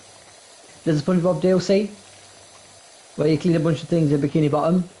 There's a SpongeBob DLC where you clean a bunch of things in Bikini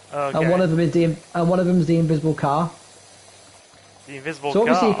Bottom, Okay. and one of them is the invisible car. The invisible So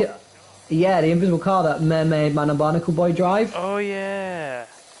obviously, car. yeah, the invisible car that Mermaid Man and Barnacle Boy drive. Oh yeah.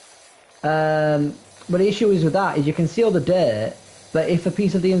 But the issue is with that is you can see all the dirt, but if a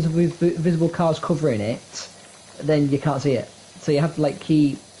piece of the invisible car is covering it, then you can't see it. So you have to like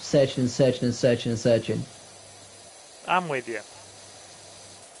keep searching and searching and searching and searching. I'm with you.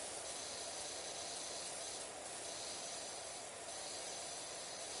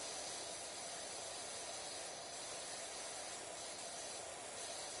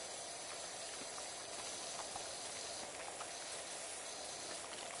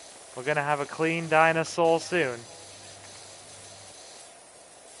 We're gonna have a clean dinosaur soon.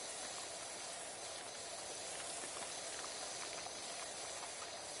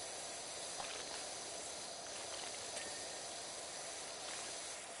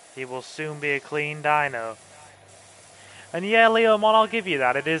 He will soon be a clean dino. And yeah, Leomon, I'll give you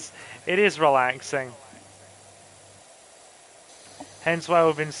that. It is relaxing. Hence why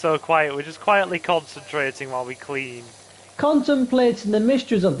we've been so quiet. We're just quietly concentrating while we clean. Contemplating the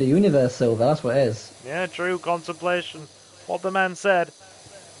mysteries of the universe, Silver. That's what it is. Yeah, true contemplation. What the man said.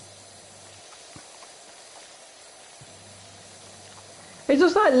 It's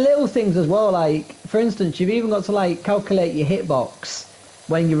just like little things as well. Like, for instance, you've even got to like calculate your hitbox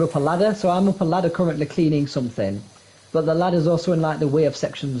when you're up a ladder. So I'm up a ladder currently cleaning something, but the ladder's also in like the way of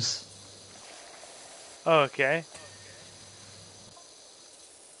sections. Okay.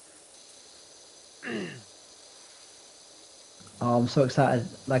 Oh, I'm so excited.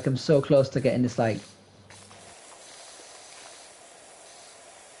 Like, I'm so close to getting this, like,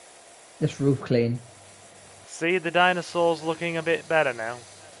 this roof clean. See, the dinosaur's looking a bit better now.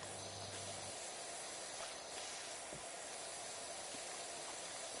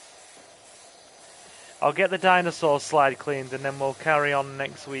 I'll get the dinosaur slide cleaned and then we'll carry on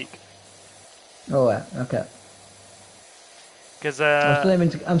next week. Oh, yeah, okay. Because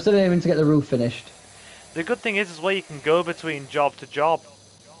I'm still aiming to get the roof finished. the good thing is where you can go between job to job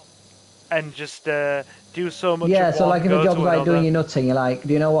and just do so much Yeah, of so one, like if go a job's to like another. doing your nutting, you're like,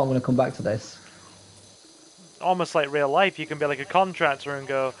 do you know what? I'm going to come back to this. Almost like real life, you can be like a contractor and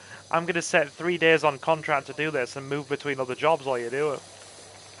go, I'm going to set 3 days on contract to do this and move between other jobs while you do it.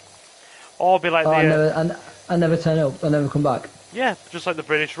 Or be like Oh, the... I never turn up. I never come back. Yeah, just like the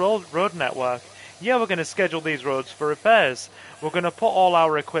British road network. Yeah, we're going to schedule these roads for repairs. We're going to put all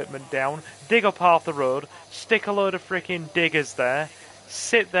our equipment down, dig up half the road, stick a load of freaking diggers there,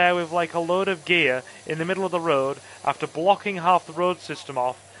 sit there with like a load of gear in the middle of the road after blocking half the road system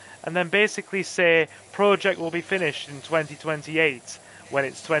off, and then basically say project will be finished in 2028 when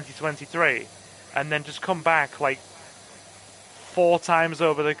it's 2023, and then just come back like 4 times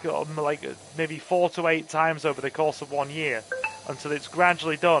over the like maybe 4 to 8 times over the course of 1 year until it's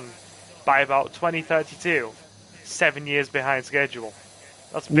gradually done by about 2032, 7 years behind schedule.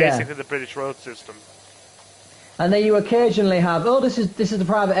 That's basically the British road system. And then you occasionally have, oh, this is the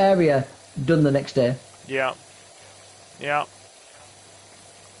private area, done the next day. Yeah. Yeah.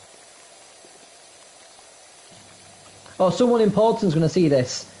 Oh, someone important's going to see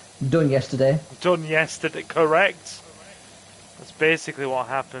this, done yesterday. Done yesterday, correct? That's basically what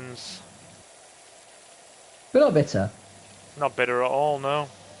happens. But not bitter. Not bitter at all, no.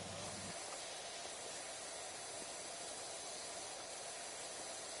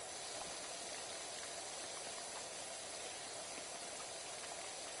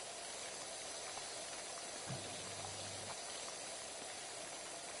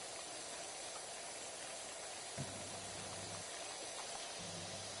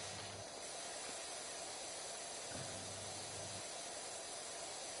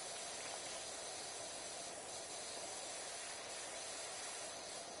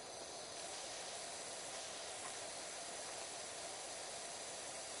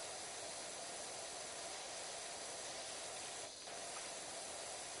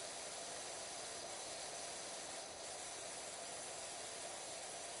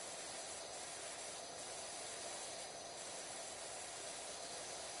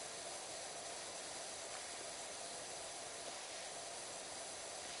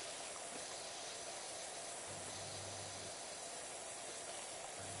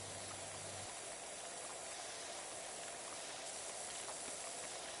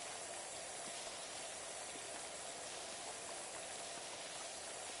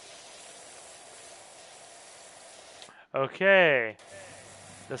 Okay.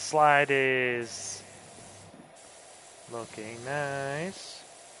 The slide is looking nice.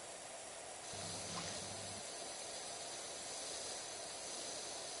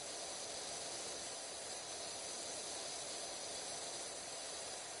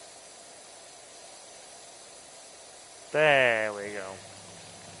 There we go.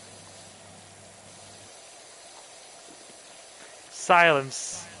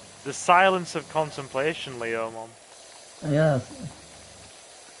 Silence. The silence of contemplation, Leomon. Yeah.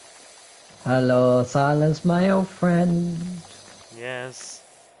 Hello, silence, my old friend. Yes.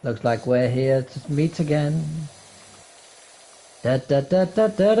 Looks like we're here to meet again. Da da da da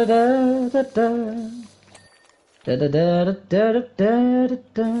da da da da da. Da da da da da da da da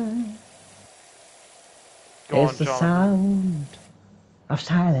da. Go It's on, the Jonathan. sound of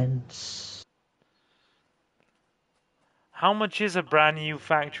silence. How much is a brand new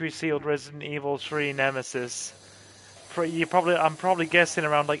factory sealed Resident Evil 3 Nemesis? I'm probably guessing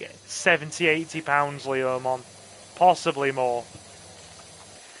around like 70, 80 pounds, Leomon. Possibly more.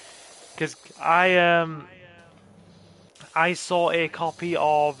 Because I saw a copy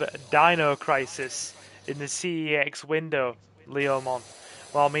of Dino Crisis in the CEX window, Leomon,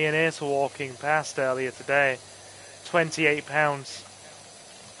 while me and Ace were walking past earlier today. £28.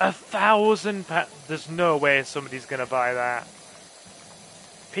 £1,000. There's no way somebody's gonna buy that.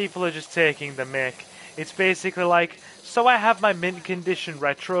 People are just taking the mick. It's basically like, so I have my mint condition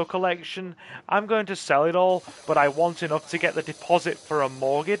retro collection. I'm going to sell it all, but I want enough to get the deposit for a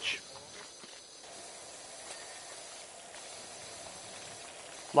mortgage.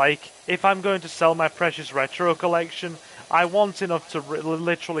 Like, if I'm going to sell my precious retro collection, I want enough to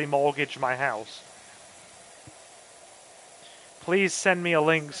literally mortgage my house. Please send me a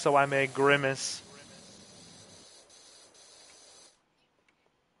link so I may grimace.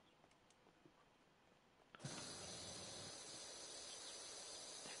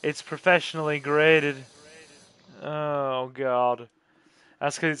 It's professionally graded. Oh god.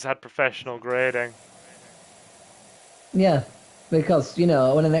 That's because it's had professional grading. Yeah, because, you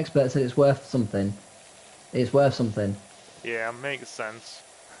know, when an expert said it's worth something, it's worth something. Yeah, makes sense.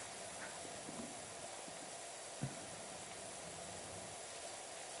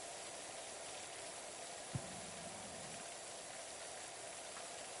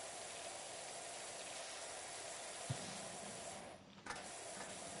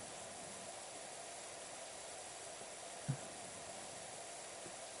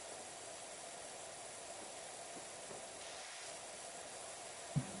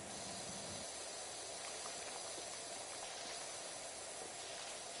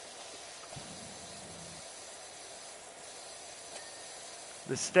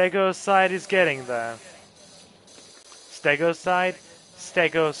 The stego side is getting there. Stego side,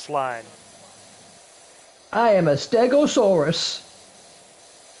 stego slide. I am a Stegosaurus.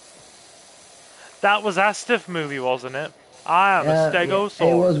 That was Astaf movie, wasn't it? I am a Yeah, stegosaurus.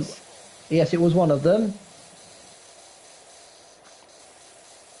 it was. Yes, it was one of them.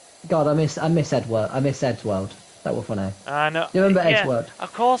 God, I miss Edward. I miss Edward. That was funny. I know. Do you remember Yeah, Edward?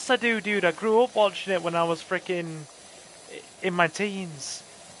 of course I do, dude. I grew up watching it when I was freaking in my teens.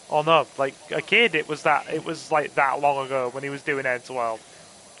 Oh no, like a kid. It was like that long ago when he was doing Edward.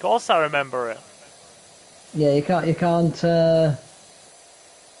 Of course I remember it. Yeah, you can't. You can't.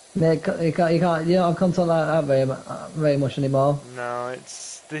 You don't have content like that very much anymore. No,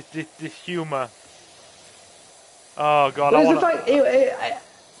 it's the humor. Oh god, But I it's the want. fact.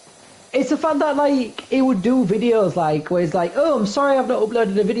 It's the fact that like he would do videos like where he's like, "Oh, I'm sorry, I've not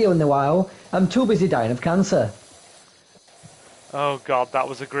uploaded a video in a while. I'm too busy dying of cancer." Oh god, that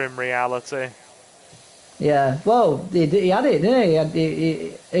was a grim reality. Yeah, well, he had it, didn't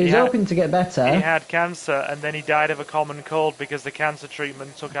he was hoping to get better. He had cancer, and then he died of a common cold because the cancer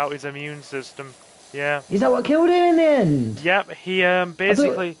treatment took out his immune system. Yeah. Is that what killed him in the end? Yep. He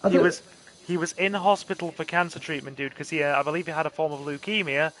basically I thought- he was in hospital for cancer treatment, dude, because he I believe he had a form of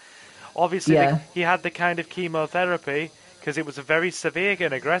leukemia. Obviously, Yeah. he had the kind of chemotherapy because it was a very severe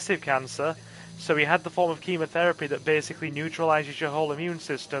and aggressive cancer. So he had the form of chemotherapy that basically neutralizes your whole immune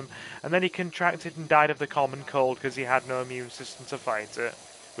system, and then he contracted and died of the common cold because he had no immune system to fight it,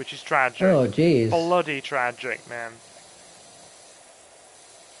 which is tragic. Oh, jeez. Bloody tragic, man.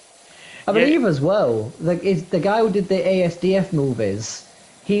 I believe as well, the guy who did the ASDF movies,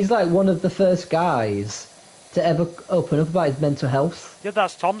 he's like one of the first guys to ever open up about his mental health. Yeah,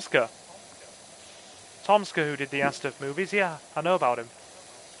 that's Tomska. Tomska, who did the Astaf movies, yeah, I know about him.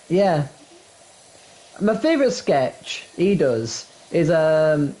 Yeah. My favourite sketch he does is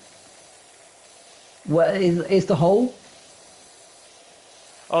is the hole.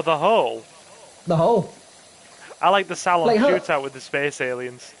 Oh, the Hole. The hole. I like the Salon Like, shootout with the space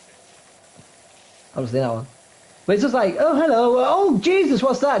aliens. Obviously that one. But it's just like, oh hello, oh Jesus,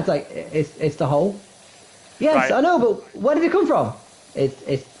 what's that? It's like it's the hole. Yes, Right. I know, but where did it come from?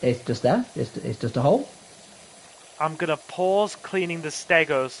 It's just there. It's just a hole. I'm gonna pause cleaning the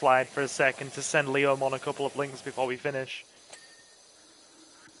stego slide for a second to send Leomon a couple of links before we finish.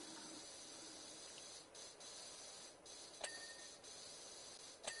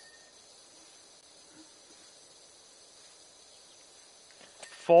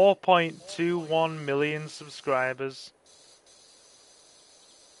 .21 million subscribers.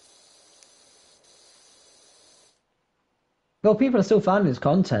 Well, people are still finding his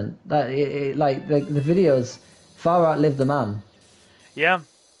content. That like the videos far outlive the man. Yeah.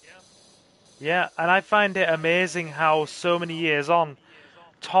 Yeah, and I find it amazing how so many years on,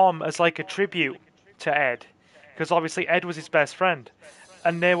 Tom as like a tribute to Ed, because obviously Ed was his best friend,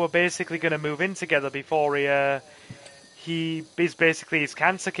 and they were basically going to move in together before his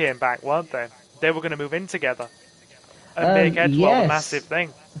cancer came back, weren't they? They were going to move in together and make Edward a Yes. massive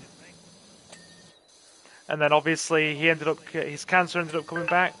thing. and then obviously his cancer ended up coming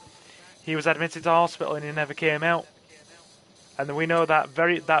back. He was admitted to hospital and he never came out. And then we know that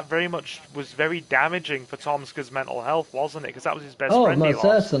very much was very damaging for Tomska's mental health, wasn't it? Because that was his best Oh, friend he most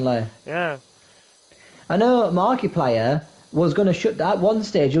lost. certainly. Yeah. I know Markiplier was going to at one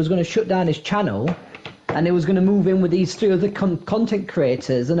stage, he was going to shut down his channel, and he was going to move in with these 3 other content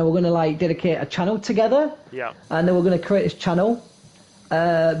creators, and they were going to like dedicate a channel together. Yeah. And they were going to create this channel.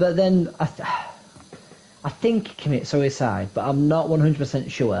 But then I think he committed suicide, but I'm not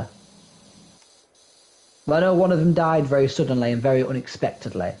 100% sure. But I know one of them died very suddenly and very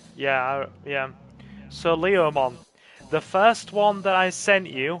unexpectedly. Yeah, yeah. So Leomon, the first one that I sent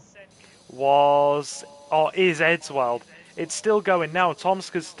you is Edsweld. It's still going now.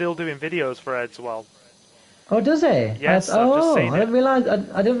 Tomska's still doing videos for Edsweld. Oh, does he? Yes, I've just seen I it. didn't realize.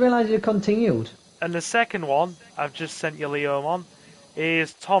 I didn't realize it continued. And the second one I've just sent you, Leomon,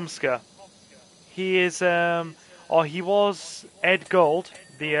 is Tomska. He is he was Ed Gold,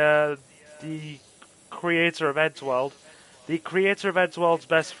 the creator of Edsweld, the creator of Edsweld's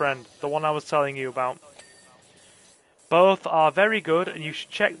best friend, the one I was telling you about. Both are very good, and you should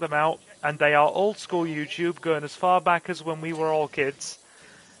check them out. And they are old school YouTube, going as far back as when we were all kids.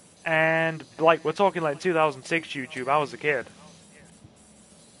 And like we're talking like 2006 YouTube. I was a kid.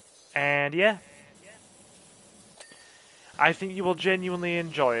 And yeah, I think you will genuinely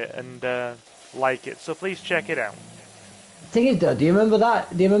enjoy it and like it. So please check it out. Thing is, though, do you remember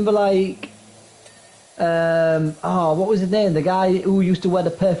that? Do you remember like, what was his name? The guy who used to wear the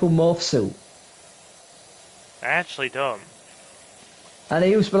purple morph suit. I actually don't. And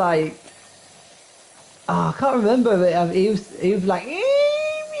he used to be like, I can't remember. But he was like, he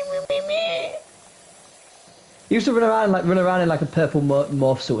used to run around in like a purple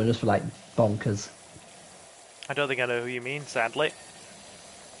morph suit and just be like bonkers. I don't think I know who you mean, sadly.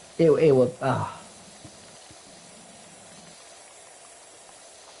 It was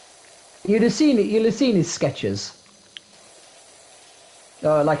You'd have seen it. You'd have seen his sketches,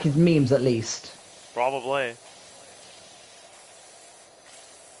 or like his memes at least. Probably.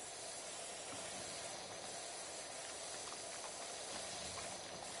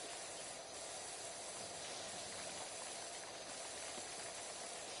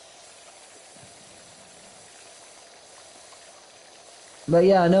 But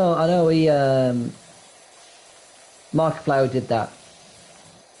yeah, I know. He Markiplier did that.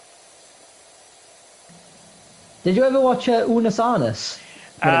 Did you ever watch Unus Annus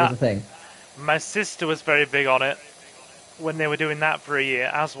when it was a thing? My sister was very big on it when they were doing that for a year,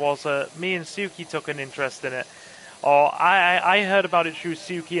 as was me and Suki took an interest in it. I heard about it through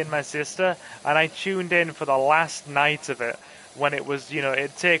Suki and my sister, and I tuned in for the last night of it when it was,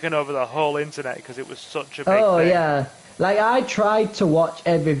 it'd taken over the whole internet because it was such a big thing. Oh yeah, like I tried to watch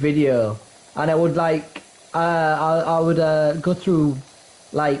every video, and I would like, I would go through,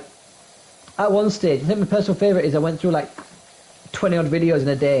 like, at one stage, I think my personal favorite is I went through like 20 odd videos in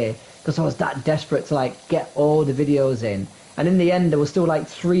a day because I was that desperate to like get all the videos in. And in the end, there was still like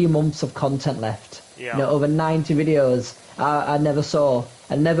 3 months of content left. Yeah. Over 90 videos I never saw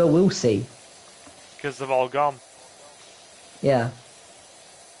and never will see. Because they've all gone. Yeah.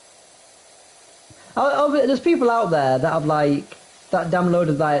 There's people out there that have like that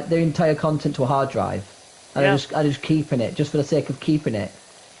downloaded like their entire content to a hard drive, and are just keeping it just for the sake of keeping it.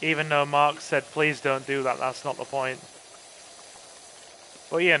 Even though Mark said, please don't do that, that's not the point.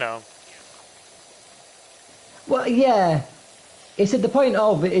 But Well, yeah. He said the point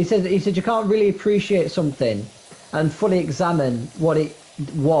of it, he said you can't really appreciate something and fully examine what it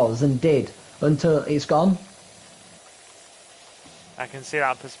was and did until it's gone. I can see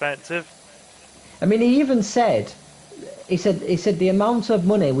that perspective. I mean, he even said, he said the amount of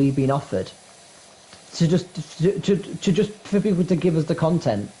money we've been offered to just for people to give us the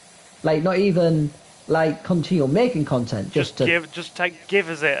content, like not even like continue making content, give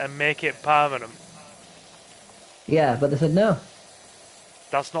us it and make it permanent. Yeah, but they said no.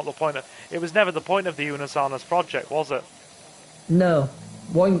 That's not the point of it. Was never the point of the Unus Annus project, was it? No,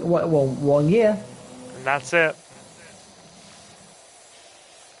 1 year. And that's it.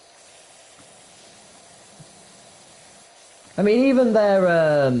 I mean, even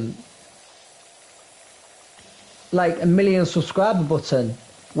their like 1 million subscriber button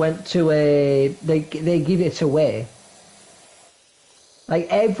went to they give it away. Like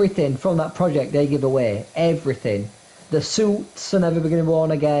everything from that project they give away. Everything. The suits are never being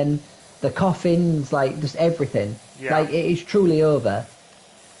worn again. The coffins, like just everything. Yeah. Like it is truly over.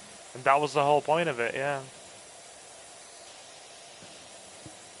 And that was the whole point of it, yeah.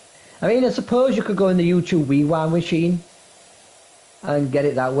 I mean, I suppose you could go in the YouTube Rewind machine and get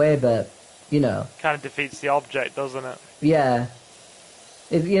it that way, but you know. Kind of defeats the object, doesn't it? Yeah.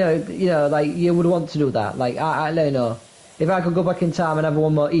 If like you would want to do that. Like I don't know. If I could go back in time and have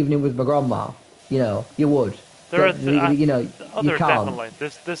one more evening with my grandma, you would. There are, But you other can't. definitely.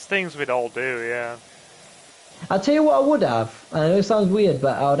 There's things we'd all do, yeah. I'll tell you what I would have. I know it sounds weird,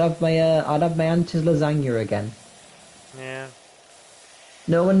 but I'd have my auntie's lasagna again. Yeah.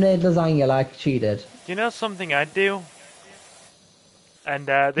 No one made lasagna like she did. Do you know something I'd do? And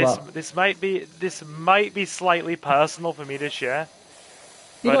What? this might be slightly personal for me to share,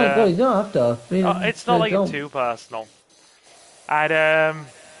 You but don't go. You don't have to. I mean, it's not like don't. too personal. I'd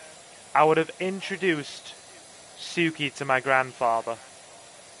I would have introduced Suki to my grandfather.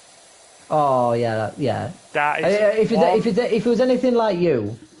 Oh yeah, yeah. That If it was anything like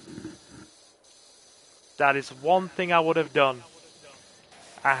you, that is one thing I would have done.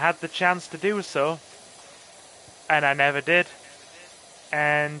 I had the chance to do so, and I never did.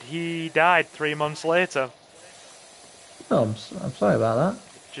 And he died 3 months later. oh, I'm sorry about that.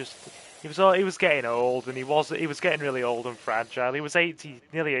 Just he was getting old, and he was getting really old and fragile. He was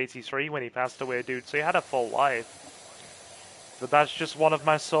nearly 83 when he passed away, dude. So he had a full life. But that's just one of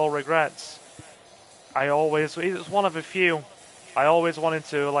my sole regrets. It was one of a few. I always wanted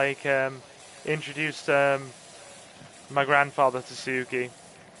to introduce my grandfather to Suki.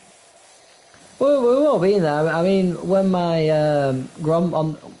 Well, we've all been there. I mean, when my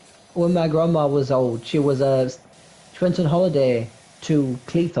grandma was old, she went on holiday to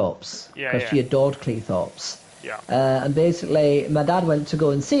Cleethorpes Yeah, because yeah. she adored Cleethorpes. Yeah. And basically, my dad went to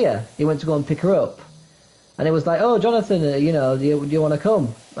go and see her. He went to go and pick her up, and it was like, "Oh, Jonathan, do you want to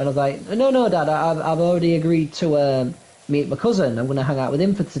come?" And I was like, "No, Dad, I've already agreed to meet my cousin. I'm going to hang out with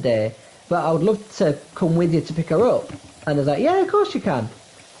him for today, but I would love to come with you to pick her up." And I was like, "Yeah, of course you can."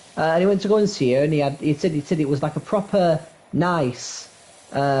 And he went to go and see her, and he said it was like a proper nice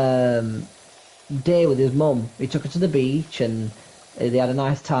day with his mum. He took her to the beach, and they had a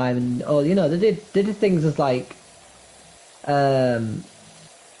nice time, and they did things as like,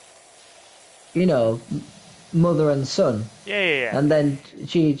 mother and son. Yeah. And then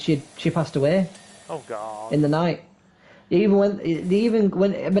she passed away Oh God. in the night. Even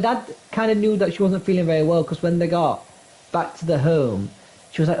when my dad kind of knew that she wasn't feeling very well, because when they got back to the home,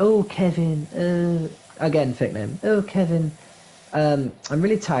 she was like, "Oh, Kevin," again, fake name. "Oh, Kevin, I'm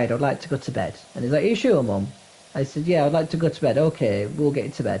really tired. I'd like to go to bed." And he's like, "Are you sure, Mum?" I said, "Yeah, I'd like to go to bed." "Okay, we'll get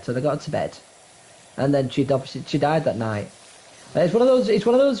you to bed." So they got her to bed, and then she died that night. It's one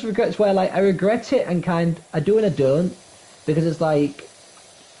of those regrets where like I regret it and I do and I don't, because it's like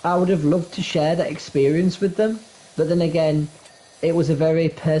I would have loved to share that experience with them, but then again, it was a very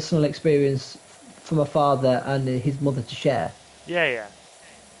personal experience for my father and his mother to share. Yeah.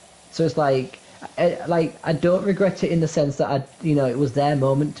 So it's like I don't regret it in the sense that it was their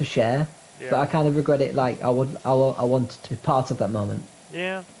moment to share, but I Yeah. kind of regret it like I wanted to be part of that moment.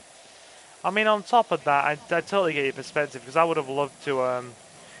 Yeah. I mean, on top of that, I totally get your perspective, because I would have loved to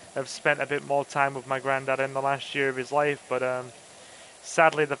have spent a bit more time with my granddad in the last year of his life, but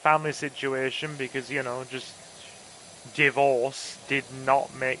sadly the family situation, because just divorce, did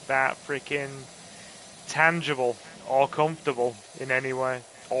not make that freaking tangible or comfortable in any way,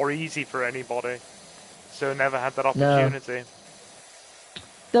 or easy for anybody. So never had that No, opportunity.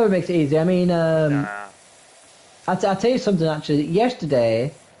 never makes it easy. I mean, Nah. I'll tell you something actually.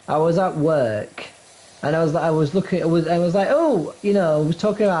 Yesterday, I was at work, and I was looking. I was like, oh, I was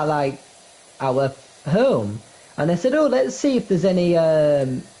talking about like our home, and I said, oh, let's see if there's any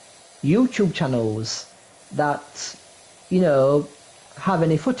YouTube channels that have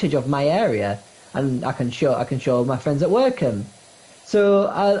any footage of my area, and I can show my friends at work 'em. So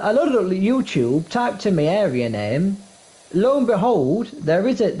I loaded up YouTube, typed in my area name. Lo and behold, there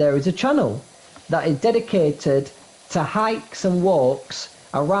is a channel that is dedicated to hikes and walks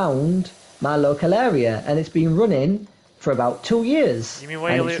around my local area, and it's been running for about 2 years. You mean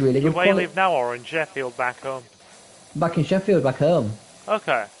where And you it's live? really good Where you quality. live now, or in Sheffield back home? Back in Sheffield, back home.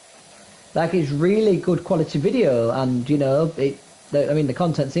 Okay. Like it's really good quality video, and the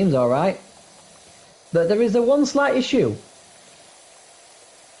content seems all right. But there is a one slight issue.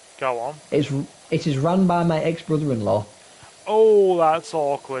 Go on. It is run by my ex-brother-in-law. Oh, that's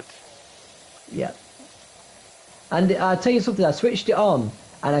awkward. Yeah. And I'll tell you something, I switched it on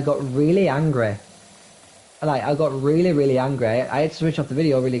and I got really angry. Like, I got really, really angry. I had to switch off the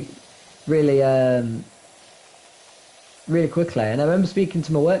video really, really, really quickly. And I remember speaking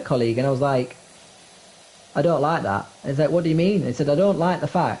to my work colleague and I was like, I don't like that. And he's like, what do you mean? He said, I don't like the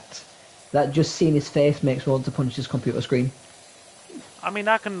fact that just seeing his face makes me want to punch his computer screen. I mean,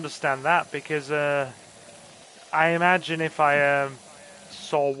 I can understand that, because I imagine if I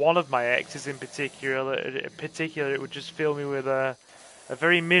saw one of my exes in particular, it would just fill me with a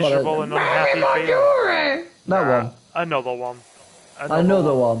very miserable and unhappy feeling. That one. Another one.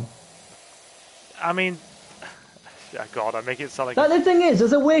 Another one. I mean, God, I make it sound like Like, the thing is,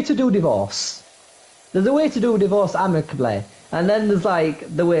 there's a way to do divorce. There's a way to do divorce amicably, and then there's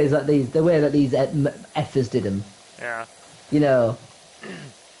like the way that these effers did them. Yeah. You know,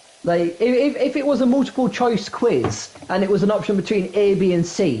 like if it was a multiple choice quiz and it was an option between A, B, and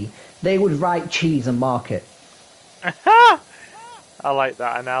C, they would write cheese and mark it. I like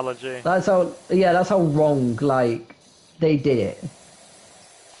that analogy. That's how wrong like they did it.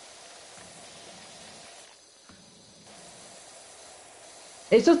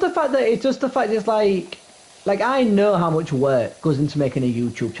 It's just the fact it's like I know how much work goes into making a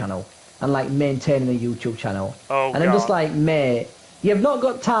YouTube channel and like maintaining a YouTube channel. Oh, and I'm just like, mate, you've not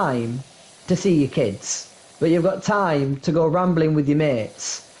got time to see your kids, but you've got time to go rambling with your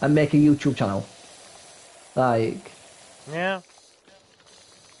mates and make a YouTube channel. Like, yeah.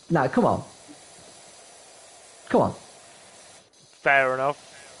 nah, come on. Fair enough.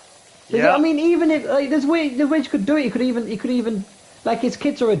 Yeah. I mean, even if like there's ways you could do it. You could even like his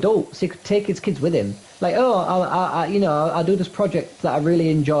kids are adults. He could take his kids with him. Like, oh, I do this project that I really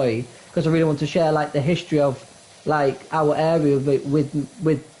enjoy because I really want to share like the history of like our area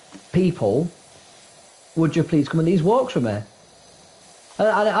with people. Would you please come on these walks with me? And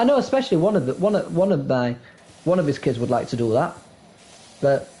I know especially one of his kids would like to do that,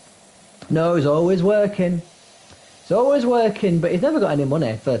 but no, he's always working. He's always working, but he's never got any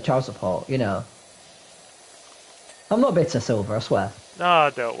money for child support. You know. I'm not bitter, Silver, I swear. No,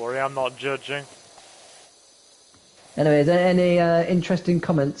 don't worry, I'm not judging. Anyways, any interesting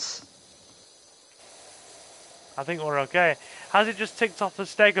comments? I think we're okay. Has it just ticked off the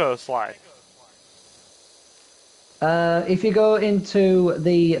Stego slide? If you go into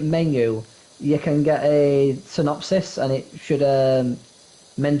the menu, you can get a synopsis, and it should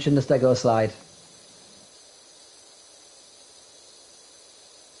mention the Stego slide.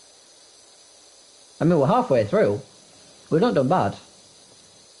 I mean, we're halfway through. We've not done bad.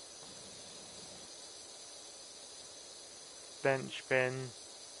 Bench bin.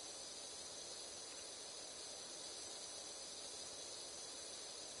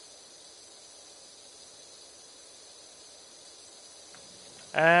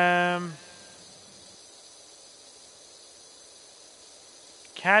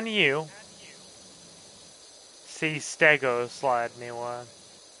 Can you see Stego slide anywhere?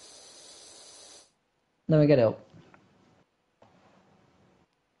 Let me get it up.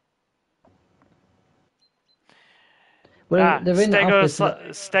 Well, they're in the office.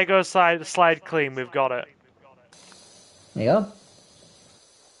 Stego slide clean. We've got it. There you go.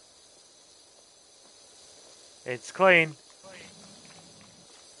 It's clean.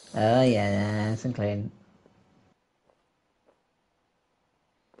 Oh yeah, nice and clean.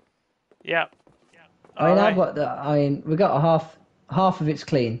 Yep. I mean, we got half of it's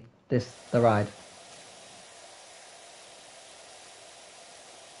clean. The ride.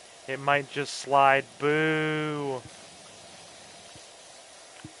 It might just slide. Boo.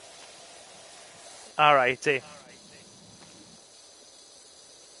 Alrighty.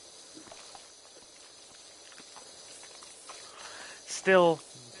 Still,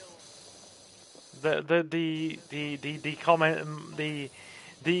 the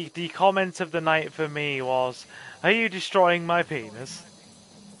comment of the night for me was, "Are you destroying my penis?"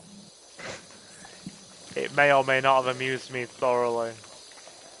 It may or may not have amused me thoroughly.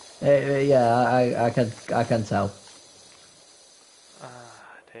 Yeah, I can tell. Ah,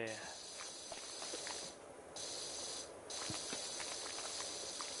 dear.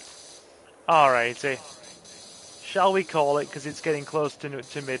 Alrighty. Shall we call it, because it's getting close to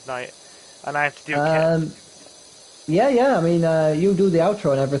midnight, and I have to do... Yeah, I mean, you do the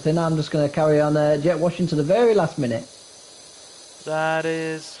outro and everything. I'm just going to carry on jet washing to the very last minute. That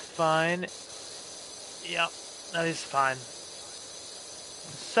is fine. Yep, that is fine.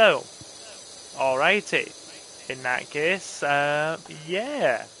 So, alrighty. In that case,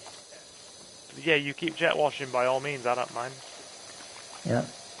 yeah. Yeah, you keep jet washing by all means, I don't mind. Yeah.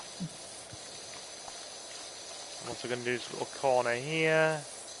 I'm also going to do this little corner here.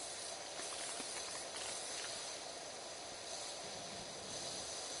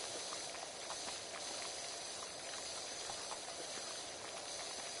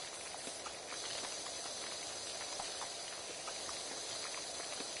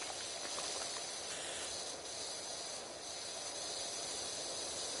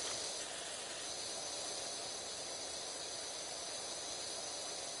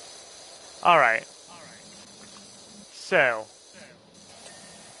 Alright. So,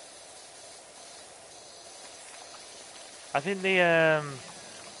 I think the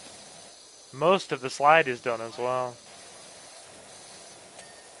most of the slide is done as well.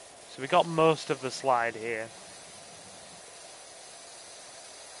 So we got most of the slide here.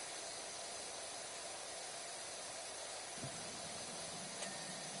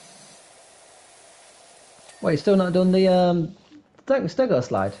 Wait, still not done the Stego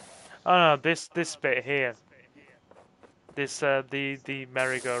slide? Oh no, this bit here. This the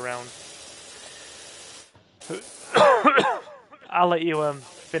merry-go-round. I'll let you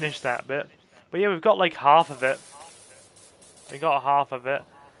finish that bit. But yeah, we've got like half of it. We got half of it.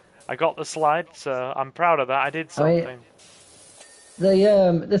 I got the slide, so I'm proud of that. I did I mean,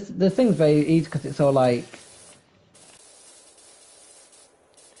 something. the thing's very easy because it's all like.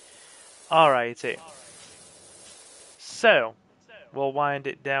 Alrighty. So, we'll wind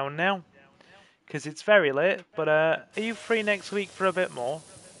it down now. Because it's very late, but are you free next week for a bit more?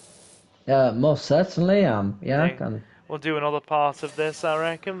 Most certainly am. Yeah, I Okay. can. We'll do another part of this, I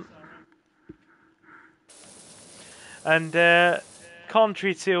reckon. And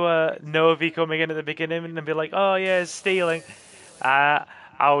contrary to Novi coming in at the beginning and be like, oh yeah, it's stealing, I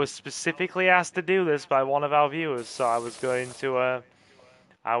was specifically asked to do this by one of our viewers, so I was going to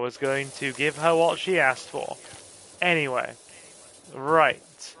give her what she asked for. Anyway,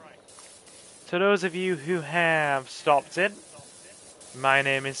 right. To those of you who have stopped in, my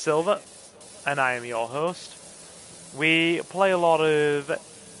name is Silver, and I am your host. We play a lot of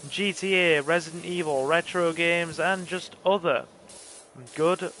GTA, Resident Evil, retro games, and just other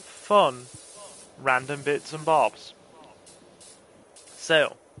good, fun, random bits and bobs.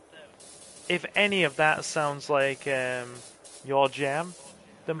 So, if any of that sounds like your jam,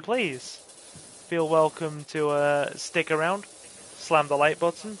 then please feel welcome to stick around, slam the like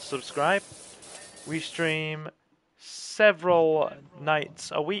button, subscribe. We stream several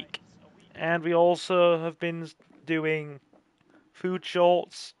nights a week, and we also have been doing food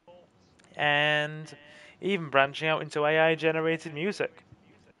shorts and even branching out into AI generated music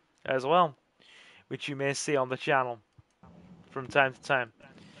as well, which you may see on the channel from time to time.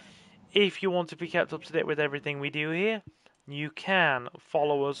 If you want to be kept up to date with everything we do here, you can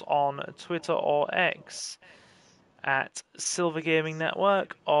follow us on Twitter or X at Silver Gaming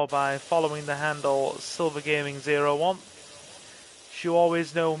Network, or by following the handle SilverGaming01. You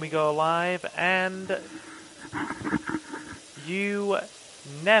always know when we go live, and you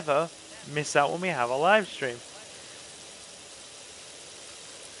never miss out when we have a live stream.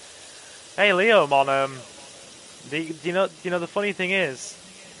 Hey Leo, you know the funny thing is,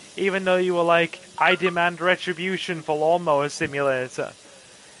 even though you were like, I demand retribution for Lawnmower Simulator,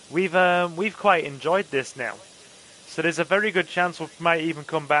 we've quite enjoyed this now. So there's a very good chance we might even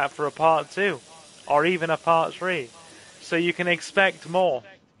come back for a part 2, or even a part 3. So you can expect more.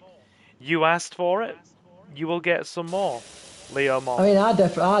 You asked for it, you will get some more, Leo Mon. I mean, I'm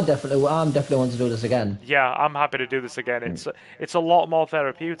definitely want to do this again. Yeah, I'm happy to do this again. It's a lot more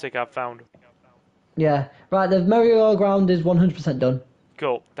therapeutic, I've found. Yeah, right. The merry-go-round is 100% done.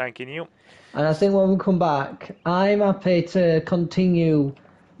 Cool, thanking you. And I think when we come back, I'm happy to continue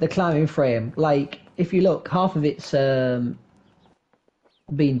the climbing frame. Like, if you look, half of it's been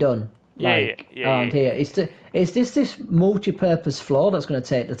done. Like around here, it's this multi-purpose floor that's going to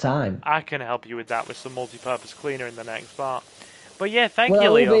take the time. I can help you with that with some multi-purpose cleaner in the next part. But yeah, thank Well, you,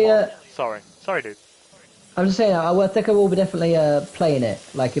 I will Leo. be, Sorry, dude. I'm just saying, I think I will be definitely playing it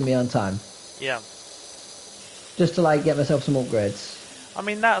like in my own time, Yeah. just to like get myself some upgrades. I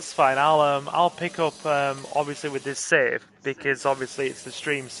mean, that's fine. I'll pick up obviously with this save, because obviously it's the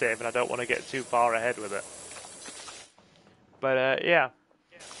stream save and I don't want to get too far ahead with it. But yeah,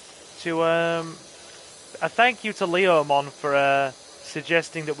 to a thank you to Leomon for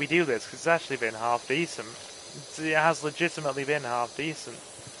suggesting that we do this, because it's actually been half decent. It has legitimately been half decent.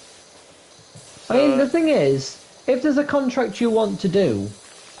 So, I mean, the thing is, if there's a contract you want to do,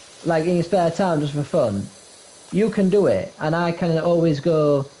 like in your spare time just for fun, you can do it, and I can always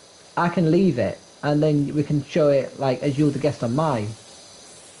go, I can leave it, and then we can show it like as you're the guest on mine,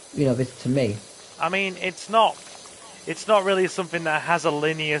 visit to me. I mean, it's not really something that has a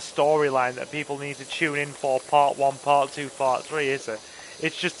linear storyline that people need to tune in for part 1, part 2, part 3, is it?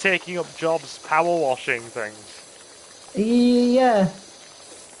 It's just taking up jobs, power washing things. Yeah.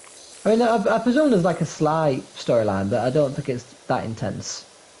 I mean, I presume there's like a slight storyline, but I don't think it's that intense.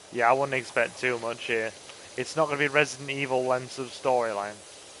 Yeah, I wouldn't expect too much here. It's not going to be Resident Evil lengths of storyline.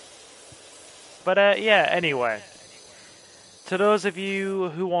 But yeah, anyway. To those of you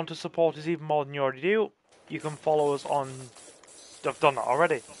who want to support us even more than you already do, you can follow us on... I've done that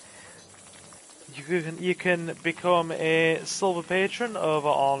already. You can become a Silver Patron over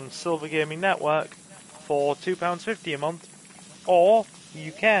on Silver Gaming Network for £2.50 a month, or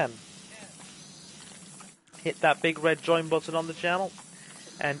you can hit that big red join button on the channel,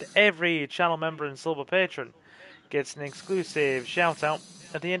 and every channel member and silver patron gets an exclusive shout out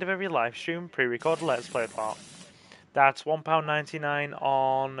at the end of every live stream pre-recorded Let's Play part. That's £1.99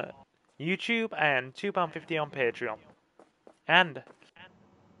 on YouTube and £2.50 on Patreon. And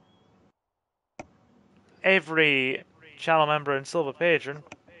every channel member and silver patron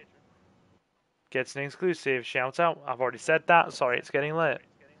gets an exclusive shout out. I've already said that. Sorry, it's getting late.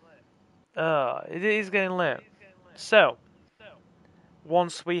 It is getting late. So,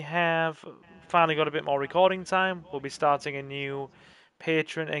 once we have finally got a bit more recording time, we'll be starting a new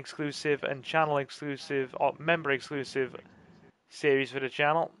patron exclusive and channel exclusive or member exclusive series for the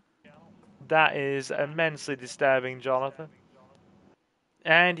channel. That is immensely disturbing, Jonathan.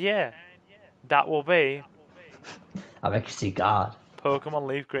 And yeah, that will be I make you see God. Pokemon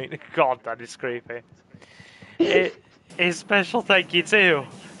Leaf Green. God, that is creepy. A special thank you to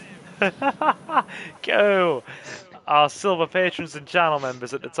go our silver patrons and channel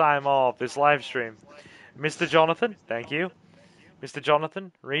members at the time of this live stream. Mr. Jonathan, thank you. Mr.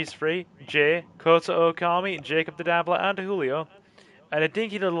 Jonathan, Reese Free, Jay, Kota Okami, Jacob the Dabbler, and Julio. And a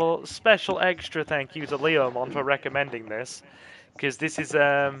dinky little special extra thank you to Leomon for recommending this, because this is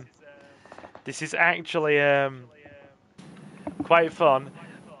actually quite fun.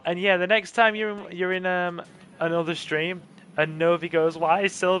 And yeah, the next time you're in another stream and Novi goes, "Why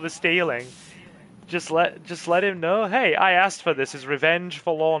is Silver stealing?" Just let him know. Hey, I asked for this as revenge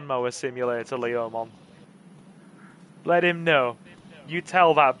for Lawnmower Simulator, Leomon. Let him know. You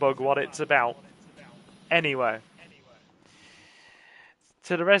tell that bug what it's about. Anyway,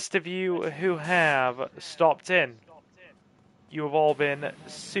 to the rest of you who have stopped in, you have all been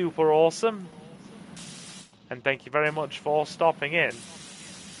super awesome. And thank you very much for stopping in.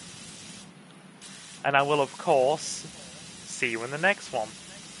 And I will, of course, see you in the next one.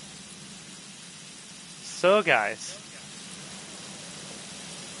 So, guys,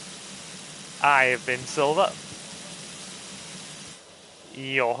 I have been Silver,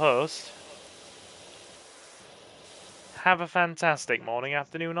 your host. Have a fantastic morning,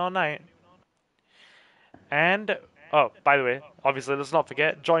 afternoon, or night. And, oh, by the way, obviously, let's not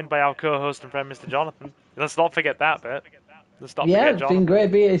forget, joined by our co-host and friend, Mr. Jonathan. Let's not forget that bit. Let's not forget It's Jonathan. been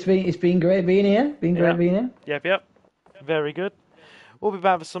great being. It's been great being here. Great being here. Yep. Very good. We'll be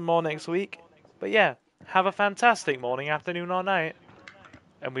back for some more next week. But yeah, have a fantastic morning, afternoon, or night.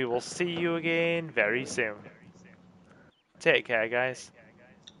 And we will see you again very soon. Take care, guys.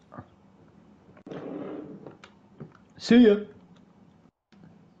 See ya.